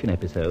that eviction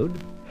episode,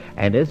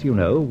 and as you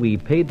know, we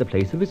paid the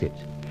place a visit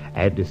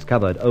and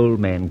discovered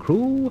Old Man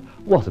Crewe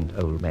wasn't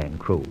Old Man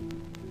Crewe.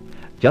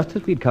 Just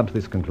as we'd come to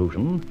this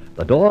conclusion,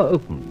 the door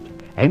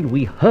opened, and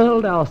we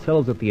hurled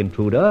ourselves at the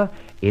intruder,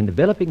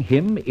 enveloping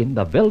him in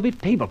the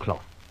velvet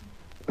tablecloth.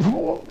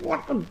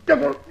 What the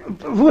devil?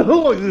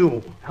 Who are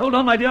you? Hold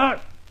on, my dear.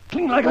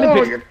 Cling like a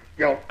limpet.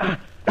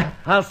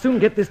 I'll soon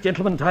get this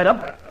gentleman tied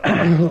up.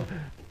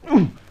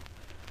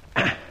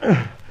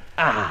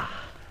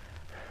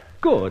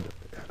 Good.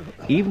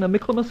 Even a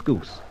Michaelmas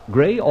goose,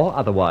 grey or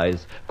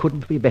otherwise,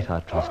 couldn't be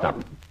better trussed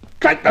up.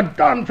 Take the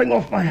darn thing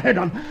off my head.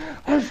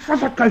 I'm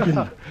suffocating.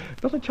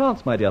 Not a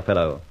chance, my dear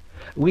fellow.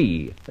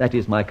 We, that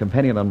is my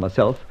companion and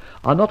myself,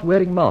 are not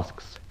wearing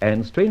masks,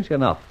 and strangely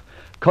enough,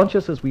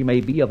 conscious as we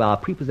may be of our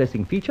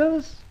prepossessing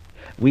features,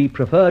 we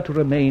prefer to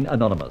remain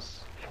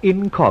anonymous,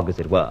 incog as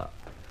it were.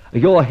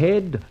 Your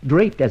head,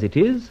 draped as it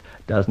is,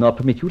 does not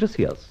permit you to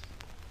see us.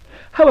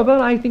 However,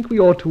 I think we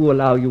ought to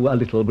allow you a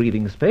little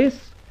breathing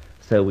space,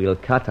 so we'll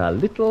cut a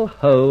little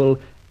hole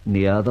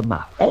near the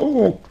mouth.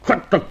 Oh,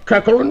 cut the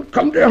cackle and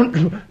come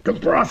down to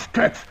brass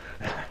tacks.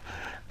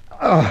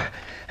 Oh,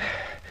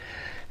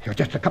 you're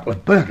just a couple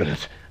of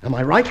burglars, am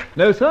I right?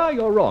 No, sir,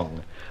 you're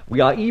wrong.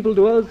 We are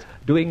evildoers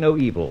doing no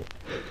evil.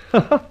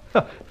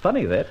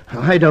 Funny, that.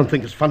 I don't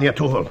think it's funny at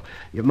all.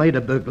 You made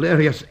a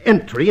burglarious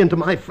entry into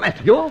my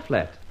flat. Your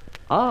flat?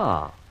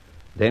 Ah,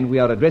 then we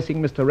are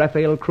addressing Mr.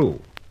 Raphael Crewe.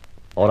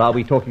 Or are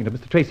we talking to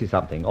Mr. Tracy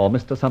something, or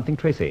Mr. something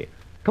Tracy?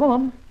 Come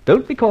on,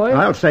 don't be coy.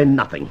 I'll say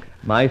nothing.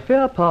 My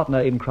fair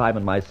partner in crime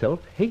and myself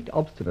hate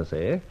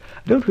obstinacy,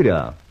 don't we,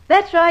 dear?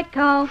 That's right,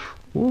 Carl.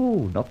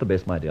 Ooh, not the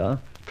best, my dear.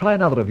 Try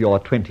another of your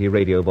 20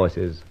 radio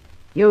voices.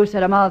 You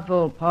said a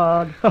mouthful,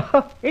 Pod.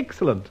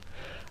 Excellent.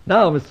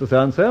 Now, Mr.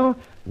 So-and-so,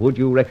 would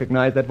you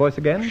recognize that voice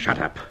again? Shut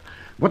up.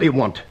 What do you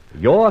want?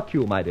 Your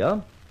cue, my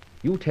dear.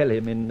 You tell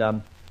him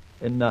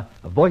in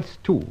voice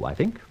 2, I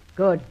think.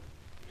 Good.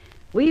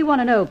 We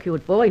want to know,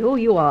 cute boy, who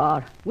you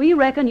are. We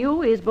reckon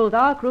you is both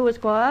our Crewe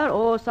Esquire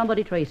or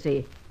somebody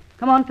Tracy.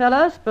 Come on,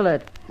 fella, spill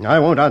it. I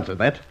won't answer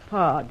that.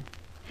 Pod.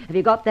 Have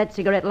you got that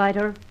cigarette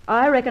lighter?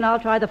 I reckon I'll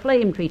try the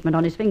flame treatment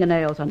on his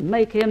fingernails and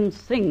make him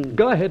sing.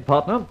 Go ahead,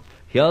 partner.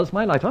 Here's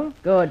my lighter.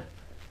 Good.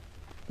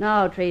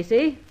 Now,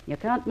 Tracy, you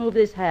can't move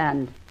this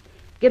hand.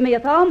 Give me a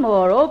thumb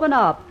or open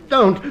up.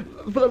 Don't.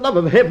 For the love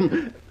of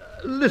heaven.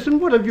 Listen,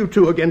 what have you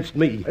two against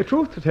me?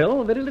 Truth to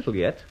tell, very little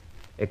yet.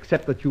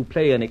 Except that you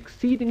play an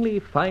exceedingly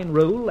fine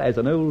role as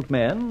an old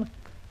man.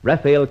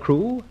 Raphael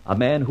Crewe, a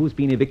man who's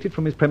been evicted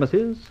from his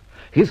premises.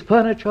 His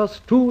furniture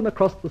strewn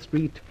across the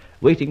street,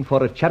 waiting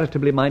for a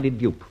charitably minded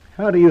dupe.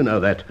 How do you know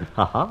that?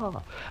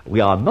 Ha-ha. We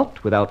are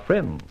not without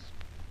friends.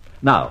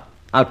 Now,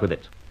 out with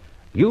it.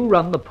 You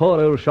run the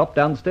poor old shop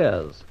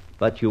downstairs,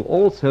 but you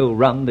also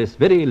run this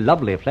very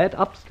lovely flat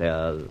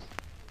upstairs.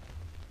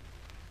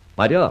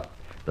 My dear,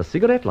 the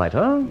cigarette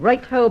lighter...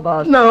 Right-ho,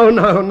 boss. No,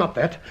 not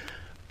that.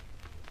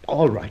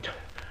 All right.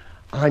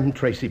 I'm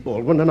Tracy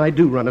Baldwin, and I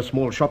do run a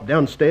small shop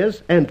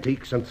downstairs,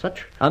 antiques and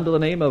such. Under the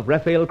name of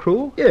Raphael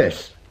Crewe?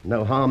 Yes.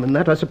 No harm in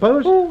that, I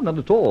suppose? Oh, none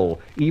at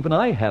all. Even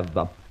I have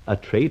a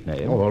trade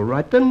name. All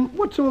right, then.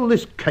 What's all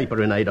this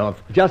caper in aid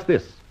of? Just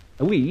this.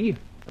 We,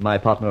 my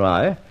partner and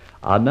I,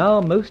 are now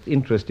most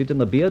interested in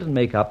the beard and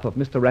makeup of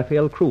Mr.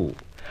 Raphael Crewe,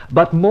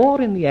 but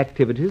more in the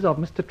activities of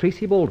Mr.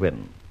 Tracy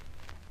Baldwin.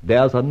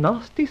 There's a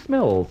nasty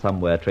smell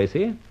somewhere,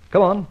 Tracy.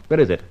 Come on, where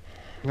is it?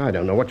 I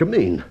don't know what you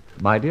mean.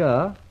 My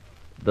dear,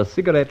 the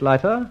cigarette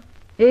lighter.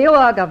 Here you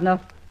are, Governor.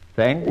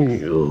 Thanks.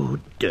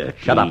 You dirty...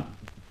 Shut up.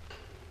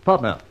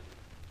 Partner,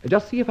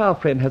 just see if our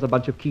friend has a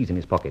bunch of keys in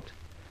his pocket.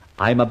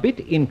 I'm a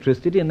bit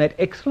interested in that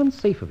excellent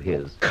safe of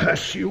his.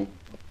 Curse you.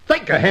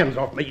 Take your hands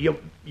off me,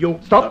 you...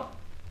 Stop.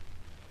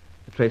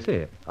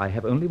 Tracy, I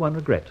have only one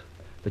regret,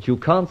 that you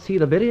can't see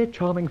the very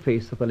charming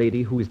face of the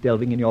lady who is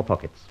delving in your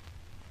pockets.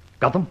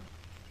 Got them?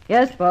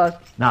 Yes, boss.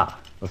 Now,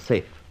 the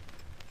safe.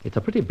 It's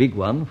a pretty big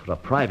one for a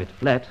private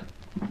flat.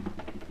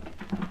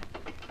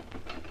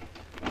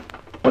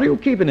 What do you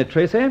keep in it,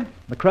 Tracy?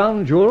 The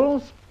crown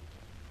jewels?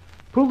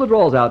 Pull the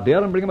drawers out,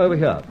 dear, and bring them over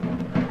here.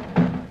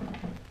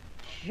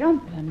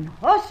 Jumping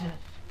horses.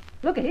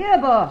 Look at here,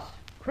 boss.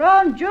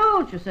 Crown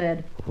jewels, you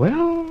said.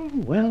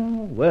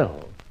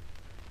 Well.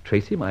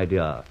 Tracy, my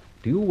dear,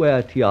 do you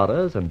wear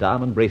tiaras and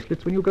diamond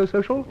bracelets when you go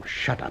social?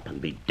 Shut up and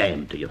be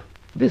damned to you.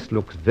 This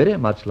looks very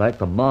much like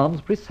the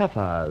Malmesbury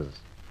sapphires.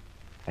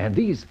 And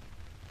these,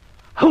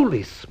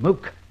 holy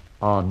smoke,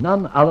 are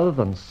none other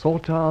than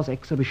Saltar's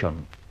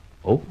exhibition.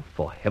 Oh,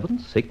 for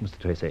heaven's sake, Mr.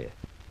 Tracy.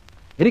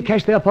 Any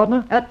cash there,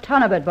 partner? A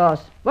ton of it,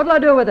 boss. What'll I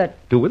do with it?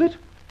 Do with it?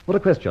 What a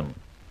question.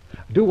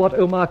 Do what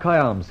Omar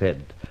Khayyam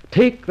said.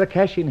 Take the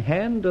cash in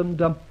hand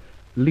and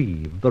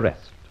leave the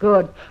rest.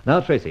 Good. Now,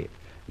 Tracy,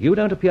 you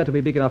don't appear to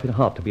be big enough in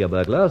heart to be a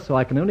burglar, so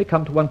I can only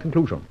come to one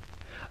conclusion.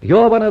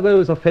 You're one of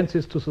those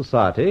offences to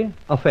society.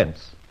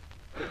 Offence.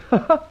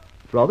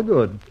 Rather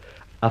good.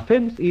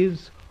 Offence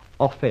is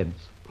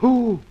offence.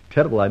 Ooh,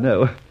 terrible, I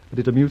know, but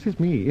it amuses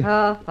me.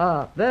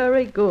 Ha.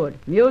 Very good.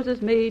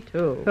 Amuses me,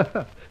 too.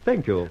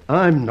 Thank you.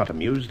 I'm not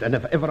amused, and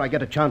if ever I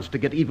get a chance to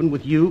get even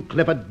with you,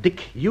 clever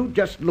Dick, you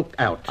just look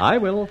out. I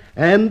will.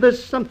 And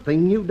there's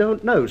something you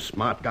don't know,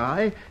 smart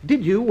guy.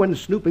 Did you, when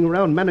snooping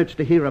around, manage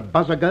to hear a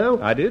buzzer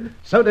go? I did.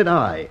 So did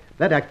I.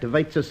 That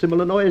activates a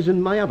similar noise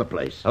in my other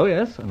place. Oh,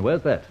 yes, and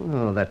where's that?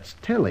 Oh, that's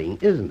telling,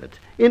 isn't it?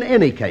 In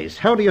any case,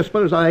 how do you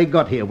suppose I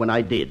got here when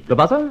I did? The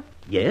buzzer?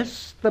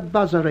 Yes, the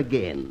buzzer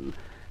again.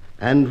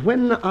 And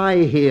when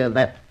I hear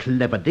that,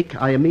 clever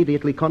Dick, I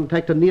immediately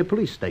contact a near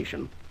police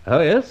station. Oh,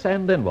 yes,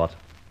 and then what?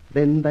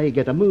 Then they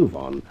get a move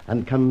on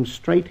and come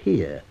straight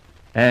here.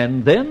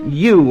 And then?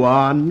 You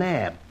are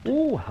nabbed.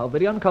 Oh, how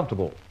very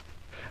uncomfortable.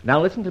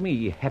 Now listen to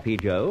me, Happy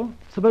Joe.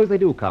 Suppose they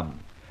do come.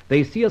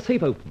 They see a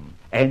safe open,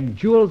 and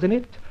jewels in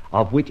it,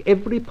 of which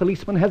every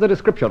policeman has a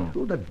description.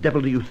 Who the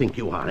devil do you think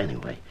you are,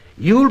 anyway?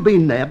 You'll be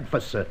nabbed for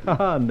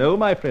certain. No,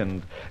 my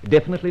friend.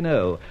 Definitely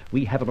no.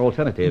 We have an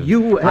alternative.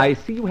 I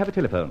see you have a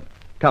telephone.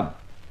 Come,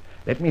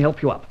 let me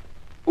help you up.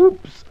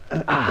 Oops.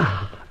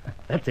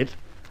 That's it.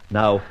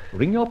 Now,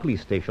 ring your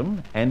police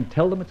station and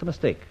tell them it's a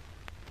mistake.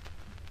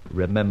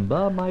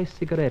 Remember my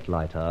cigarette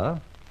lighter?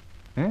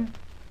 Eh?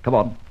 Come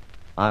on,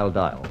 I'll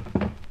dial.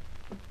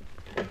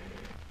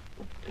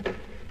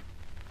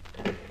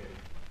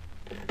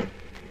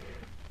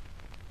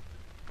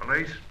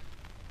 Police?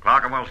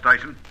 Clerkenwell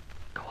Station?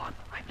 Go on,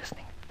 I'm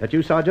listening. That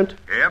you, Sergeant?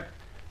 Yep.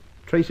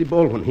 Tracy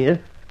Baldwin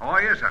here. Oh,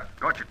 yes, sir.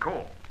 Got your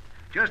call.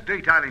 Just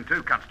detailing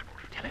 2 constables.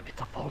 Tell him it's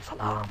a false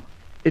alarm.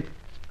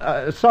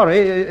 Sorry,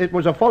 it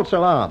was a false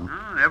alarm.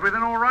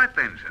 Everything all right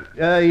then,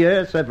 sir?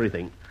 Yes,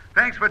 everything.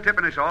 Thanks for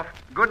tipping us off.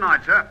 Good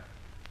night, sir.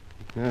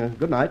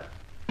 Good night.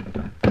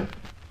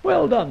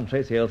 Well done,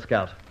 Tracy, old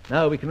scout.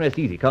 Now we can rest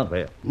easy, can't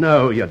we?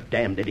 No, you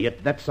damned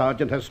idiot. That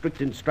sergeant has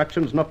strict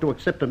instructions not to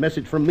accept a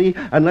message from me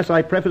unless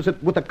I preface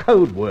it with a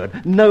code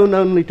word, known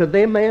only to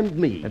them and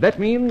me. And that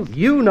means?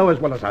 You know as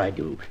well as I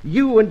do.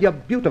 You and your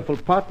beautiful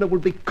partner will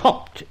be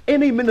copped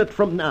any minute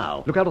from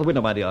now. Look out of the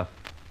window, my dear.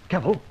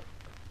 Careful.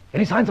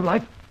 Any signs of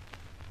life?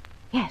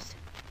 Yes.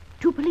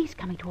 2 police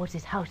coming towards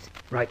this house.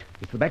 Right.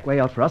 It's the back way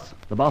out for us.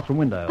 The bathroom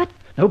window. But...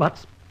 No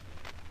buts.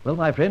 Well,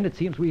 my friend, it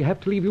seems we have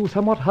to leave you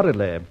somewhat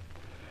hurriedly.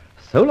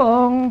 So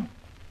long.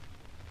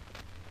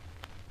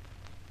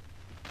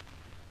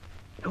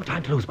 No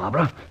time to lose,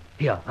 Barbara.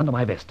 Here, under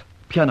my vest.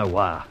 Piano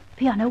wire.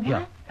 Piano wire?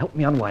 Here, help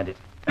me unwind it.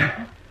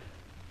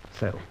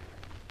 So,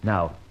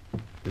 now,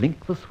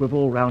 link the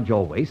swivel round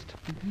your waist.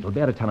 It'll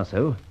bear a ton or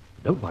so.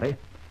 Don't worry.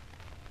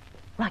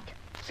 Right.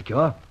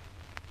 Secure?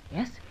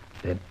 Yes.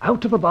 Then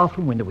out of the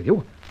bathroom window with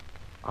you.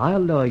 I'll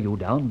lower you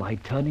down by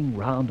turning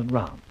round and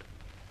round.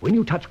 When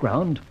you touch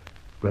ground,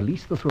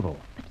 release the swivel.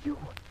 But you...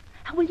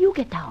 How will you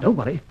get down? Don't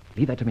worry.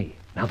 Leave that to me.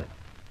 Now then,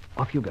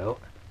 off you go.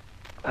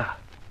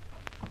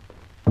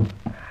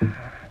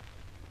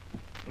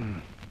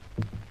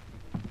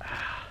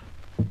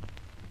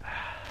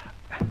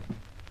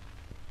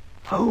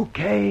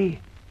 Okay.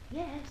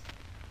 Yes.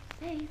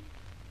 Safe.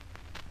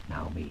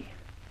 Now me.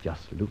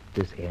 Just loop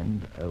this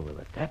end over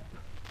the tap.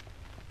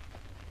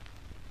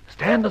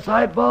 Stand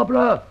aside,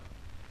 Barbara.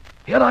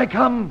 Here I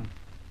come.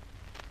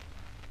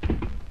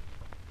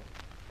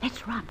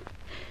 Let's run.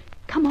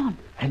 Come on.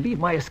 And leave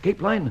my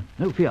escape line.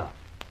 No fear.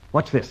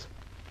 Watch this.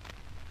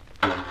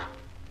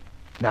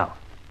 Now,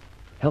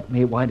 help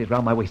me wind it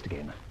round my waist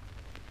again.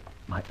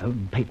 My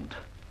own patent.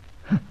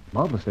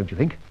 Marvellous, don't you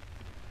think?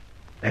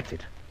 That's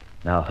it.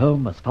 Now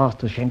home as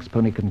fast as Shank's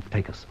pony can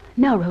take us.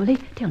 Now, Rolly,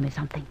 tell me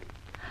something.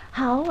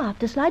 How,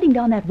 after sliding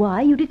down that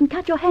wire, you didn't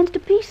cut your hands to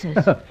pieces?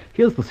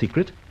 Here's the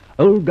secret.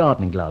 Old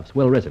gardening gloves,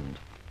 well resined.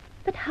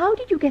 But how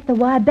did you get the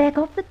wire back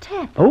off the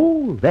tap?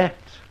 Oh, that.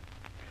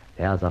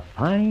 There's a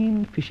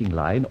fine fishing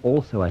line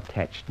also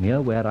attached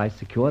near where I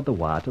secured the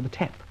wire to the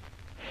tap.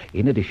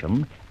 In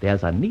addition,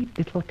 there's a neat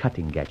little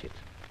cutting gadget.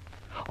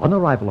 On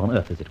arrival on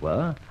Earth, as it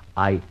were,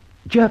 I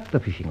jerk the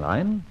fishing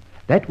line,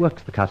 that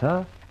works the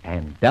cutter,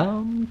 and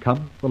down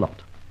comes the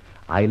lot.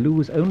 I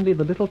lose only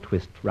the little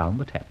twist round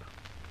the tap.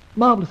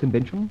 Marvellous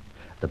invention.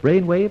 The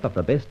brainwave of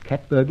the best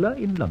cat burglar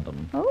in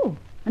London. Oh,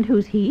 and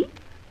who's he?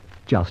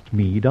 Just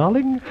me,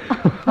 darling.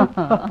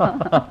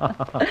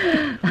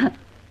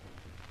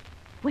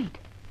 Wait.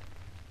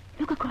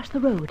 Look across the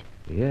road.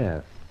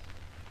 Yes.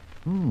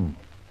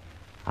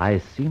 I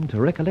seem to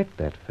recollect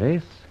that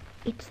face.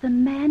 It's the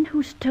man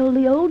who stole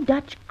the old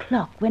Dutch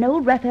clock when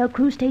old Raphael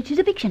Crewe staged his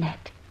eviction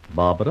act.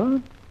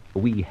 Barbara,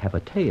 we have a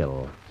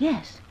tale.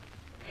 Yes.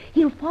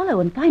 He'll follow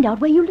and find out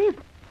where you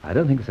live. I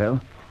don't think so.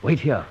 Wait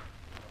here.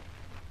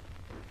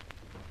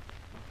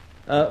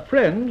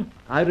 Friend,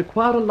 I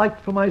require a light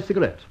for my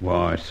cigarette.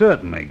 Why,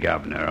 certainly,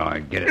 Governor. I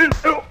get it.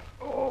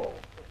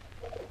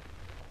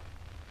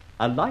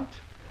 A light?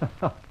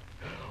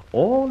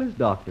 All is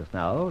darkness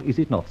now, is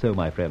it not so,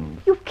 my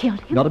friend? You've killed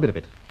him? Not a bit of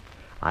it.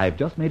 I've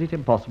just made it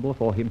impossible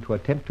for him to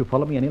attempt to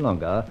follow me any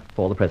longer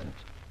for the present.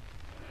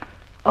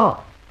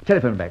 Ah,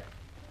 telephone back.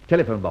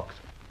 Telephone box.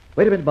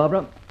 Wait a minute,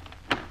 Barbara.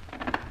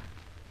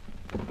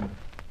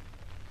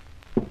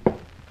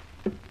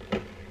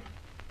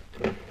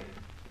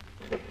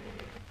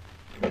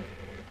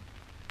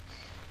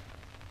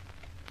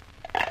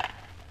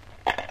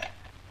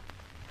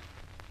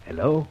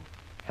 Hello?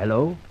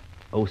 Hello?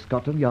 Oh,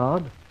 Scotland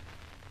Yard?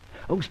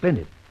 Oh,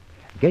 splendid.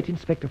 Get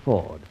Inspector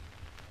Ford.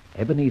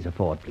 Ebenezer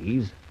Ford,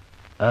 please.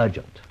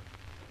 Urgent.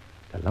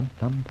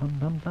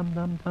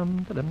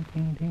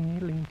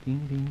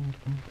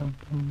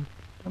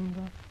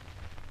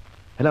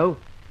 Hello?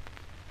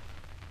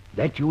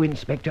 That you,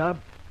 Inspector?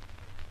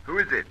 Who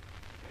is it?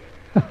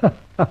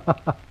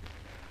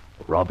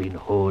 Robin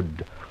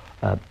Hood.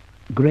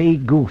 Grey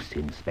Goose,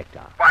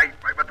 Inspector. Why,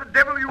 what the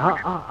devil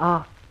are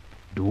you...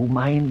 Do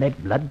mind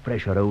that blood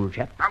pressure, old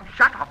chap. Now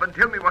shut up and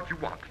tell me what you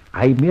want.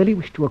 I merely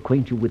wish to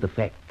acquaint you with the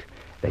fact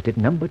that at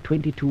number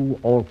 22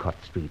 Alcott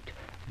Street,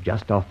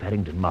 just off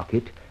Farringdon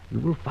Market, you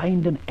will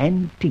find an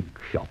antique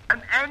shop.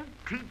 An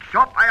antique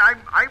shop?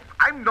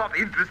 I'm not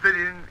interested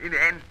in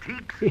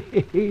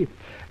antiques.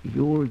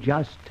 You'll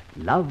just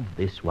love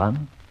this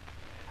one.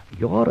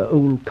 Your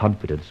old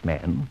confidence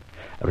man,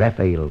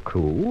 Raphael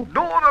Crewe.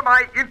 Nor am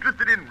I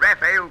interested in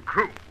Raphael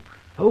Crewe.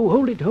 Oh,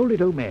 hold it,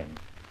 old man.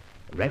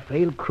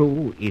 Raphael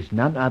Crewe is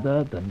none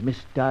other than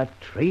Mr.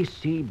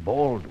 Tracy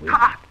Baldwin.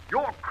 Ha!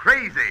 You're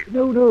crazy.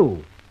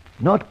 No,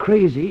 not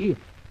crazy.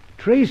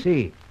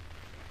 Tracy.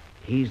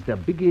 He's the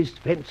biggest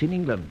fence in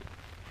England.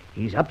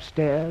 He's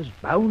upstairs,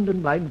 bound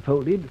and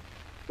blindfolded,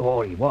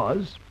 or he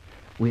was,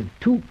 with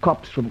 2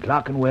 cops from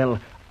Clerkenwell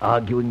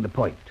arguing the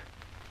point.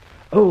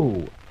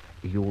 Oh,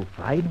 you'll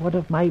find one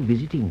of my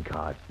visiting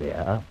cards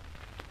there.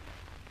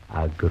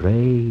 A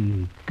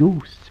grey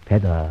goose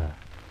feather.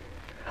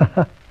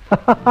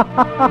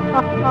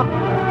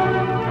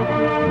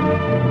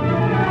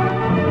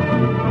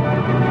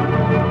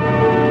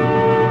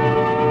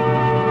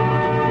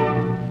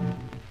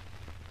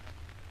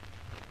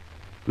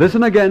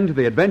 Listen again to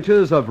the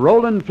adventures of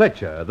Rolland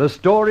Fletcher, the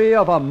story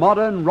of a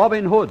modern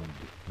Robin Hood,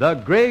 the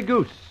Grey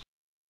Goose.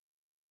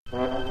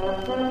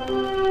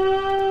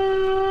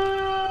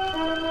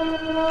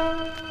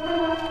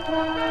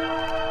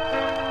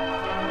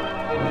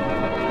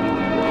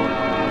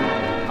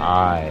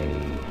 I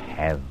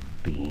have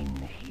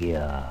been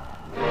here.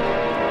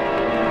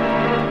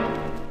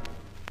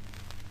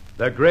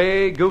 The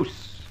Grey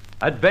Goose,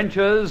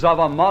 adventures of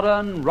a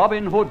modern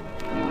Robin Hood.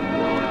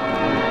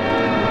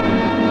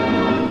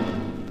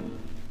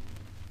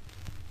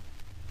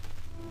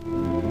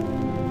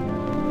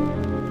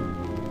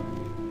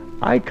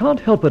 I can't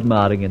help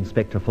admiring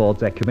Inspector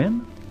Ford's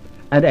acumen,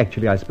 and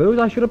actually I suppose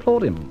I should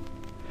applaud him.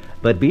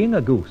 But being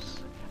a goose,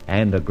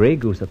 and a grey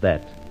goose at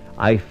that,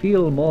 I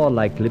feel more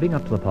like living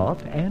up to the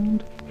part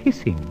and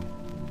hissing.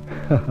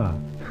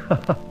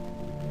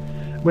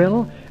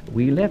 Well,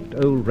 we left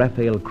old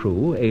Raphael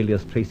Crewe,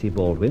 alias Tracy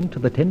Baldwin, to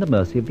the tender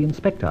mercy of the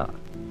inspector.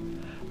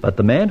 But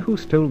the man who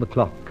stole the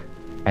clock,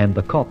 and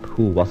the cop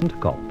who wasn't a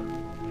cop,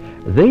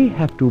 they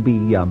have to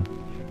be,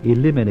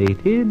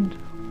 eliminated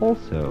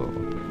also.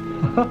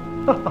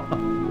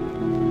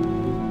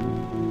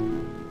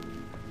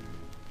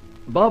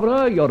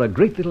 Barbara, you're a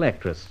great little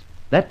actress.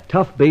 That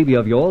tough baby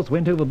of yours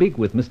went over big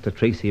with Mr.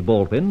 Tracy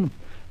Baldwin,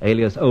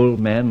 alias old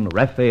man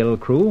Raphael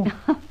Crewe.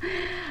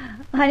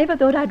 I never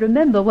thought I'd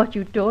remember what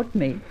you taught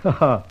me.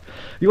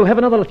 You'll have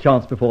another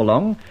chance before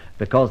long,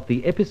 because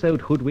the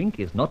episode Hoodwink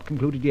is not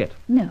concluded yet.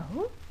 No?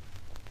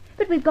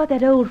 But we've got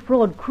that old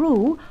fraud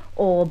Crewe,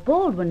 or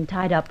Baldwin,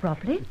 tied up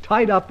properly.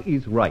 Tied up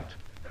is right.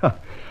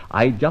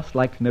 I'd just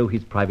like to know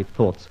his private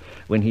thoughts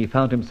when he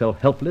found himself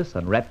helpless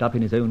and wrapped up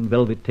in his own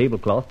velvet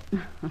tablecloth.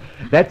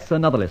 That's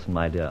another lesson,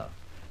 my dear.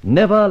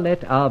 Never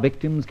let our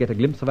victims get a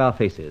glimpse of our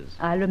faces.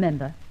 I'll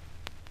remember.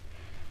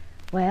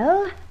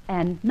 Well,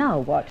 and now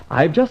what?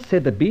 I've just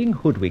said that being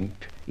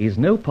hoodwinked is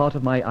no part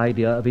of my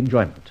idea of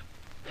enjoyment.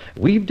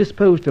 We've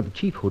disposed of the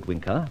chief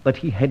hoodwinker, but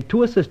he had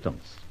 2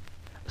 assistants.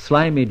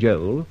 Slimy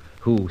Joel,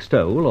 who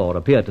stole or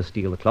appeared to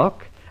steal the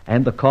clock,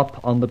 and the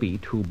cop on the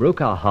beat who broke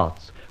our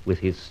hearts with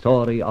his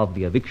story of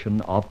the eviction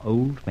of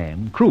old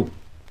man Crewe.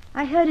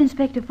 I heard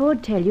Inspector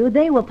Ford tell you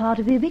they were part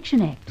of the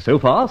Eviction Act. So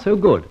far, so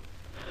good.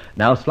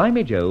 Now,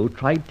 Slimy Joe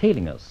tried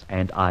tailing us,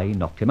 and I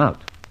knocked him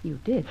out. You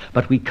did?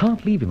 But we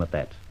can't leave him at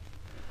that.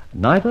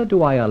 Neither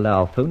do I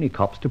allow phony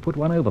cops to put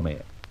one over me.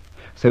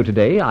 So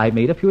today I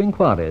made a few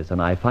inquiries,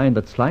 and I find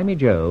that Slimy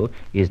Joe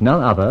is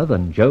none other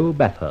than Joe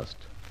Bathurst.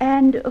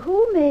 And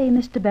who may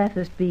Mr.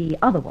 Bathurst be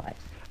otherwise?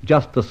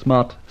 Just the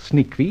smart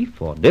sneak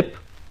thief, or dip.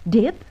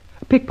 Dip?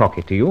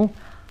 Pickpocket to you.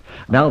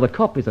 Now, the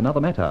cop is another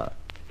matter.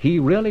 He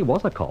really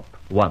was a cop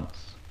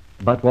once,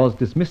 but was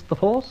dismissed the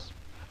force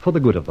for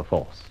the good of the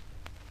force.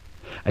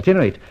 At any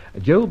rate,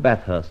 Joe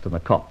Bathurst and the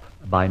cop,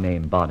 by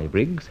name Barney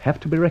Briggs, have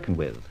to be reckoned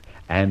with,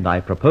 and I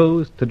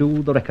propose to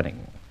do the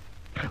reckoning.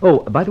 Oh,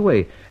 by the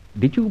way,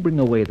 did you bring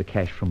away the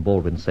cash from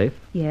Baldwin's safe?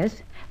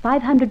 Yes,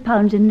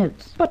 £500 in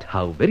notes. But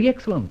how very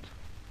excellent.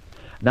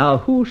 Now,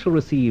 who shall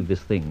receive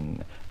this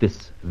thing,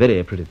 this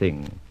very pretty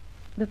thing?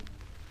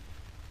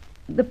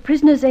 The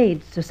Prisoners'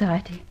 Aid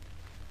Society.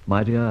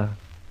 My dear,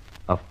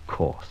 of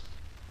course.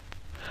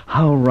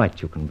 How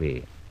right you can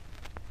be.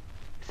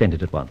 Send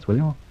it at once, will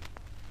you?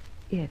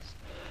 Yes.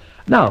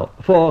 Now,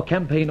 for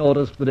campaign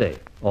orders for the day,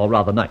 or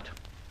rather night.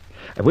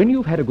 When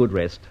you've had a good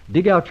rest,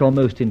 dig out your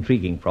most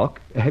intriguing frock.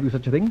 Have you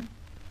such a thing?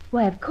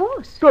 Why, of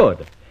course.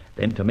 Good.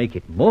 Then to make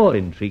it more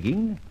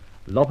intriguing,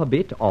 lop a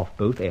bit off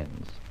both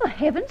ends. For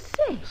heaven's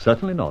sake.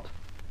 Certainly not.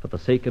 For the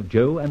sake of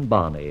Joe and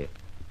Barney.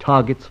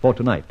 Targets for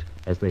tonight,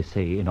 as they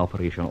say in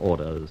operation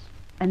orders.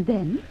 And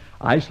then?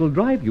 I shall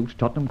drive you to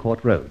Tottenham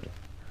Court Road.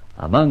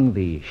 Among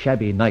the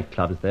shabby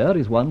nightclubs there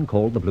is one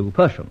called the Blue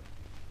Persian.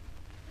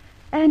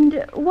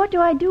 And what do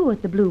I do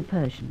at the Blue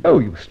Persian? Oh,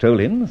 you stroll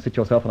in, sit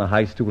yourself on a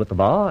high stool at the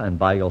bar, and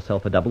buy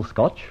yourself a double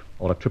scotch,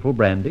 or a triple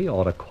brandy,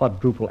 or a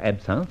quadruple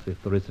absinthe,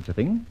 if there is such a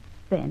thing.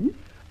 Then?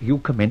 You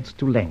commence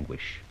to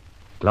languish.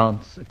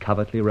 Glance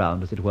covertly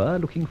round, as it were,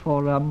 looking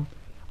for,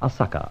 a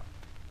sucker.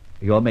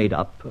 You're made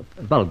up,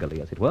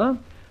 vulgarly, as it were.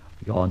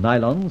 Your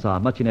nylons are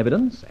much in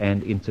evidence,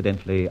 and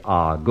incidentally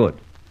are good.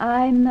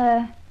 I'm,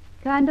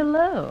 kind of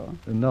low.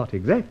 Not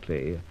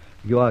exactly.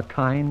 You're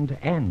kind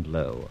and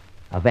low.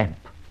 A vamp.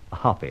 A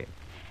harpy.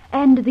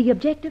 And the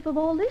objective of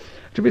all this?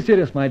 To be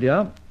serious, my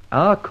dear,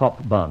 our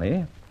cop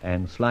Barney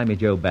and slimy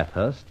Joe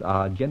Bathurst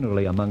are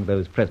generally among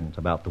those present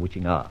about the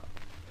witching hour.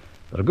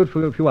 There are good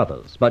for a few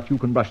others, but you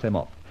can brush them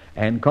off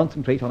and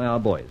concentrate on our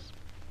boys.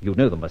 You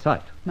know them by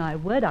sight. My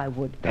word, I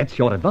would. That's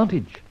your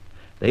advantage.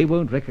 They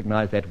won't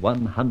recognize that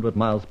 100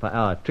 miles per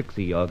hour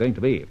tricksy you're going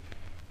to be.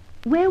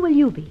 Where will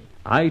you be?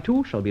 I,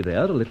 too, shall be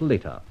there a little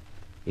later.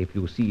 If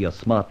you see a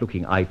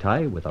smart-looking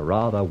eye-tie with a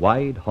rather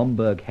wide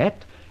Homburg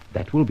hat,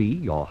 that will be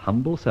your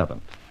humble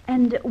servant.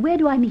 And where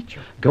do I meet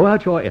you? Go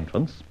out your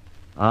entrance.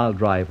 I'll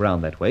drive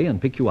round that way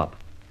and pick you up.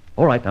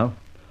 All right, now.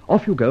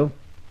 Off you go.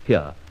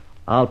 Here,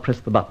 I'll press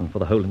the button for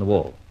the hole in the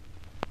wall.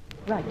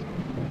 Right.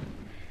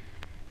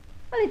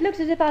 Well, it looks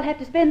as if I'll have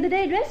to spend the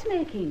day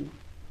dressmaking.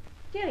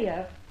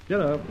 Cheerio.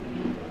 Cheerio.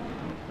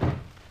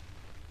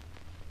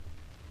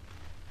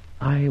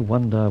 I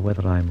wonder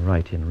whether I'm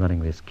right in running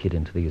this kid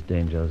into these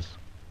dangers.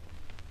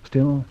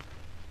 Still,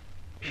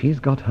 she's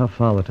got her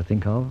father to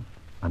think of.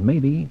 And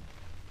maybe,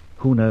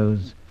 who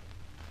knows,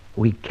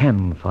 we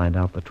can find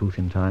out the truth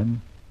in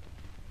time.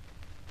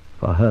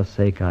 For her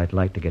sake, I'd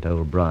like to get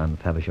old Brian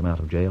Faversham out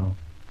of jail.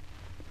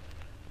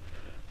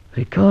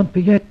 It can't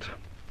be yet.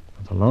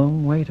 There's a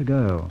long way to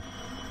go.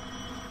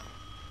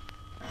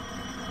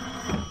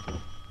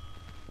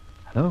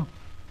 Hello?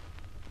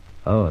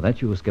 Oh,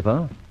 that's you,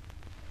 Skipper.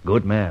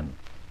 Good man.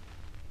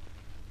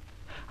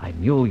 I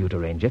knew you'd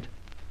arrange it.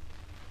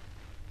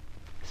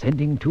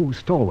 Sending 2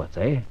 stalwarts,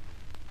 eh?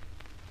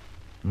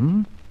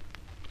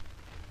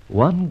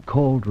 One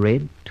called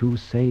Red to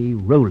say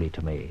Rolly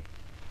to me.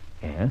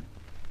 Yeah?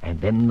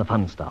 And then the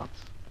fun starts.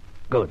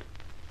 Good.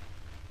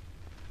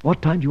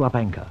 What time do you up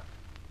anchor?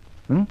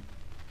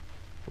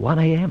 1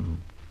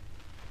 a.m.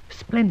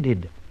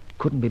 Splendid.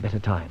 Couldn't be better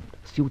timed.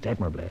 Suits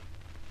admirably.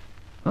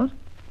 What?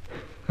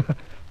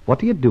 What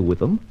do you do with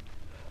them?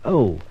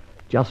 Oh,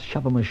 just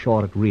shove them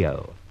ashore at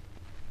Rio.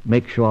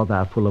 Make sure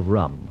they're full of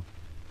rum.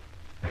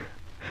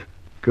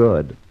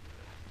 Good.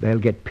 They'll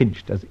get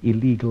pinched as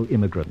illegal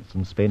immigrants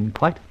and spend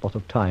quite a lot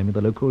of time in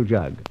the local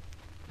jug.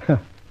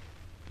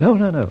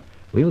 No.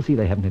 We'll see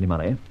they haven't any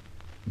money.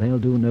 They'll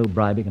do no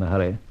bribing in a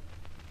hurry.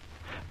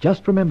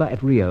 Just remember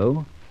at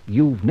Rio,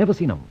 you've never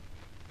seen them.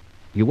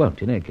 You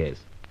won't in any case.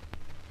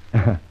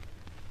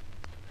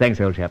 Thanks,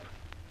 old chap.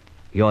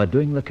 You're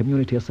doing the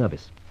community a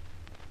service.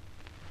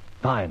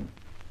 Fine.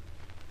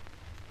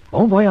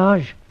 Bon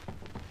voyage.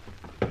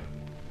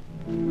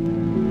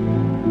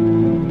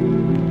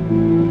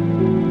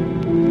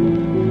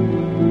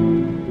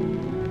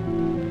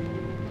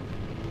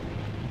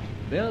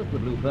 There's the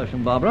Blue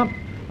Persian, Barbara.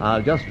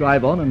 I'll just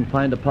drive on and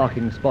find a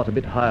parking spot a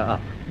bit higher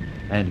up.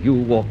 And you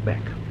walk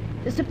back.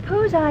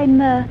 Suppose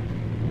I'm,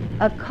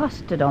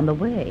 accosted on the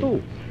way.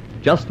 Oh,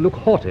 just look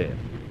haughty.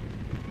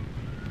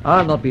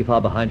 I'll not be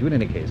far behind you in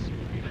any case.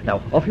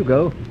 Now, off you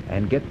go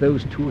and get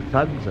those 2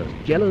 thugs as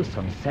jealous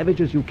and savage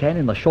as you can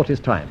in the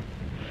shortest time.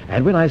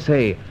 And when I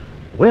say,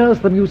 "Where's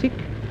the music?"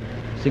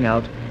 sing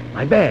out,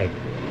 "My bag.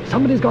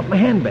 Somebody's got my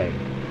handbag."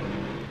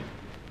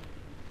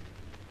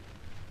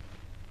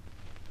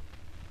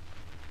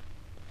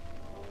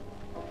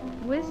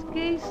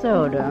 Whiskey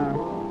soda.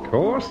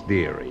 Course,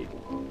 dearie.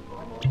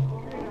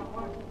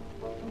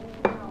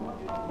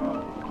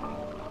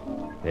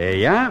 There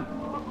you are.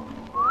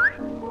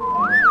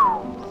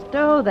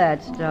 Stow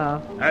that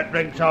stuff. That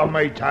drink's on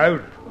me,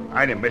 Toad.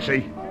 Ain't it,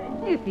 missy?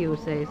 If you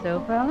say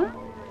so, fella.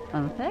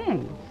 Oh,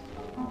 thanks.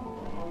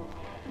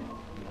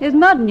 There's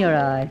mud in your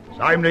eye.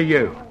 Same to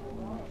you.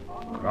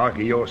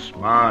 Crikey, you're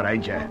smart,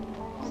 ain't you?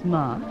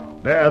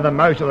 Smart? Better than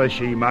most of the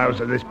she-males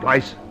of this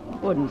place.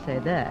 Wouldn't say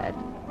that.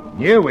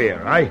 New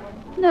here, eh?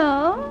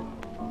 No.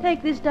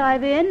 Take this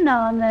dive in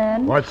now and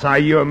then. What say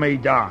you and me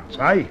dance,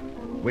 eh?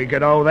 We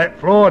could hold that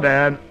floor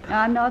down.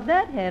 I'm not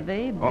that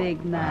heavy,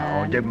 big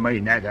man. I didn't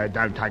mean that.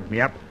 Don't take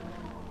me up.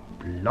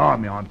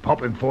 Blimey, I'm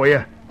popping for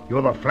you.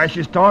 You're the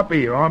fleshiest type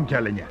here, I'm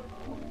telling you.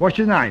 What's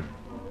your name?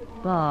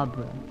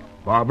 Barbara.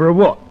 Barbara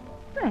what?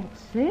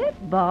 That's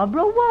it.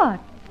 Barbara what?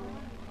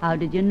 How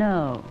did you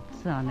know,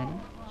 Sonny?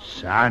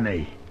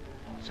 Sonny.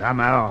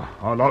 Somehow,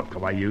 I like the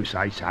way you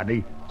say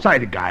Sonny. Say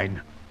it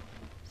again.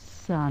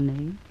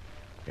 Sonny.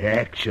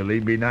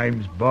 Actually, me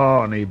name's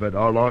Barney, but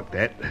I like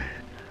that.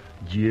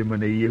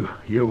 Jiminy,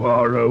 you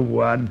are a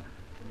one.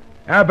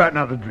 How about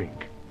another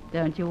drink?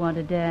 Don't you want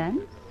to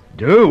dance?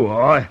 Do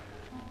I?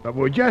 But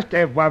we'll just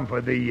have one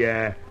for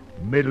the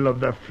middle of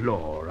the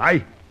floor, eh?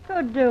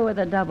 Could do with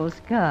a double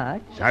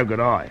scotch. So could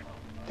I.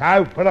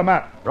 So, put 'em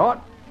up, right?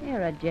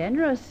 You're a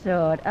generous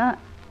sort,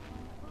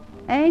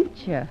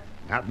 ain't you?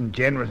 Nothing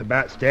generous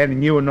about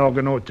standing you a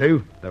noggin or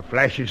two. The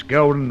flashiest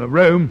girl in the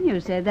room. You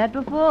said that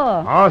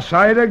before. I'll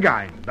say it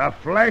again. The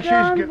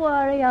flashiest Don't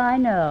worry, I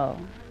know.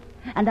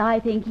 And I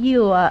think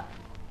you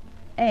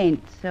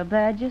ain't so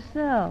bad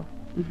yourself.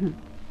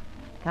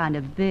 Kind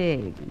of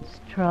big and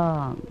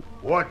strong.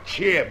 What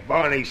cheer,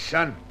 Barney,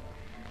 son?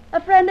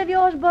 A friend of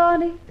yours,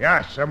 Barney?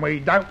 Yes, and we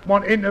don't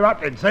want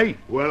interrupting, see?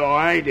 Well,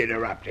 I ain't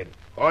interrupting.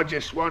 I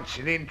just wants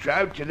an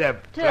intro to the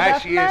To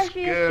flashiest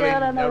the flashiest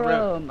girl in the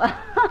room.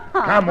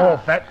 Come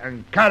off that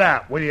and cut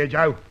out, will you,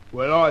 Joe?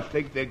 Well, I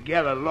think the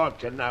gal would like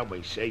to know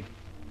me, see?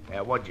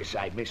 What'd you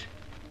say, miss?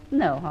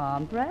 No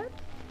harm, perhaps.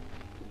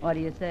 What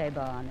do you say,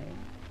 Barney?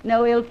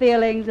 No ill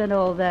feelings and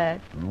all that.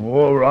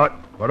 All right,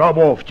 but I'm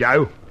off,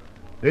 Joe.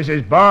 This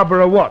is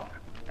Barbara Watt,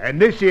 and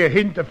this here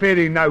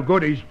interfering no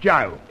good is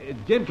Joe.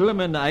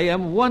 Gentlemen, I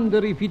am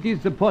wonder if it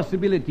is a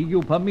possibility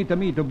you permit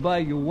me to buy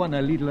you one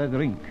a little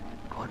drink.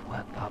 Good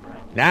work, Barbara.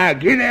 Now,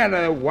 get out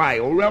of the way,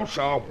 or else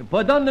I'll...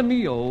 Pardon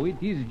me,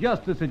 it is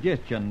just a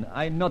suggestion.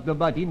 I not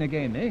butt in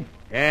again, eh?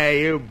 Yeah,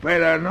 you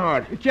better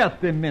not.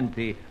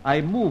 Certamente.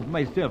 I move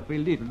myself a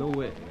little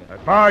away. As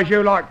far as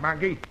you like,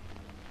 monkey.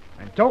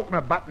 And talking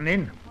of butting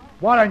in,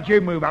 why don't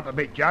you move up a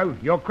bit, Joe?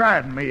 You're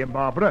crowding me and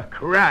Barbara.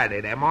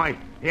 Crowded, am I?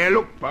 Yeah,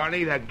 look,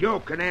 Barney, the girl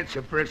can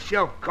answer for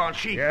herself, can't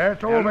she? Yeah,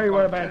 it's all me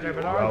what about you,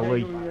 but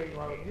Rolly.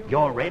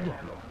 You're Red?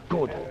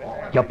 Good.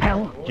 Your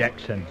pal?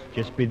 Jackson,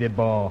 just be the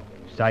bar.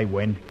 Say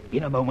when.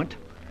 In a moment,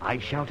 I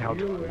shout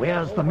out,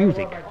 where's the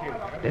music?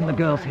 Then the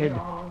girl said,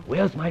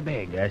 where's my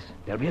bag? Yes.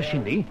 There'll be a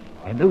shindy,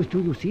 and those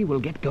two you see will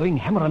get going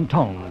hammer and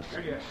tongs.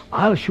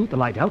 I'll shoot the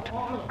light out,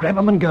 grab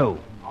 'em and go.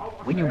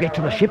 When you get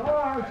to the ship,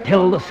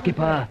 tell the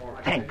skipper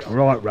thanks.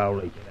 Right,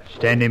 Rowley.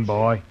 Standing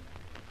by.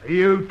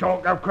 You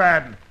talk of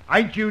crowding.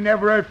 Ain't you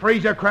never heard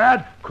Freezer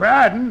crowd?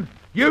 Crowding?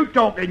 You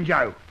talking,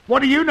 Joe.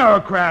 What do you know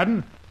of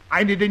crowding?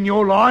 Ain't it in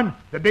your line?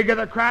 The bigger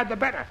the crowd, the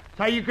better.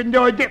 So you can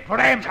do a dip for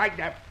them. Take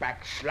that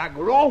back,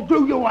 slugger. I'll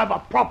do you have a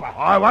proper...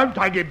 I won't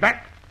take it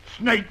back,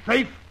 sneak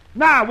thief.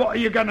 Now, what are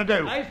you going to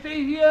do? I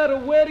say here,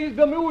 where is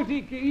the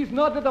music? Is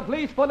not the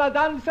place for the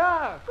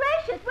dancer.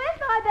 Gracious, where's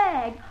my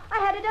bag? I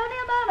had it only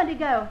a moment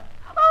ago.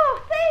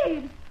 Oh,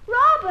 thieves!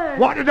 Robbers!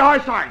 What did I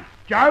say?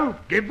 Joe,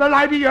 give the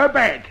lady her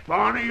bag.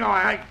 Barney,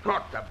 I ain't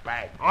got the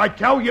bag. I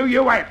tell you,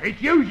 you have.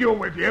 It's usual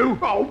with you.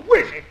 Oh,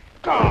 whiz it.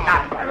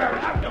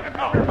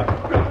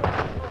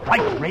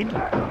 Right, Red.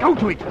 Go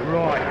to it.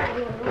 Right.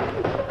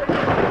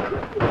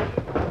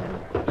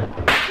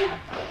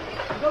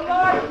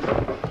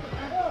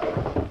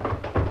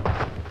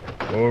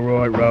 All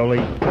right, Rowley.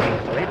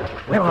 Red,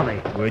 where are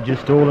they? We're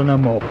just hauling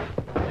them off.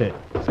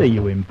 See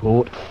you in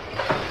port.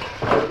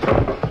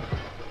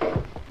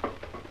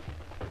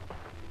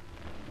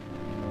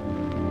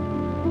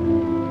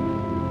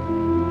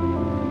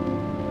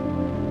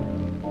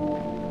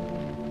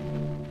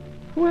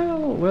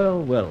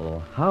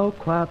 Well, how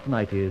quiet the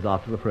night is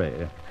after the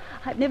fray.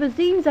 I've never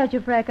seen such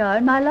a fracas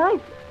in my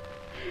life.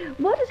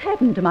 What has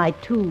happened to my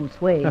two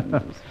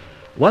swains?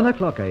 1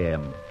 o'clock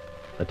a.m.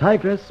 The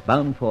Tigress,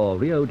 bound for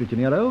Rio de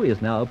Janeiro,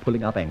 is now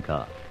pulling up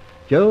anchor.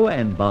 Joe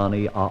and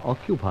Barney are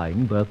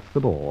occupying berths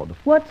aboard.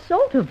 What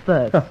sort of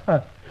berths?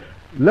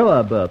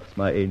 Lower berths,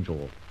 my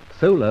angel.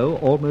 So low,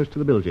 almost to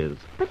the bilges.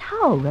 But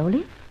how,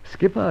 Rolly?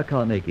 Skipper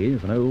Carnegie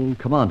is an old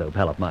commando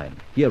pal of mine.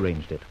 He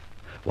arranged it.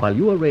 While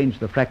you arranged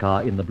the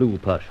fracas in the Blue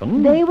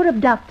Persian... They were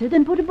abducted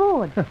and put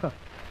aboard.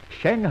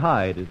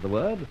 Shanghaied is the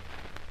word.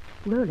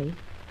 Rolly,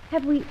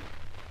 have we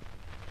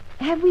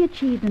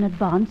achieved an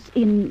advance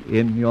in...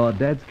 In your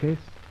dad's case?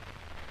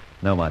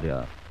 No, my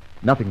dear.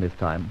 Nothing this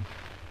time.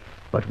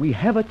 But we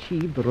have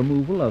achieved the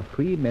removal of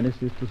 3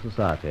 menaces to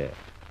society.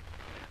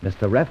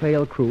 Mr.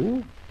 Raphael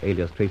Crewe,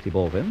 alias Tracy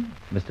Baldwin,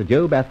 Mr.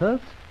 Joe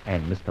Bathurst,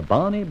 and Mr.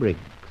 Barney Briggs.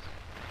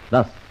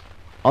 Thus,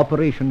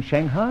 Operation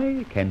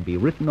Shanghai can be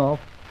written off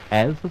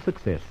as a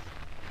success.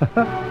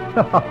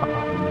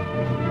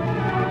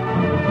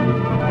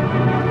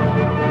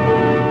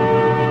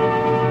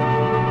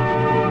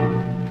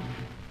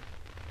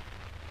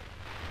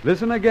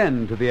 Listen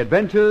again to the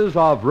adventures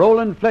of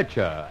Rolland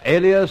Fletcher,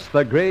 alias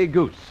the Grey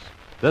Goose,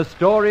 the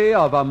story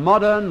of a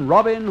modern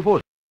Robin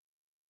Hood.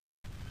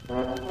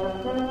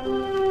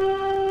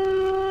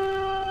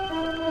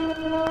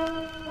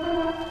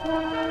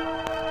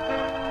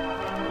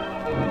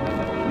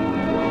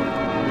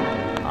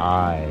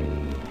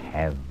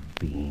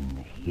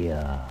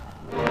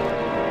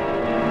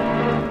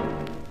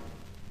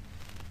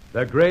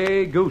 The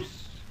Grey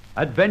Goose.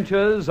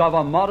 Adventures of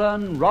a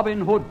Modern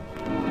Robin Hood.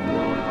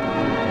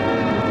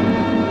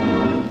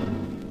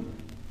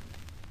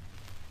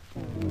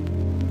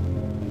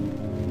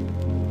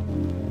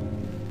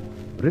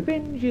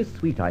 Revenge is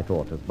sweet, I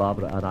thought, as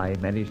Barbara and I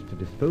managed to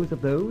dispose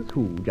of those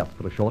who, just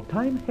for a short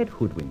time, had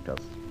hoodwinked us.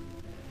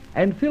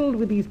 And filled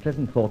with these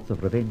pleasant thoughts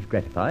of revenge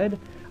gratified,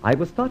 I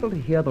was startled to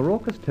hear the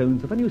raucous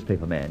tones of a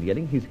newspaperman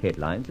yelling his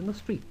headlines in the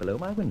street below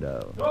my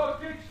window.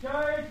 Stock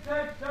exchange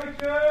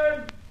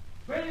taxation!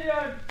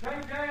 Millions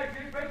tankers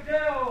in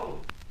Brazil!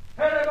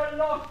 Terrible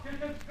loss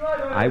to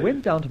subscribers! I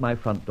went down to my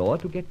front door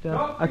to get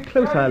a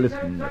closer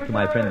listen to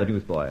my friend the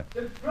newsboy.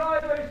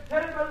 Subscribers,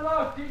 terrible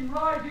loss in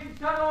rising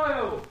sun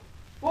oil!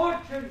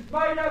 Fortunes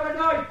made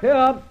overnight!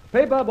 Here,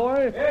 paper,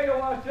 boy. Here you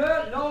are,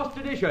 sir, last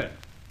edition.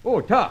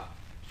 Oh, tough.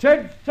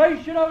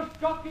 Sensational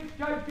stock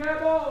exchange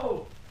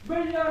gamble!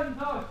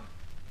 Millions lost!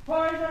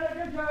 Final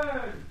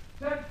edition!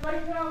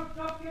 Sensational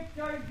stock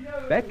exchange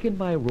news! Back in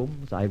my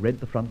rooms, I read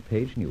the front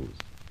page news.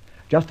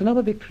 Just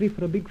another victory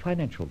for a big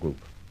financial group.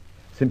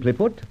 Simply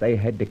put, they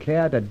had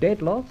declared a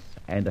dead loss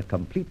and a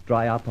complete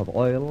dry-up of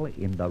oil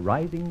in the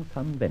Rising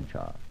Sun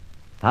venture.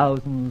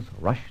 Thousands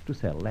rushed to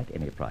sell at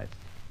any price.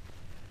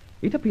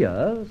 It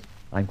appears,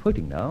 I'm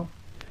quoting now,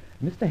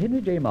 Mr. Henry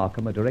J.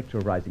 Markham, a director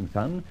of Rising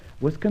Sun,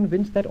 was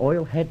convinced that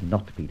oil had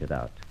not petered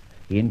out.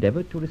 He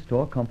endeavored to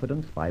restore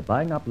confidence by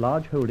buying up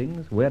large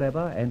holdings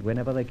wherever and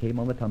whenever they came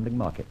on the tumbling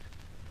market.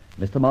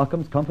 Mr.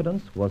 Markham's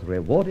confidence was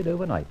rewarded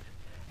overnight,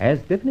 as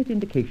definite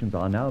indications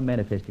are now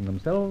manifesting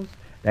themselves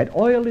that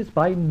oil is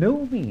by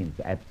no means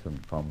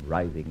absent from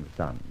Rising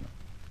Sun.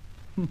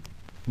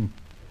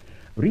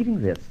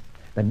 Reading this,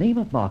 the name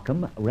of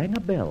Markham rang a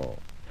bell.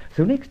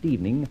 So next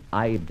evening,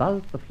 I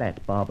buzzed the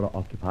flat Barbara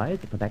occupies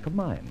at the back of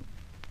mine.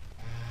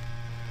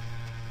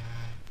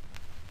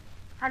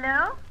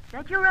 Hello?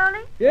 That you,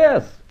 Rolly?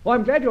 Yes. Oh,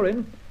 I'm glad you're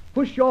in.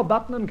 Push your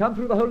button and come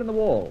through the hole in the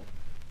wall.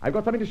 I've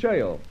got something to show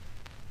you.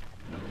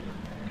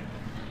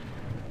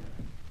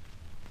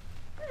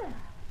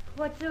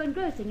 What's so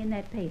engrossing in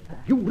that paper?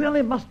 You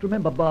really must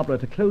remember, Barbara,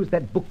 to close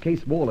that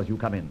bookcase wall as you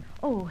come in.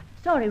 Oh,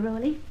 sorry,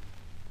 Rolly.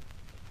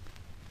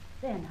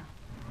 There now.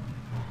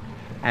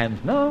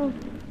 And now,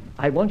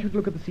 I want you to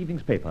look at this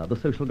evening's paper, the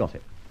social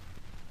gossip.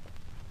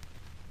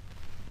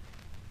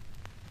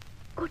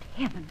 Good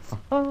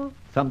heavens.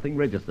 Something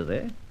registers,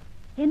 eh?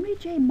 Henry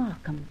J.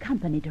 Markham,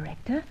 company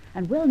director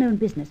and well-known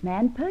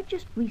businessman,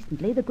 purchased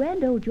recently the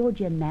grand old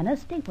Georgian manor,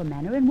 Staple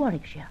Manor in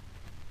Warwickshire.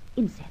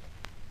 Inset.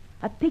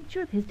 A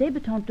picture of his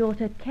debutante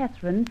daughter,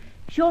 Catherine,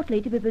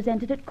 shortly to be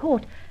presented at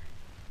court.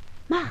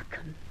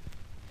 Markham.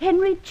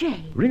 Henry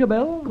J. Ring a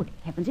bell? Good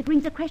heavens, it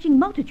rings a crashing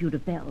multitude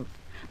of bells.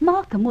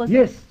 Markham was...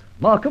 Yes,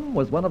 Markham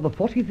was one of the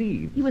 40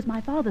 thieves. He was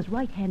my father's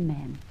right-hand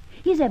man.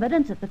 His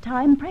evidence at the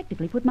time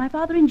practically put my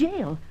father in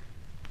jail.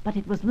 But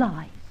it was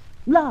lies.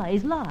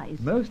 Lies, lies.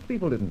 Most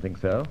people didn't think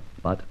so,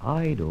 but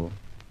I do.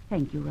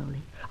 Thank you,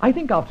 Rolly. I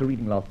think after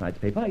reading last night's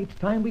paper, it's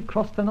time we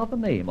crossed another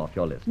name off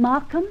your list.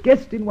 Markham?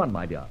 Guest in one,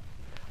 my dear.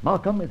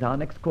 Markham is our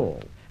next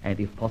call, and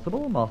if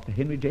possible, Master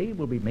Henry J.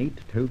 will be made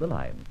to toe the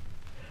line.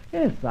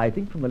 Yes, I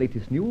think from the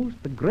latest news,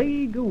 the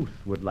Grey Goose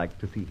would like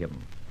to see him.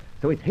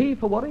 So it's hey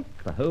for Warwick,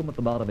 the home of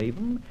the Bard of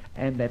Avon,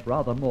 and that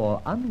rather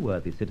more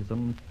unworthy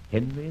citizen,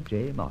 Henry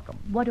J. Markham.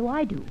 What do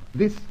I do?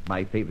 This,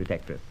 my favourite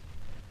actress.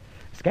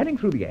 Scanning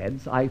through the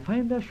ads, I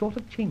find they're short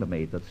of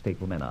chambermaids at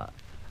Staple Manor.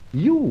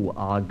 You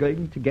are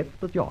going to get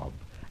the job,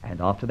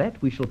 and after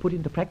that we shall put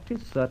into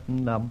practice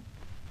certain,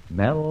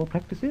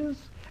 malpractices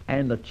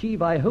and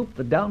achieve, I hope,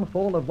 the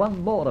downfall of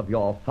one more of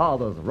your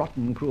father's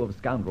rotten crew of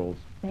scoundrels.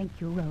 Thank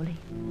you, Rolly.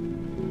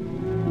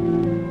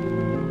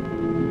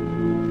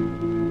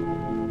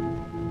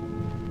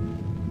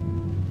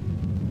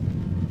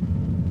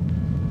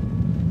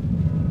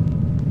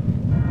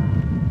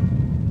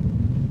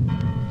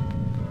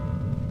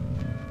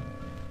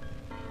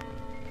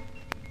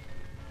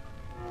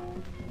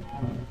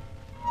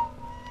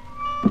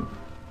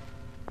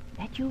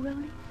 That you,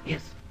 Rolly?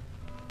 Yes.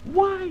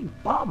 Why,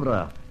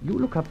 Barbara, you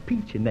look a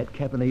peach in that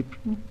cabin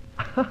apron.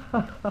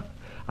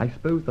 I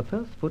suppose the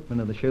first footman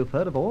and the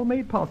chauffeur have all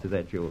made passes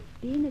at you.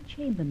 Being a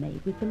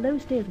chambermaid with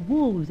below-stairs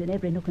wolves in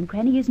every nook and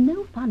cranny is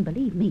no fun,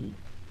 believe me.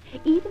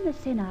 Even the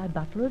senile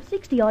butler of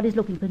 60-odd is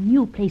looking for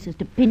new places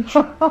to pinch.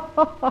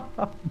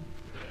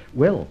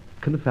 Well,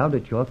 confound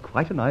it, you're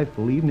quite an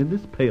eyeful even in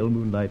this pale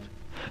moonlight.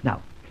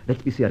 Now,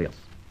 let's be serious.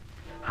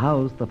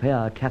 How's the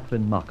fair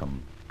Catherine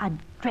Markham? A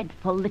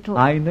dreadful little...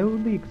 I know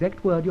the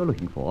exact word you're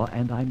looking for,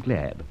 and I'm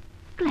glad.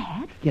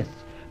 Glad? Yes,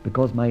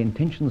 because my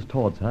intentions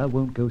towards her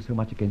won't go so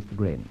much against the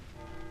grain.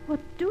 What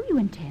do you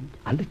intend?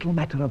 A little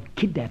matter of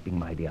kidnapping,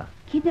 my dear.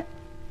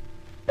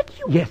 But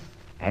you... Yes,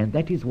 and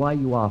that is why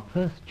you are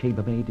first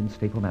chambermaid in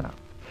Staple Manor.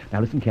 Now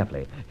listen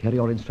carefully. Here are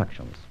your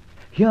instructions.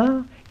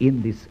 Here,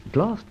 in this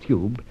glass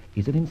tube,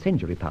 is an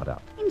incendiary powder.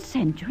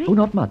 Incendiary? Oh,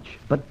 not much,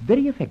 but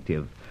very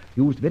effective.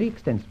 Used very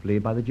extensively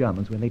by the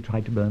Germans when they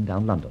tried to burn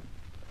down London.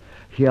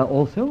 Here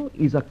also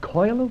is a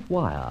coil of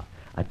wire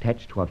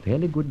attached to a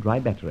fairly good dry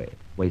battery.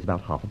 Weighs about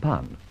half a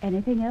pound.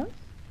 Anything else?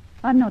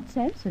 I'm not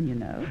Samson, you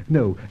know.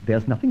 No,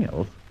 there's nothing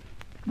else.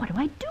 What do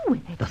I do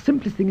with it? The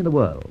simplest thing in the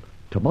world.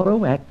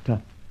 Tomorrow at,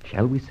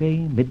 shall we say,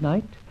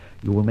 midnight,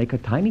 you will make a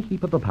tiny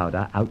heap of the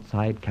powder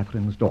outside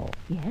Catherine's door.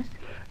 Yes?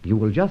 You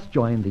will just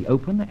join the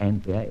open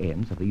and bare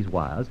ends of these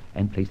wires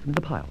and place them in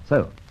the pile.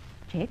 So,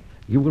 Check.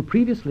 you will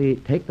previously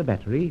take the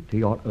battery to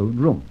your own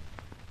room.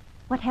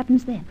 What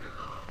happens then?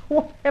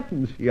 What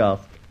happens, she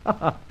asked.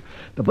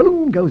 The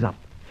balloon goes up.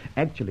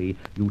 Actually,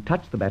 you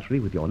touch the battery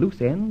with your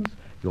loose ends,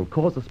 you'll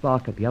cause a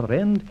spark at the other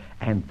end,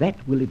 and that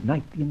will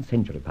ignite the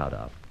incendiary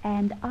powder.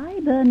 And I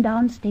burn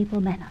down Staple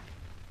Manor.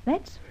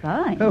 That's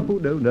fine. Oh,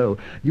 no.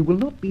 You will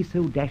not be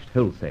so dashed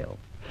wholesale.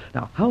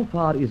 Now, how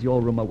far is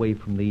your room away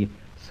from the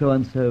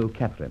so-and-so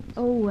Catherine's?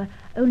 Oh,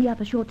 only up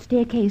a short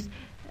staircase.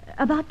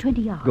 About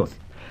 20 yards. Good.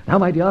 Now,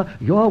 my dear,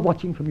 you're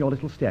watching from your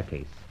little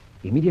staircase.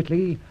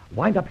 Immediately,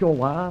 wind up your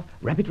wire,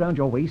 wrap it round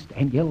your waist,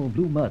 and yell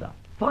blue murder.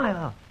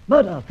 Fire,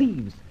 murder,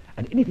 thieves,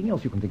 and anything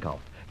else you can think of.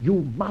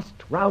 You must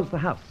rouse the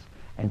house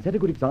and set a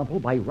good example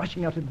by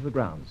rushing out into the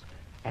grounds.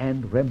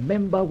 And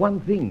remember one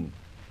thing.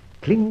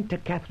 Cling to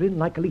Catherine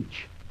like a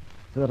leech,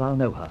 so that I'll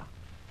know her.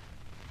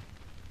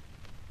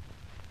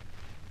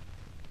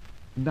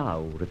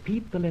 Now,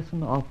 repeat the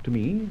lesson after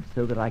me,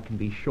 so that I can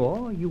be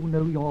sure you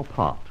know your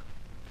part.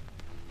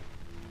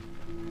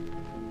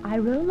 I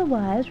roll the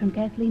wires from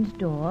Kathleen's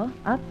door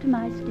up to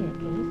my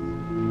staircase.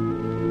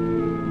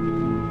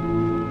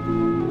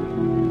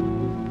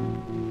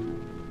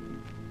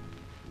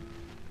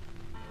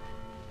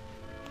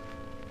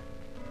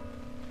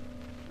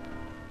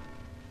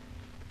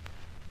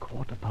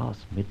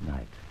 Past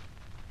midnight.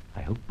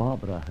 I hope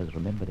Barbara has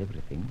remembered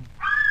everything.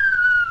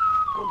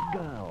 Good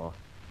girl.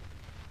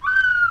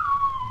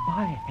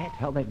 My hat,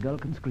 how that girl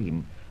can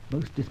scream.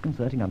 Most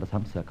disconcerting under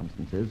some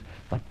circumstances,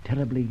 but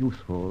terribly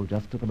useful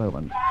just at the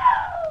moment.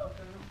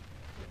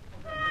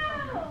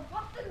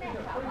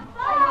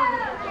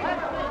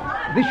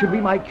 This should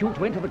be my cue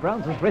to enter the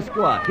grounds as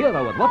rescuer.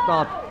 Hero and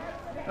whatnot.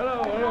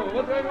 Hello.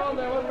 What's going on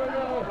there?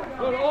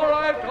 Good. All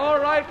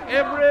right.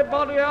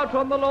 Everybody out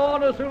on the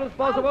lawn as soon as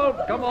possible.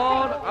 Come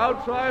on,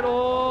 outside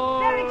all.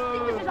 There are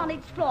extinguishers on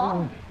each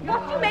floor.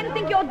 What do you men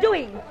think you're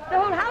doing? The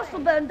whole house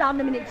will burn down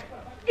in a minute.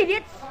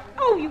 Idiots.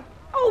 Oh,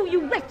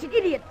 you wretched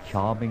idiot.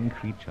 Charming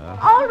creature.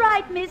 All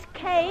right, Miss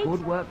Kate.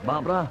 Good work,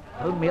 Barbara.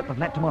 Phone me at the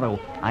flat tomorrow.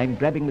 I'm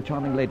grabbing the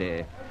charming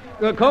lady.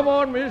 Come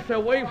on, miss,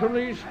 away from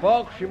these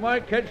sparks. You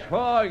might catch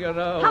fire, you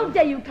know. How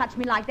dare you touch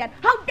me like that?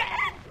 How dare...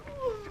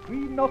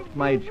 Scream not,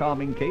 my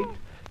charming Kate.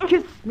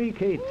 Kiss me,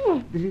 Kate.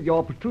 This is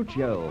your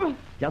Petruchio.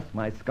 Just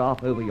my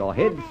scarf over your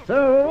head,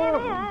 so...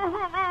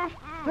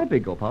 I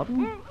beg your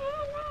pardon.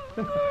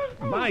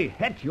 My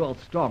hat, you're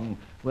strong.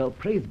 Well,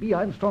 praise be,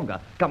 I'm stronger.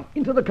 Come,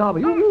 into the car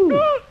with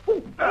you.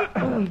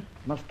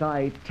 Must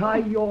I tie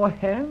your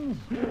hands?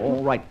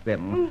 All right,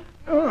 then.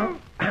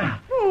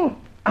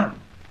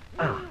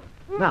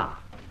 Now,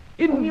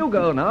 in you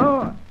go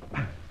now.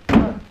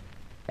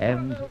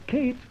 And,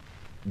 Kate,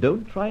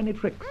 don't try any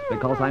tricks,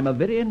 because I'm a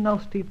very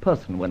nasty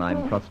person when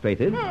I'm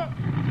frustrated.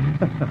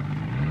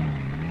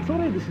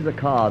 Sorry this is a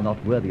car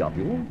not worthy of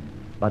you,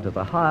 but as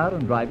a hire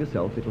and drive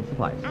yourself, it'll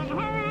suffice.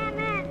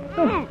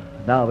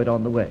 Now we're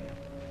on the way.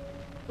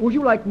 Would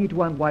you like me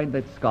to unwind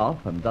that scarf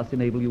and thus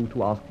enable you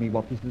to ask me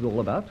what this is all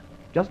about?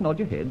 Just nod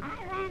your head.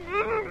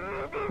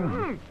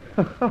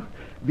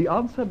 The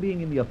answer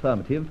being in the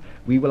affirmative,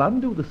 we will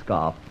undo the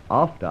scarf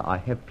after I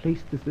have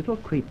placed this little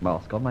crepe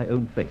mask on my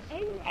own face.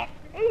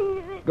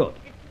 Good.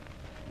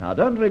 Now,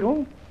 don't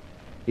wriggle.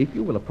 If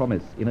you will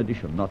promise, in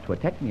addition, not to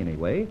attack me in any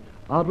way,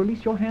 I'll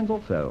release your hands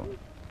also.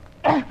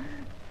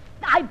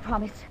 I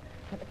promise.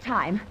 For the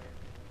time.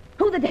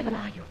 Who the devil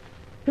are you?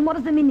 And what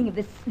is the meaning of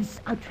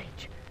this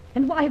outrage?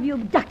 And why have you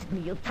abducted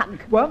me, you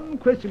thug? One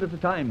question at a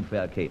time,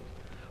 fair Kate.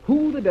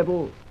 Who the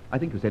devil... I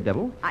think you said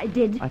devil? I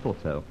did. I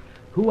thought so.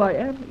 Who I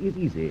am is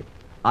easy.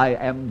 I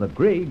am the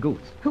Grey Goose.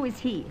 Who is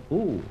he?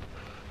 Oh,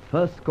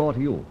 first score to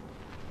you.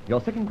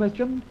 Your second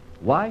question,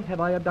 why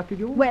have I abducted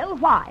you? Well,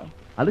 why?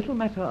 A little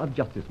matter of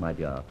justice, my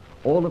dear,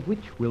 all of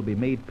which will be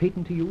made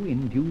patent to you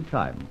in due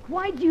time.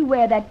 Why do you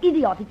wear that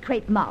idiotic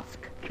crepe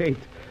mask? Kate,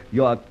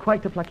 you are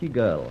quite a plucky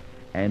girl,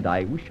 and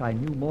I wish I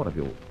knew more of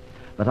you.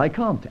 But I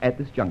can't, at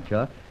this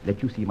juncture,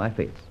 let you see my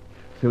face.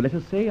 So let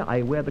us say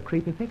I wear the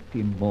crepe effect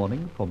in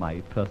mourning for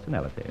my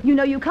personality. You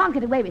know you can't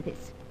get away with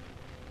this.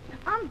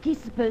 Aren't these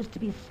supposed to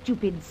be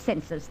stupid,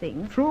 senseless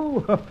things?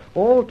 True.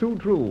 All too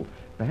true.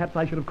 Perhaps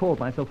I should have called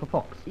myself a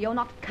fox. You're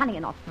not cunning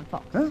enough for a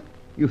fox. Huh?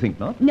 You think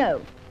not?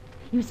 No.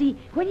 You see,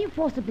 when you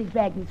forcibly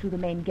dragged me through the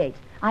main gate,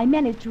 I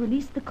managed to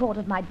release the cord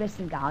of my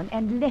dressing gown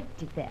and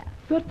left it there.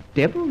 The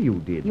devil you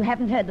did. You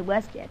haven't heard the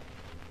worst yet.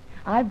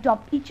 I've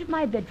dropped each of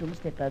my bedroom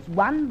slippers,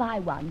 one by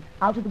one,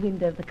 out of the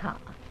window of the car.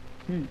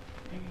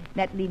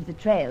 That leaves a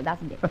trail,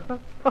 doesn't it?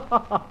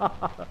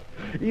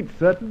 It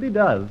certainly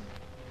does.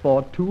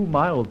 For 2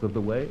 miles of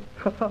the way.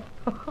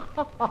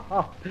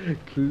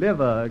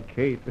 Clever,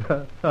 Kate.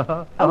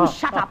 Oh,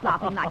 shut up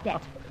laughing like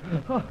that.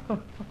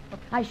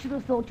 I should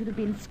have thought you'd have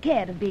been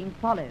scared of being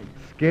followed.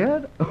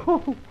 Scared?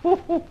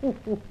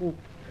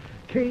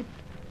 Kate,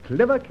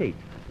 clever Kate.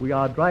 We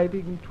are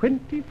driving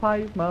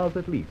 25 miles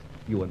at least,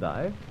 you and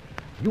I.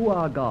 You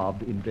are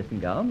garbed in dressing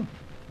gown.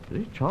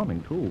 Very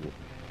charming, too.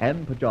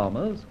 And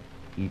pajamas,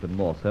 even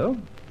more so.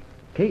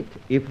 Kate,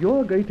 if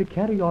you're going to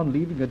carry on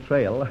leaving a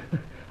trail,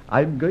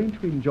 I'm going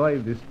to enjoy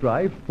this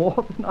drive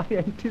more than I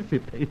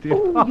anticipated.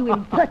 Oh, you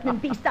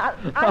impertinent beast!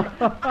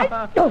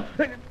 Oh.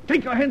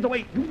 Take your hands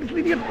away, you little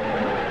idiot!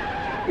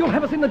 You'll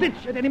have us in the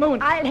ditch at any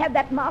moment. I'll have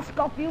that mask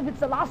off you if it's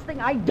the last thing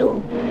I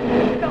do.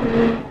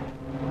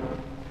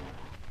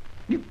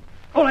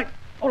 All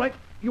right.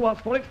 You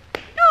asked for it.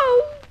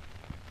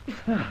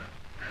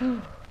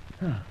 No!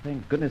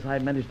 Thank goodness I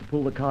managed to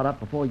pull the car up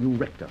before you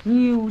wrecked us.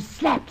 You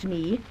slapped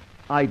me.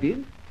 I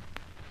did,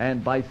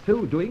 and by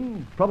so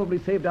doing, probably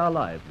saved our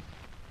lives.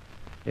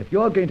 If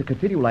you're going to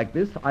continue like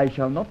this, I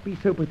shall not be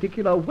so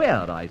particular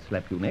where I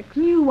slap you next.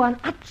 You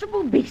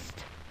unutterable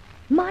beast.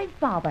 My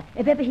father,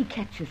 if ever he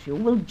catches you,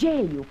 will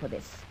jail you for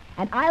this,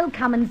 and I'll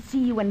come and see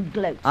you and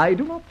gloat. I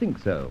do not think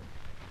so.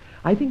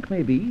 I think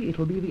maybe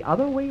it'll be the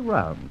other way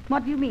round.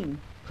 What do you mean?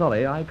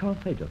 Sorry, I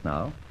can't say just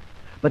now.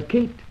 But,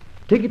 Kate,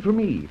 take it from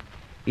me.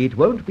 It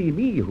won't be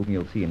me whom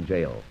you'll see in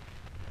jail.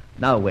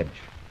 Now, wench,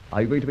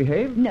 are you going to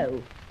behave?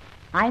 No.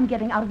 I'm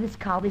getting out of this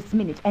car this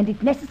minute, and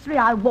if necessary,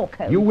 I'll walk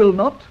home. You will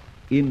not,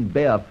 in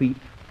bare feet.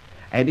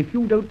 And if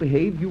you don't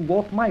behave, you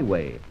walk my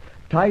way,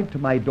 tied to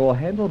my door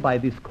handle by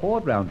this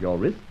cord round your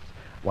wrists,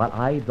 while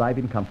I drive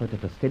in comfort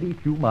at a steady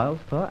few miles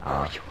per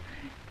hour. Oh,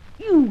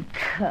 you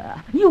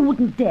cur. You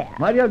wouldn't dare.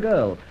 My dear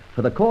girl,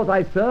 for the cause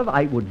I serve,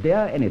 I would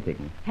dare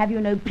anything. Have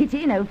you no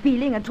pity, no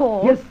feeling at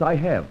all? Yes, I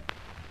have.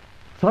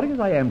 Sorry as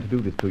I am to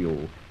do this to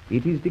you,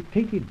 it is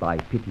dictated by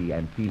pity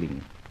and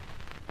feeling.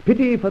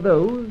 Pity for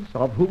those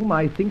of whom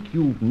I think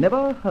you've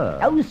never heard.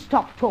 Oh,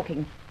 stop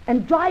talking,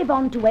 and drive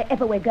on to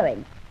wherever we're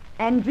going.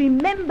 And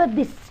remember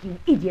this, you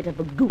idiot of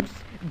a goose,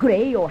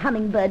 grey or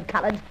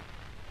hummingbird-coloured.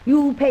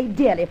 You pay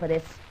dearly for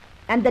this,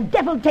 and the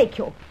devil take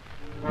you.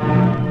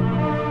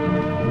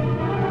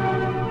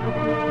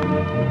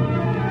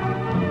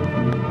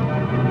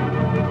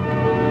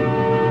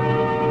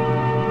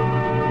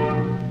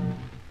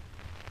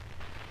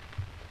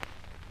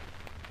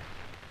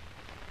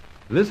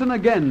 Listen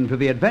again to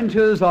the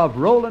adventures of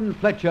Rolland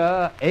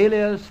Fletcher,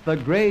 alias the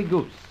Grey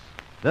Goose,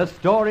 the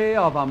story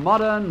of a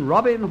modern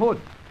Robin Hood.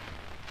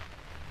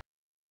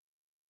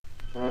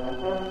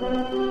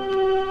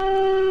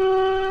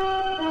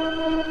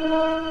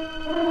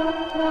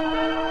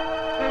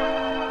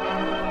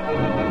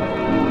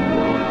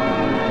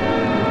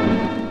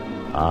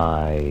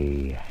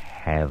 I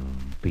have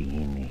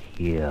been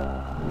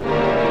here.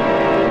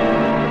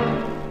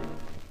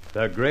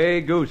 The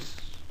Grey Goose,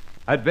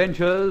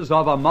 adventures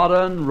of a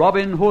modern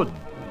Robin Hood.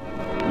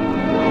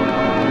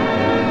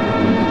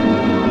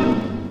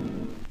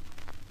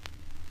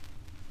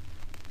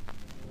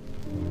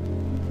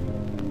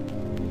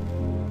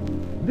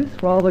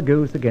 This rather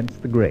goes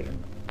against the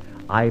grain.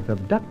 I've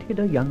abducted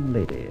a young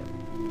lady.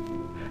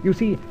 You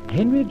see,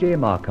 Henry J.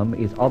 Markham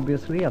is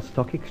obviously a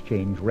stock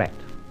exchange rat.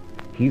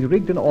 He's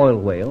rigged an oil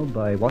whale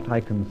by what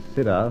I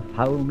consider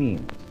foul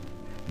means,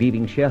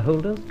 leaving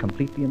shareholders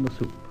completely in the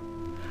soup.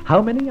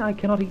 How many I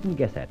cannot even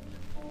guess at.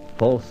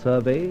 False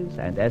surveys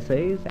and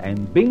essays,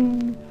 and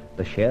bing,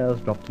 the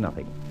shares drop to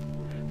nothing.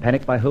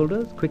 Panic by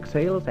holders, quick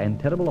sales, and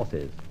terrible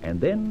losses.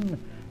 And then,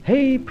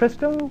 hey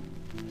presto,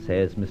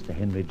 says Mr.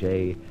 Henry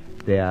J.,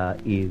 there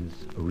is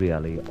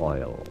really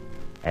oil.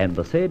 And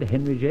the said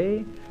Henry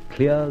J.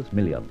 clears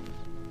millions.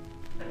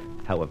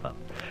 However,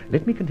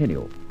 let me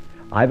continue.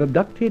 I've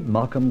abducted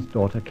Markham's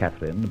daughter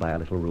Catherine by a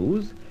little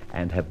ruse,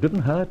 and have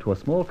driven her to a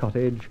small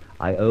cottage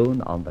I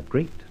own on the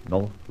Great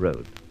North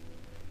Road.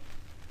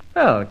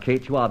 Well,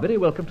 Kate, you are very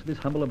welcome to this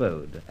humble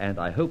abode, and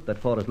I hope that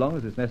for as long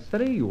as is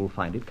necessary you will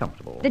find it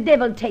comfortable. The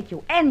devil take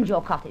you and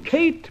your cottage.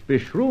 Kate,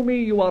 beshrew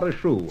me, you are a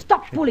shrew.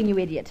 Stop fooling, you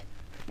idiot,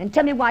 and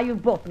tell me why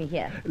you've brought me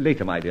here.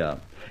 Later, my dear.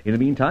 In the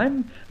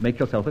meantime, make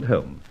yourself at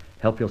home.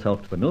 Help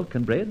yourself to the milk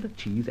and bread,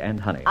 cheese and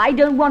honey. I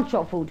don't want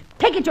your food.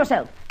 Take it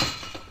yourself.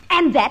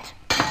 And that.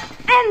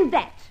 And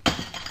that.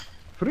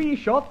 3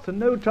 shots and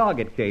no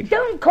target, Kate.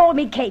 Don't call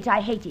me Kate.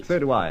 I hate it. So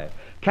do I.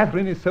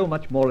 Catherine is so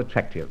much more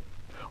attractive.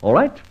 All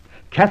right,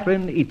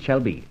 Catherine it shall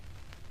be.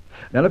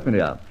 Now look, my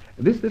dear,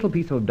 this little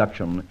piece of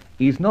abduction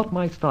is not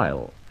my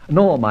style,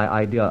 nor my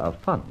idea of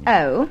fun.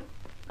 Oh?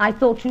 I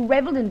thought you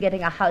revelled in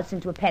getting a house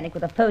into a panic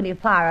with a phony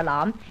fire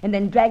alarm and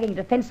then dragging a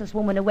defenseless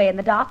woman away in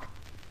the dark.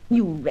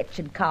 You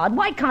wretched card,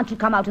 why can't you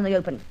come out in the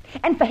open?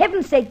 And for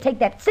heaven's sake, take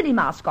that silly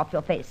mask off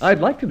your face.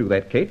 I'd like to do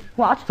that, Kate.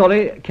 What?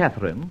 Sorry,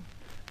 Catherine,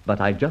 but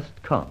I just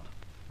can't.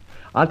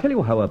 I'll tell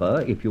you,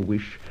 however, if you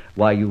wish,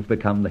 why you've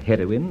become the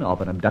heroine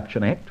of an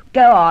abduction act.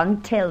 Go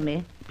on, tell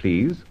me.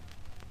 Please.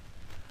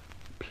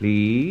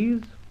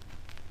 Please.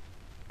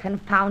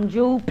 Confound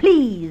you,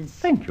 please.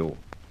 Thank you.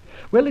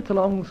 Well, it's a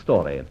long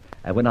story,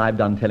 and when I've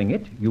done telling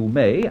it, you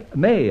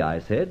may, I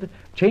said,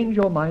 change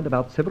your mind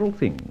about several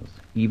things.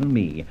 Even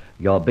me,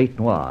 your bête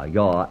noire,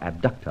 your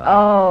abductor.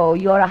 Oh,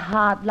 you're a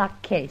hard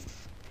luck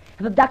case.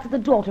 I've abducted the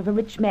daughter of a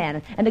rich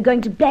man and are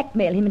going to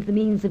blackmail him into the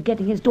means of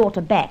getting his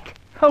daughter back.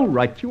 How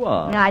right you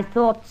are. I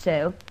thought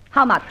so.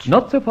 How much?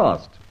 Not so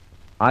fast.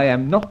 I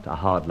am not a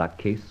hard luck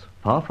case,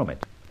 far from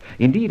it.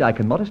 Indeed, I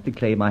can modestly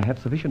claim I have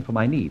sufficient for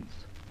my needs.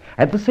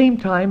 At the same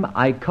time,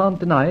 I can't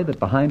deny that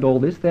behind all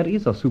this there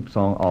is a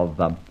soupçon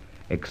of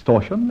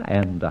extortion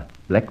and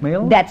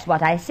blackmail. That's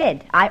what I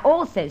said. I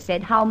also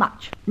said how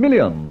much.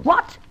 Millions.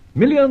 What?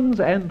 Millions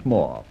and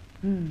more.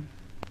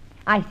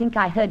 I think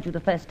I heard you the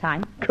first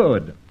time.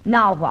 Good.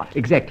 Now what?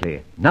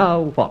 Exactly.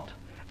 Now what?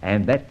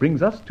 And that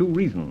brings us to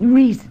reason.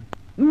 Reason?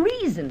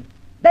 Reason?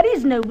 There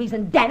is no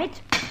reason, damn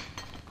it!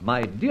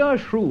 My dear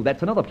shrew,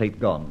 that's another plate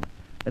gone.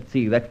 Let's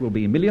see, that will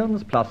be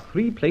millions plus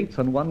 3 plates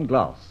and 1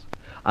 glass.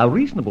 A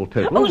reasonable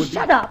total Oh, would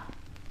shut up!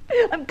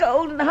 I'm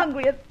cold and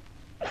hungry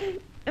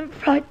and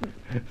frightened.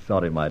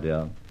 Sorry, my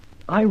dear.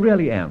 I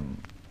really am.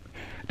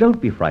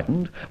 Don't be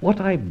frightened. What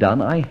I've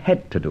done, I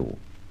had to do.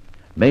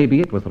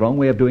 Maybe it was the wrong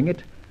way of doing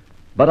it,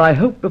 but I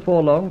hope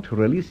before long to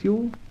release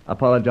you,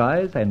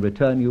 apologize, and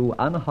return you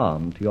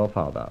unharmed to your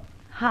father.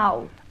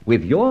 How?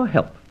 With your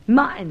help.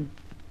 Mine?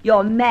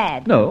 You're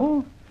mad.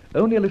 No,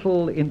 only a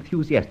little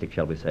enthusiastic,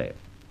 shall we say.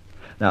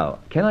 Now,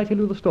 can I tell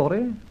you the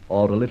story,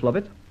 or a little of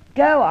it?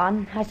 Go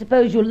on. I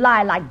suppose you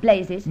lie like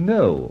blazes.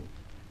 No.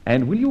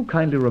 And will you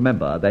kindly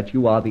remember that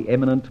you are the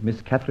eminent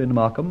Miss Catherine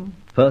Markham,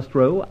 first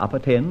row, upper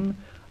 10,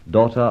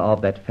 daughter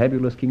of that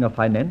fabulous king of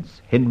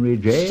finance, Henry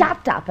J.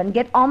 Shut up and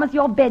get on with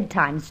your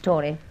bedtime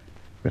story.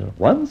 Well,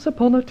 once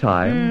upon a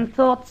time...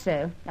 Thought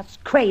so. That's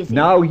crazy.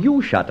 Now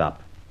you shut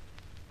up.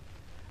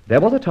 There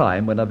was a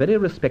time when a very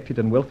respected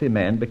and wealthy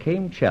man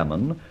became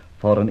chairman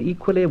for an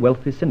equally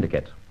wealthy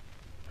syndicate.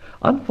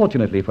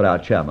 Unfortunately for our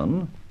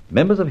chairman,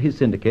 members of his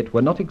syndicate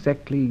were not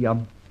exactly,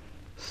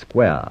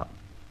 square.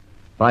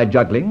 By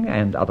juggling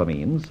and other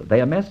means, they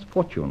amassed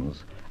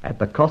fortunes at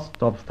the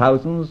cost of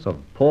thousands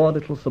of poor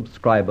little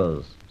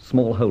subscribers,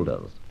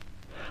 smallholders.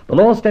 The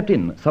law stepped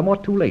in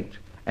somewhat too late,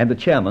 and the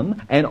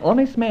chairman, an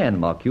honest man,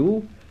 mark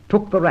you,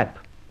 took the rap,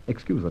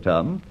 excuse the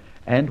term,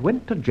 and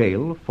went to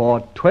jail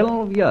for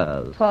 12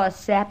 years. Poor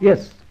sap.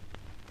 Yes,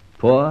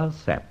 poor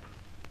sap.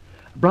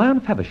 Brian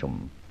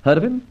Faversham, heard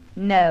of him?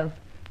 No.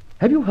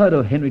 Have you heard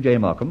of Henry J.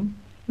 Markham?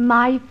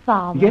 My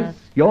father. Yes,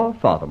 your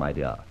father, my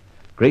dear.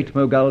 Great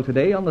mogul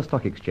today on the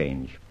stock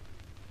exchange.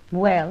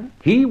 Well?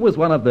 He was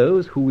one of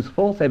those whose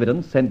false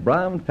evidence sent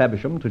Brian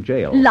Faversham to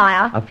jail.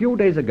 Liar. A few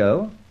days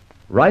ago,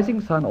 Rising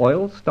Sun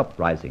Oil stopped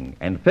rising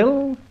and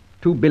fell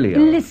to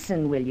billion.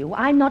 Listen, will you?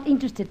 I'm not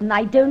interested, and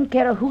I don't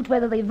care a hoot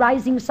whether the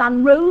rising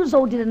sun rose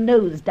or did a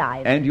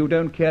nosedive. And you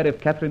don't care if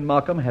Catherine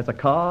Markham has a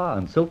car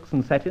and silks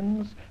and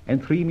satins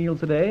and 3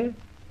 meals a day,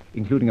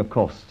 including, of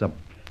course,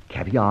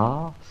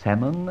 caviar,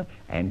 salmon,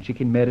 and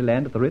chicken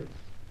Maryland at the Ritz?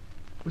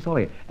 Oh,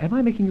 sorry, am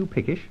I making you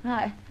pickish?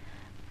 I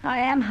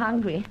am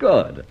hungry.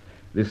 Good.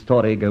 This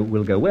story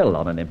will go well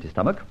on an empty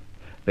stomach,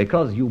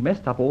 because you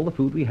messed up all the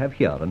food we have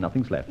here and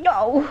nothing's left.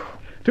 No.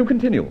 To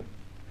continue,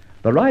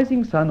 the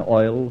Rising Sun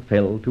Oil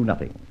fell to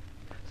nothing.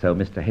 So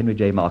Mr. Henry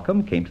J.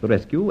 Markham came to the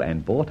rescue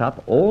and bought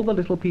up all the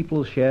little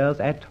people's shares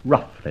at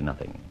roughly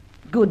nothing.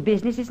 Good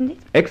business, isn't it?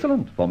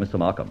 Excellent for Mr.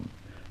 Markham,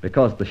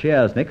 because the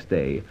shares next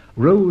day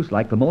rose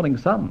like the morning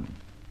sun.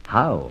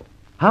 How?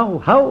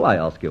 How, I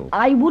ask you?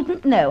 I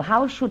wouldn't know.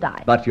 How should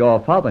I? But your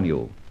father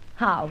knew.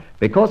 How?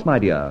 Because, my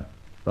dear,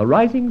 the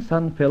Rising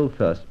Sun fell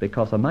first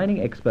because a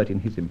mining expert in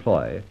his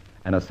employ,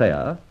 an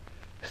assayer,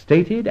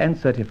 stated and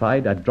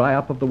certified a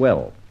dry-up of the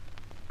well.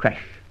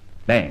 Crash,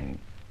 bang,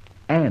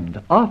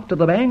 and after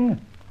the bang,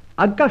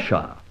 a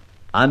gusher.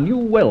 A new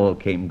well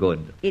came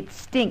good. It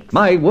stinks.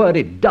 My word,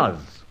 it does.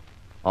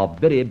 Of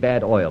very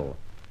bad oil.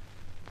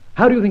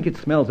 How do you think it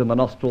smells in the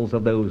nostrils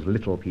of those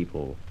little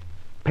people?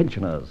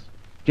 Pensioners,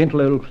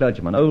 gentle old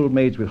clergymen, old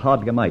maids with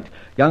hardly a mite,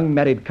 young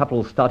married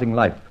couples starting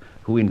life,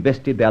 who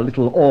invested their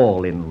little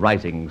all in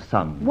Rising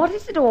Sun. What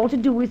is it all to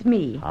do with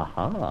me?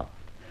 Aha.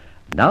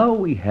 Now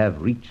we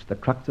have reached the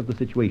crux of the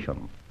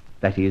situation.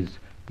 That is,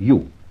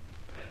 you.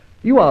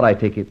 You are, I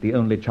take it, the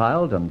only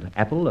child and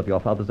apple of your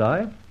father's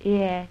eye?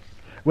 Yes.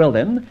 Well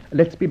then,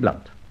 let's be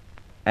blunt.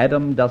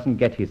 Adam doesn't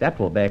get his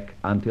apple back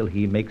until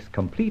he makes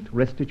complete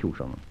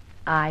restitution.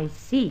 I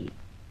see.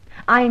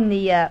 I'm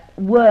the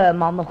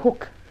worm on the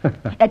hook.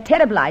 A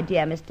terrible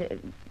idea, Mr...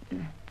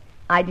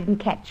 I didn't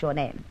catch your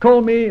name.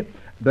 Call me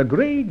the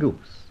Grey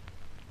Goose.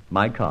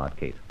 My card,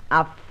 Kate.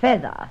 A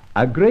feather.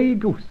 A grey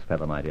goose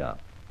feather, my dear.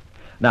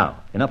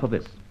 Now, enough of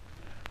this.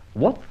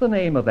 What's the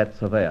name of that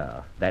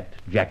surveyor, that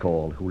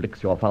jackal who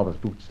licks your father's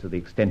boots to the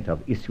extent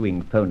of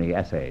issuing phony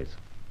assays?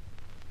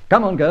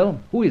 Come on, girl.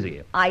 Who is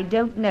he? I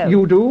don't know.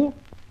 You do?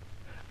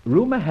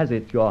 Rumour has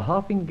it you're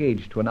half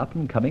engaged to an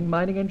up-and-coming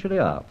mining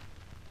engineer.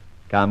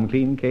 Come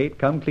clean, Kate,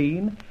 come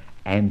clean,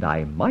 and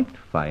I might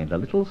find a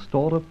little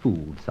store of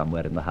food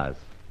somewhere in the house.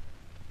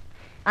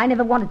 I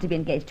never wanted to be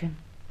engaged to him.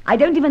 I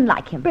don't even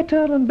like him.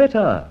 Better and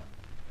better.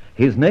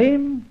 His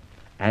name,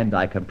 and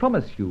I can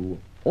promise you,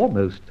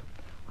 almost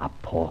a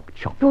pork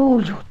chop. Oh,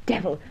 you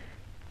devil.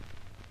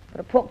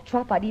 For a pork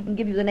chop, I'd even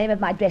give you the name of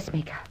my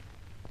dressmaker.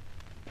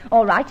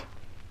 All right.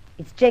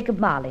 It's Jacob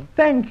Marley.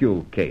 Thank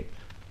you, Kate.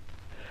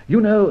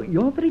 You know,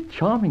 you're very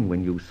charming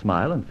when you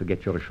smile and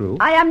forget you're a shrew.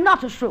 I am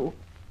not a shrew.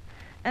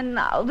 And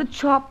now the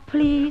chop,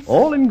 please.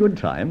 All in good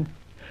time.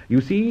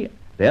 You see,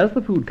 there's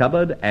the food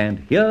cupboard, and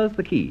here's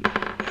the key.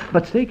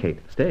 But stay, Kate,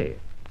 stay.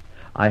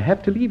 I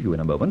have to leave you in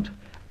a moment,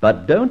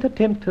 but don't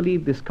attempt to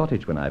leave this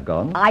cottage when I've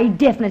gone. I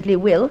definitely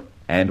will.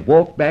 And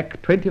walk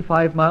back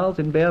 25 miles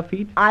in bare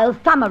feet? I'll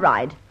thumb a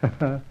ride.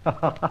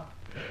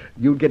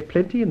 You'll get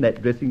plenty in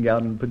that dressing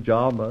gown and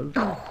pyjamas.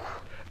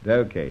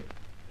 No, Kate.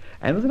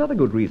 And there's another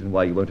good reason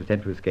why you won't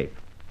attempt to escape.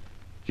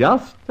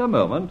 Just a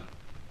moment.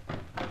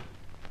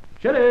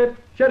 Sheriff!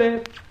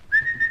 Sheriff!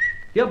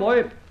 Here,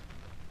 boy.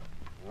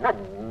 All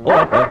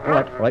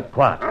right,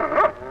 quiet.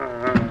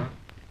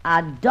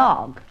 A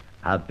dog.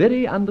 A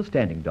very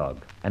understanding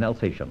dog, an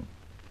Alsatian.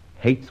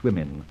 Hates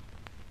women.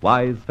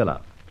 Wise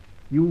fella.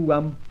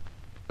 You,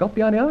 got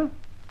the idea?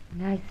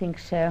 I think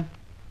so.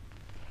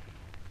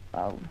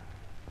 Oh,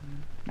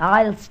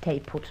 I'll stay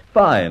put.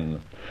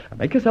 Fine.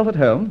 Make yourself at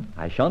home.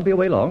 I shan't be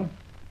away long.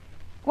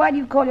 Why do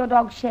you call your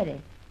dog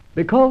Sherry?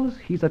 Because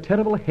he's a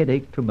terrible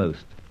headache to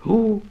most.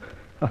 Who?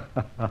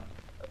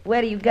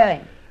 Where are you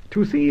going?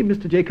 To see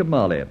Mr. Jacob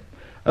Marley.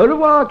 Au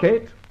revoir,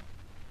 Kate.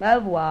 Au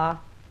revoir.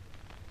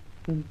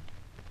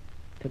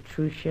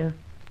 Petruchia.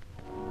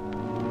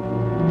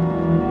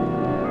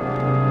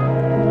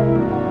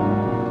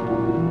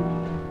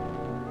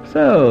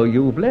 So,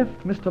 you've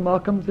left Mr.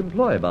 Markham's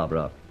employ,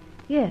 Barbara?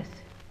 Yes.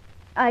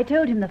 I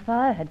told him the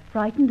fire had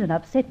frightened and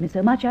upset me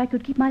so much I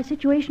could keep my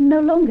situation no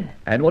longer.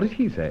 And what did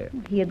he say?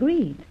 He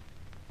agreed.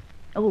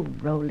 Oh,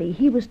 Rolly,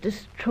 he was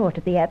distraught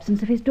at the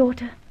absence of his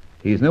daughter.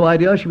 He's no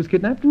idea she was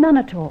kidnapped? None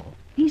at all.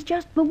 He's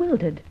just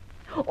bewildered.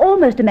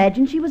 Almost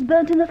imagined she was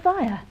burnt in the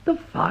fire. The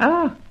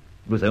fire?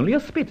 It was only a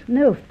spit.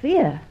 No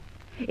fear.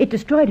 It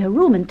destroyed her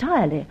room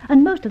entirely,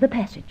 and most of the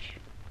passage.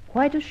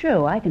 Quite a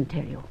show, I can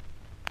tell you.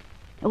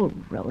 Oh,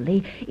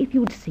 Rolly, if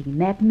you'd seen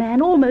that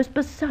man almost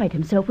beside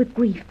himself with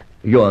grief.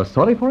 You're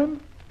sorry for him?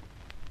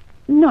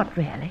 Not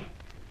really.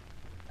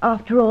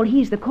 After all,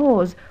 he's the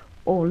cause,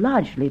 or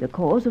largely the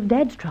cause, of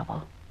Dad's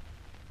trouble.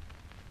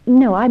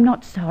 No, I'm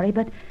not sorry,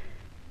 but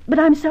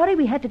I'm sorry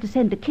we had to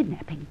descend to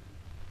kidnapping.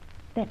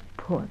 That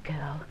poor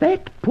girl.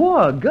 That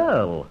poor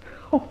girl?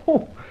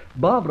 Oh,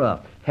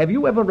 Barbara, have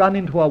you ever run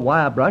into a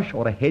wire brush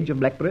or a hedge of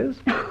blackberries?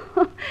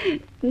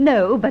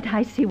 No, but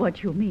I see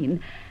what you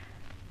mean.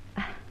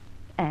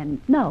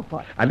 And now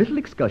what? A little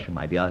excursion,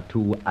 my dear,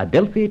 to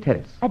Adelphi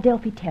Terrace.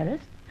 Adelphi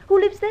Terrace? Who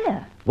lives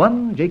there?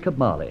 One Jacob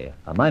Marley,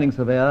 a mining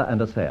surveyor and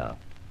a sayer.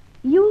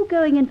 You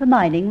going in for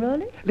mining,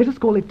 Rolly? Let us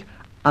call it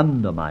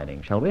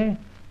undermining, shall we?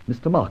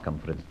 Mr. Markham,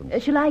 for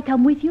instance. Shall I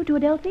come with you to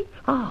Adelphi?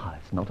 Ah,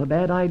 it's not a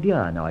bad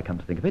idea, now I come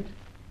to think of it.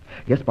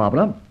 Yes,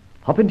 Barbara,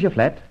 hop into your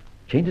flat,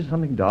 change into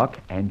something dark,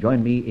 and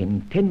join me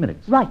in 10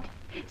 minutes. Right.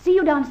 See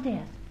you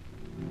downstairs.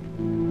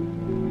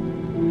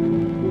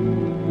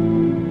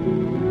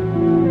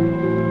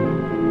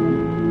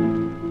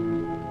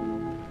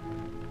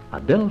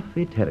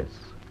 Adelphi Terrace,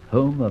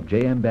 home of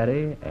J.M.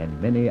 Barrie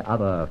and many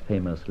other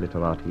famous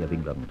literati of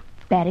England.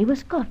 Barrie was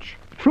Scotch.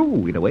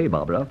 True, in a way,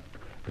 Barbara,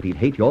 but he'd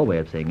hate your way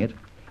of saying it.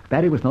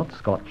 Barrie was not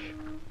Scotch.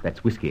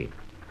 That's whiskey.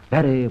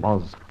 Barrie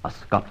was a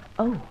Scot.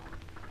 Oh,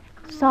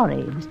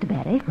 sorry, Mr.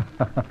 Barrie.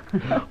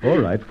 All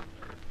right.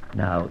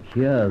 Now,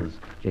 here's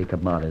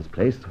Jacob Marley's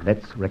place.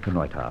 Let's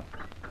reconnoiter.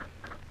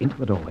 Into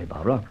the doorway,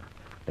 Barbara.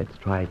 Let's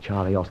try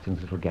Charlie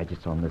Austin's little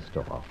gadgets on this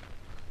door.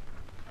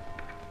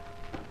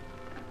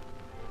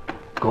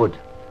 Good.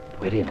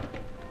 We're in.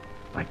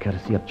 By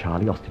courtesy of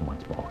Charlie Austin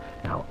once more.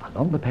 Now,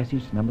 along the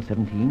passage to number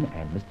 17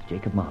 and Mr.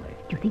 Jacob Marley.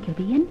 Do you think he'll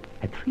be in?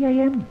 At 3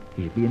 a.m.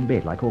 He'll be in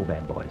bed like all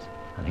bad boys.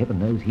 And heaven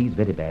knows he's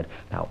very bad.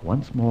 Now,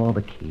 once more,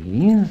 the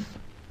keys.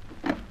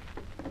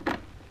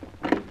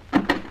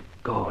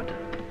 Good.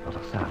 Not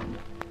a sound.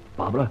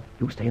 Barbara,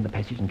 you stay in the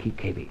passage and keep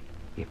Cavey.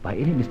 If by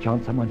any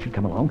mischance someone should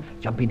come along,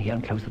 jump in here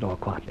and close the door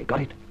quietly.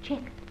 Got it?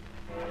 Check.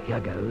 Here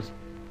goes.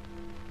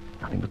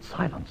 Nothing but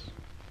silence.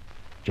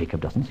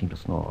 Jacob doesn't seem to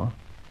snore.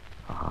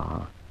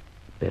 Ah,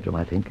 bedroom,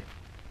 I think.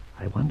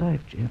 I wonder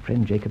if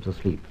friend Jacob's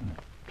asleep.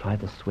 Try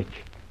the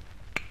switch.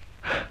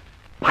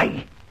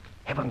 By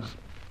heavens!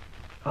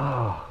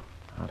 Oh,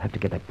 I'll have to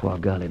get that poor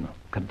girl in.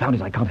 Confound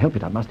it, I can't help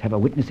it. I must have a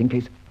witness in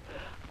case...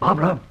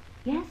 Barbara!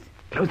 Yes?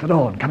 Close the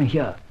door and come in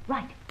here.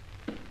 Right.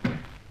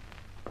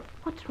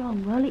 What's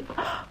wrong, Rolly?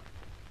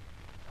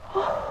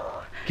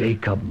 Oh.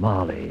 Jacob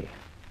Marley.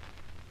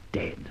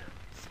 Dead.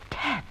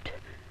 Stabbed.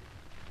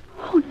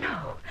 Oh,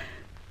 no.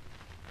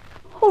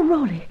 Oh,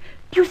 Rolly,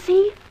 do you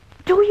see?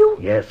 Do you?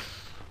 Yes,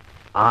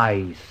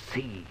 I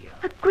see.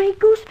 A grey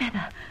goose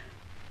feather.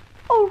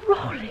 Oh,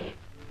 Rolly.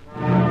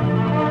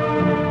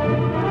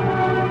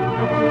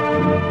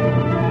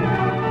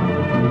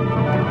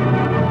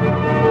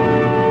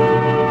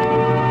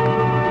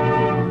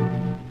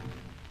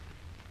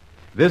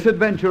 This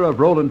adventure of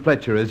Rolland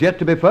Fletcher is yet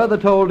to be further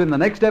told in the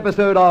next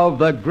episode of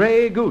The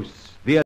Grey Goose.